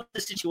don't love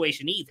the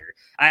situation either.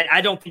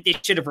 I don't think they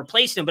should have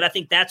replaced him, but I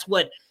think that's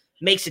what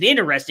makes it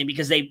interesting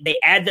because they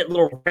add that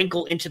little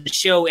wrinkle into the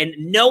show and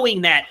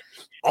knowing that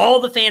all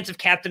the fans of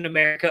Captain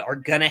America are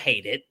going to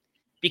hate it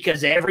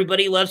because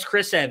everybody loves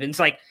Chris Evans.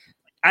 Like,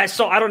 I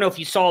don't know if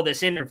you saw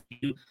this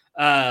interview.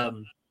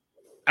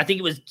 I think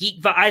it was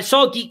I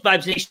saw Geek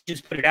Vibes Nation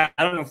just put it out.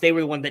 I don't know if they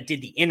were the one that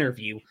did the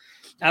interview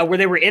where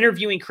they were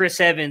interviewing Chris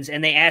Evans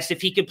and they asked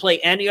if he could play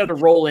any other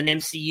role in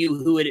MCU,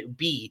 who would it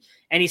be?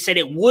 And he said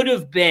it would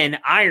have been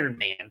Iron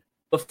Man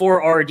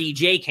before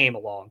RDJ came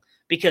along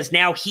because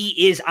now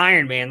he is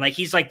Iron Man. Like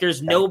he's like,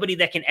 there's nobody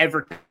that can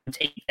ever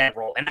take that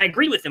role. And I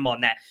agree with him on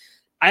that.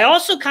 I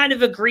also kind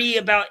of agree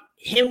about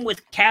him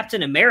with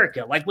Captain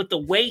America, like with the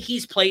way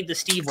he's played the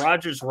Steve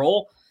Rogers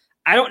role.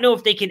 I don't know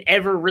if they can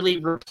ever really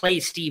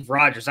replace Steve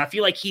Rogers. I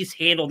feel like he's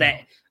handled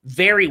that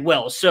very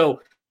well.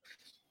 So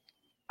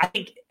I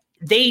think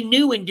they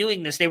knew in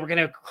doing this, they were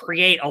going to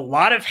create a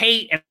lot of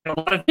hate and a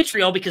lot of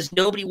vitriol because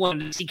nobody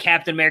wanted to see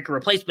Captain America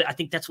replaced. But I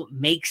think that's what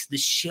makes the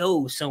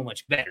show so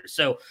much better.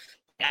 So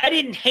I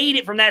didn't hate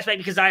it from that aspect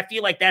because I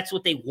feel like that's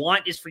what they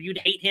want is for you to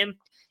hate him.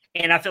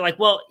 And I feel like,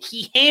 well,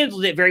 he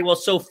handled it very well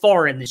so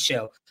far in the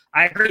show.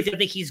 I agree with you. I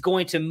think he's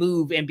going to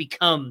move and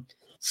become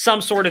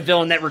some sort of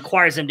villain that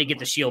requires him to get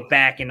the shield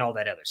back and all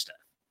that other stuff.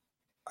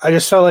 I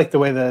just felt like the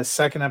way the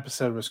second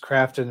episode was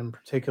crafted in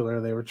particular,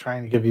 they were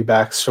trying to give you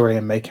backstory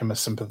and make him a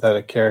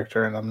sympathetic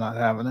character, and I'm not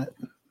having it.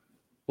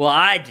 Well,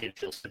 I did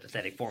feel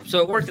sympathetic for him, so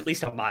it worked at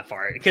least on my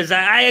part because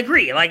I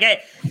agree. Like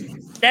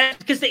that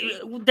because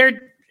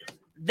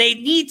they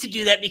need to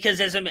do that because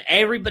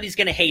everybody's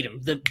going to hate him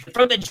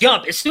from the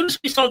jump. As soon as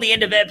we saw the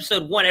end of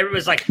episode 1,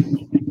 everybody's like,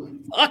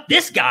 "Fuck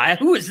this guy!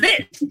 Who is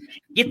this?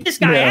 Get this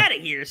guy out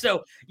of here!"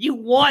 So you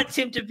want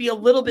him to be a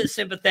little bit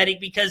sympathetic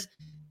because,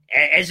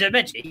 as I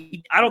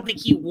mentioned, I don't think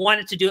he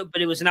wanted to do it,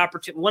 but it was an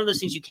opportunity. One of those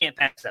things you can't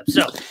pass up.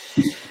 So,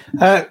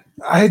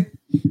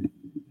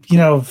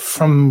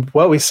 from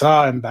what we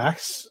saw in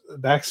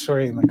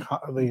backstory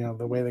and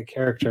the way the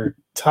character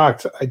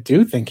talked, I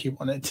do think he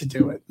wanted to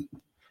do it.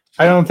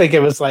 I don't think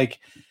it was like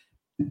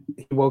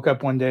he woke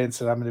up one day and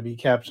said, "I'm going to be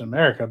Captain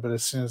America." But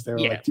as soon as they were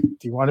like, "Do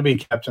you want to be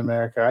Captain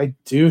America?" I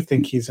do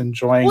think he's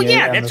enjoying it.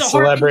 And that's the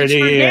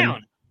celebrity.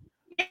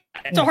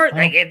 It's a hard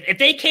like if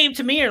they came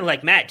to me and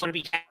like, "Matt, do you want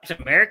to be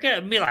Captain America?"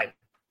 I'd be like,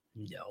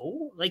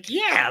 "No." Like,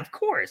 yeah, of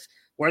course.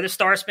 Wear the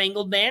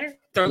Star-Spangled Banner,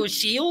 throw a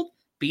shield,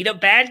 beat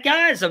up bad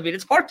guys. I mean,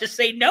 it's hard to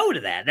say no to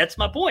that. That's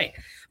my point.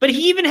 But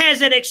he even has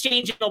that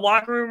exchange in the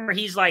locker room where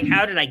he's like,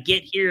 "How did I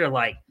get here?"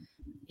 Like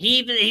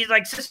he's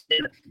like,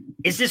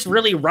 "Is this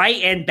really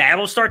right?" And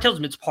Battlestar tells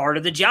him it's part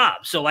of the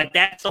job. So like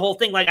that's the whole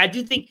thing. Like I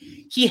do think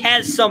he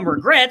has some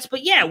regrets,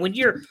 but yeah, when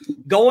you're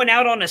going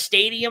out on a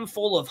stadium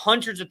full of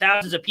hundreds of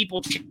thousands of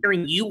people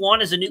cheering you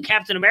on as a new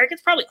Captain America,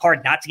 it's probably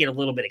hard not to get a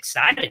little bit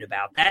excited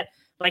about that.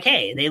 Like,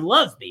 hey, they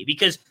love me,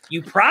 because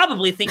you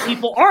probably think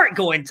people aren't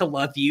going to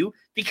love you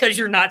because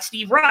you're not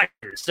Steve Rogers.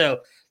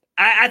 So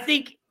I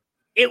think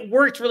it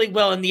worked really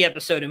well in the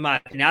episode, in my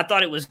opinion. I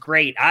thought it was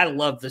great. I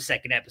loved the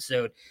second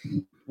episode.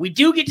 We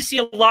do get to see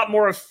a lot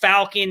more of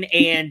Falcon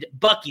and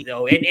Bucky,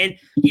 though, and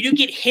you do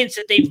get hints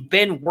that they've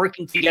been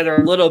working together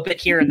a little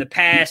bit here in the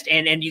past,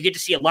 and you get to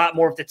see a lot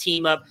more of the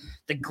team up,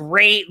 the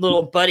great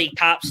little buddy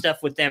cop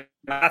stuff with them.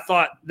 I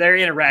thought their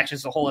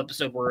interactions the whole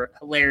episode were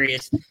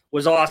hilarious,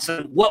 was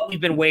awesome, what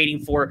we've been waiting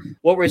for.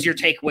 What was your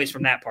takeaways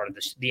from that part of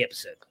the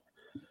episode?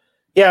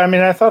 Yeah, I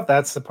mean, I thought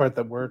that's the part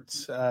that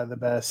worked the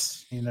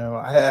best.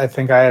 I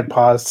think I had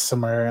paused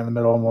somewhere in the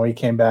middle, and when we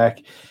came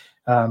back,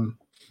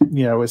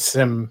 with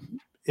him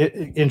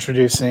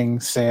introducing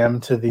Sam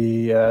to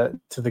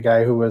the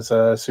guy who was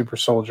a super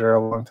soldier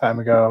a long time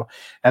ago,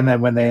 and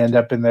then when they end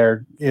up in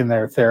their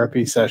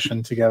therapy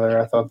session together,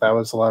 I thought that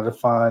was a lot of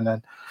fun.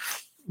 And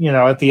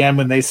at the end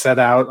when they set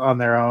out on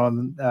their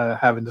own,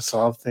 having to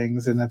solve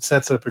things, and it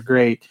sets up a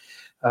great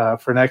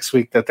for next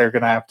week that they're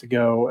going to have to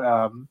go,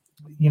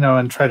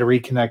 and try to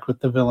reconnect with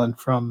the villain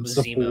from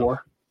Civil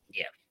War.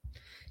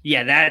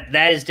 Yeah,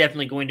 that is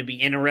definitely going to be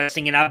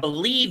interesting, and I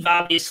believe,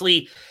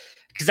 obviously,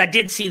 because I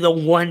did see the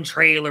one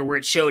trailer where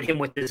it showed him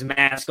with his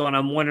mask on.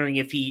 I'm wondering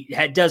if he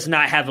does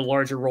not have a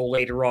larger role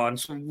later on.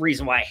 It's the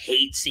reason why I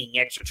hate seeing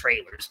extra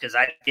trailers, because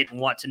I didn't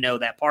want to know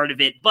that part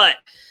of it. But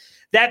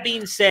that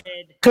being said,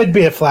 could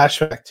be a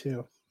flashback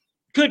too.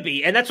 Could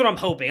be, and that's what I'm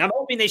hoping. I'm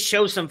hoping they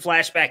show some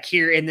flashback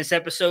here in this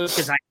episode,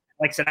 because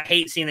like I said, I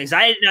hate seeing things.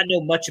 I did not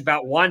know much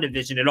about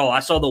WandaVision at all.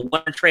 I saw the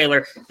one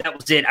trailer. That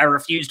was it. I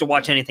refused to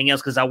watch anything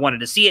else because I wanted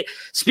to see it.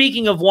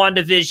 Speaking of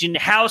WandaVision,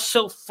 how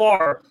so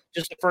far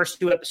just the first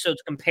 2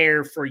 episodes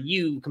compare for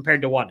you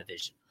compared to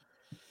WandaVision?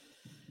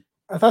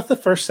 I thought the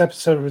first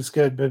episode was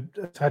good, but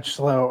a touch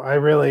slow.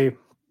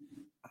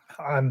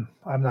 I'm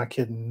not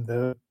kidding.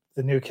 The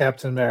new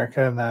Captain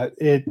America and that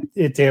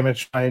it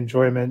damaged my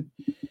enjoyment.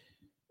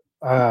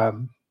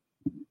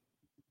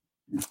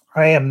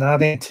 I am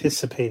not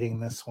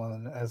anticipating this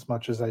one as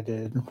much as I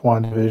did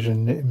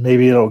WandaVision.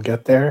 Maybe it'll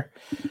get there.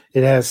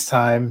 It has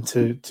time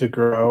to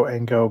grow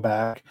and go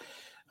back.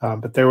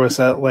 But there was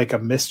a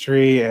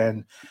mystery,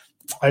 and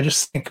I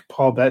just think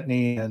Paul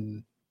Bettany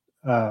and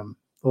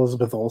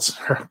Elizabeth Olsen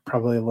are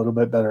probably a little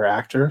bit better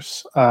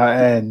actors.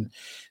 And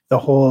the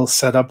whole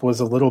setup was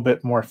a little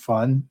bit more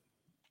fun.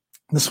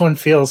 This one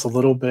feels a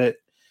little bit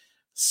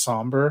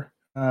somber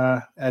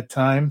at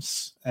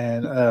times,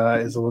 and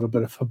is a little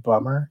bit of a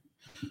bummer.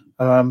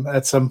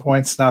 At some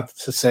points, not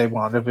to say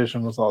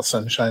WandaVision was all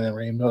sunshine and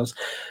rainbows.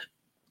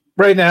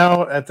 Right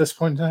now, at this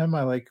point in time,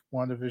 I like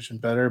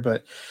WandaVision better,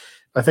 but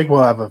I think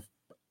we'll have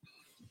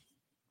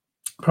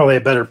probably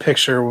a better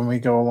picture when we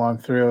go along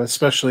through,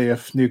 especially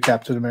if new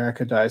Captain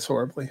America dies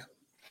horribly.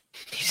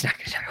 He's not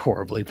going to die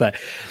horribly, but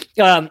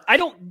I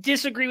don't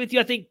disagree with you.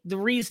 I think the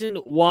reason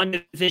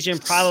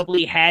WandaVision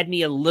probably had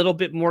me a little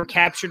bit more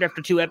captured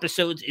after 2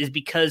 episodes is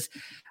because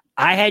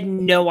I had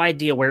no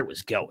idea where it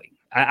was going.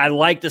 I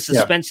like the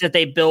suspense that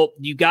they built.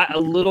 You got a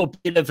little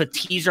bit of a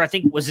teaser. I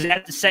think was it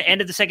at the end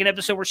of the second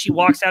episode where she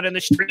walks out in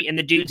the street and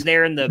the dude's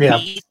there in the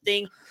bee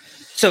thing.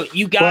 So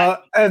you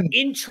got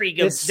intrigue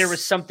of there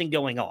was something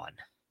going on.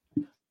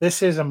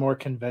 This is a more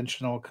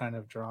conventional kind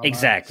of drama.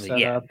 Exactly.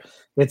 Setup.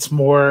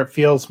 Yeah.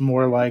 Feels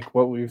more like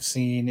what we've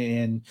seen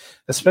in,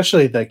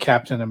 especially the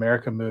Captain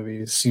America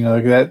movies.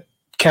 That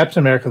Captain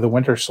America, the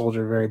Winter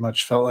Soldier very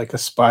much felt like a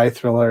spy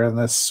thriller, and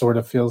this sort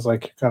of feels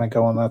like you're kind of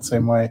going that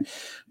same way.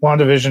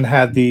 WandaVision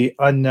had the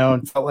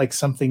unknown, felt like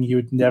something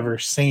you'd never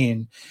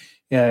seen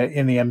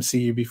in the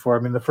MCU before. I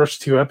mean, the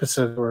first 2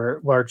 episodes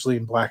were largely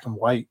in black and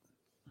white.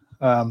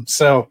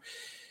 So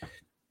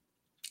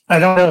I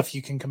don't know if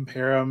you can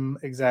compare them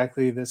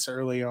exactly this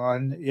early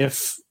on.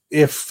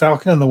 If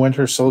Falcon and the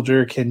Winter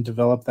Soldier can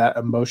develop that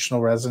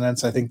emotional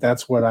resonance, I think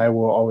that's what I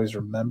will always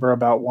remember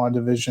about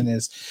WandaVision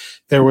is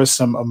there was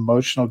some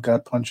emotional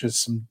gut punches,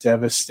 some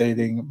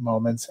devastating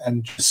moments,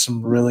 and just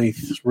some really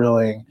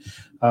thrilling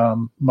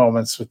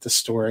moments with the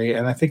story.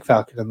 And I think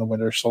Falcon and the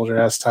Winter Soldier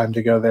has time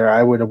to go there.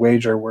 I would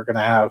wager we're going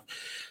to have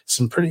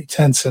some pretty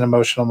tense and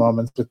emotional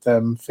moments with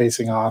them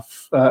facing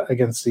off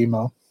against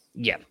Zemo.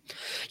 Yeah.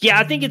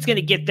 I think it's going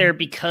to get there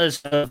because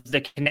of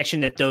the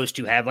connection that those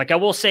two have. Like, I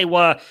will say,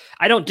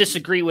 I don't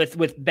disagree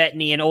with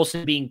Bettany and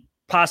Olsen being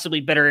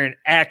possibly better in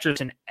actor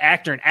and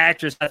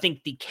actress. I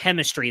think the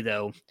chemistry,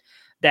 though,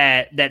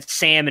 that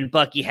Sam and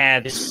Bucky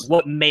have is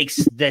what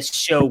makes this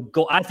show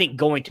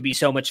going to be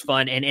so much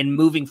fun, and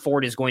moving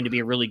forward is going to be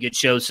a really good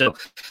show. So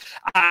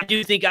I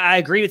do think I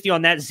agree with you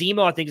on that.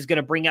 Zemo, I think, is going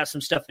to bring out some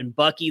stuff in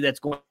Bucky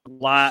that's going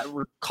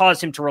to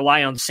cause him to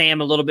rely on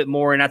Sam a little bit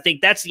more. And I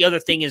think that's the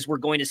other thing is we're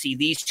going to see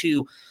these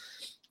two,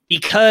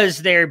 because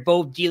they're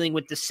both dealing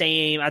with the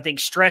same, I think,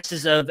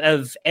 stresses of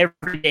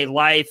everyday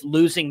life.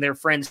 Losing their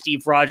friend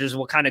Steve Rogers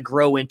will kind of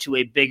grow into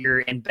a bigger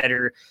and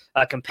better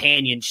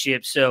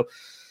companionship. So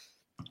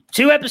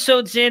 2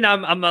 episodes in,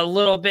 I'm a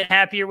little bit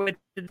happier with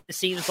it. It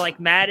seems like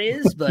Matt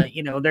is, but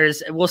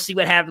we'll see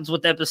what happens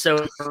with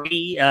episode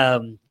 3.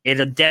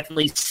 It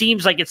definitely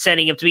seems like it's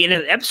setting up to be. And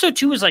episode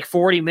 2 was like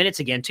 40 minutes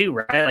again, too,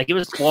 right? Like, it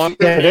was longer.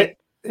 Yeah,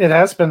 it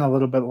has been a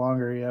little bit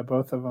longer. Yeah,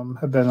 both of them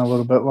have been a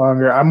little bit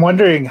longer. I'm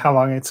wondering how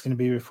long it's going to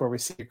be before we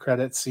see a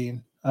credit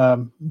scene,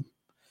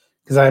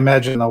 because I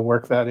imagine they'll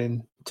work that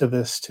into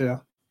this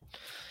too.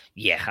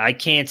 Yeah, I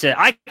can't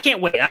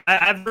wait.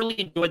 I've really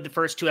enjoyed the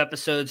first 2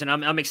 episodes, and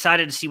I'm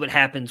excited to see what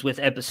happens with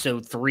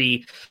episode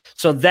 3.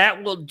 So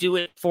that will do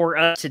it for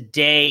us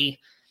today.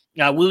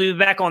 We'll be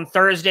back on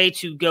Thursday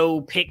to go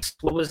pick.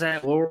 What was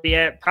that? Where were we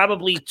at?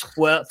 Probably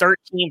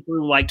 13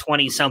 through like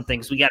 20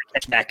 something. So we got to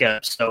catch back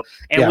up. So,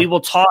 we will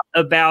talk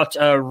about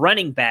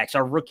running backs,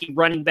 our rookie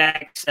running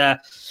backs.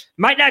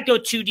 Might not go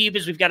too deep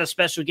as we've got a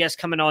special guest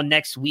coming on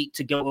next week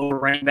to go over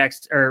running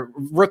backs or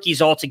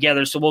rookies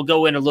altogether. So we'll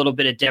go in a little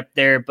bit of depth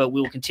there, but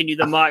we will continue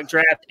the mock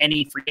draft.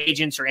 Any free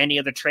agents or any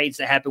other trades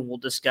that happen, we'll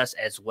discuss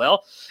as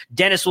well.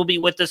 Dennis will be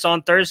with us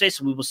on Thursday,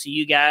 so we will see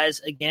you guys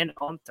again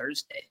on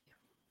Thursday.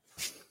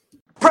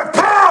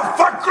 Prepare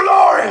for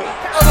glory!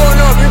 I don't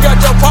know if you got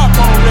your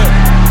popcorn ready.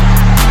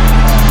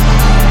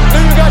 Do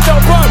you got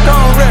your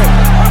popcorn ready?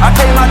 I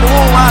came out the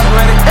womb, I was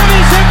ready. And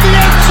he's hit the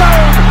end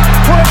zone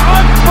for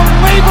an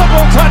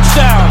unbelievable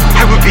touchdown.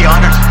 I would be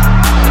honored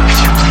if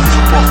you played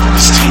football for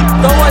this team.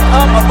 Throw it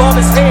up above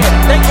his head.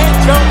 They can't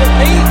jump with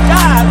me.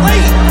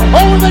 Golly!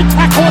 Oh, they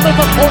tackle him at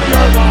the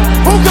 40-yard line.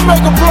 Who can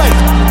make a play?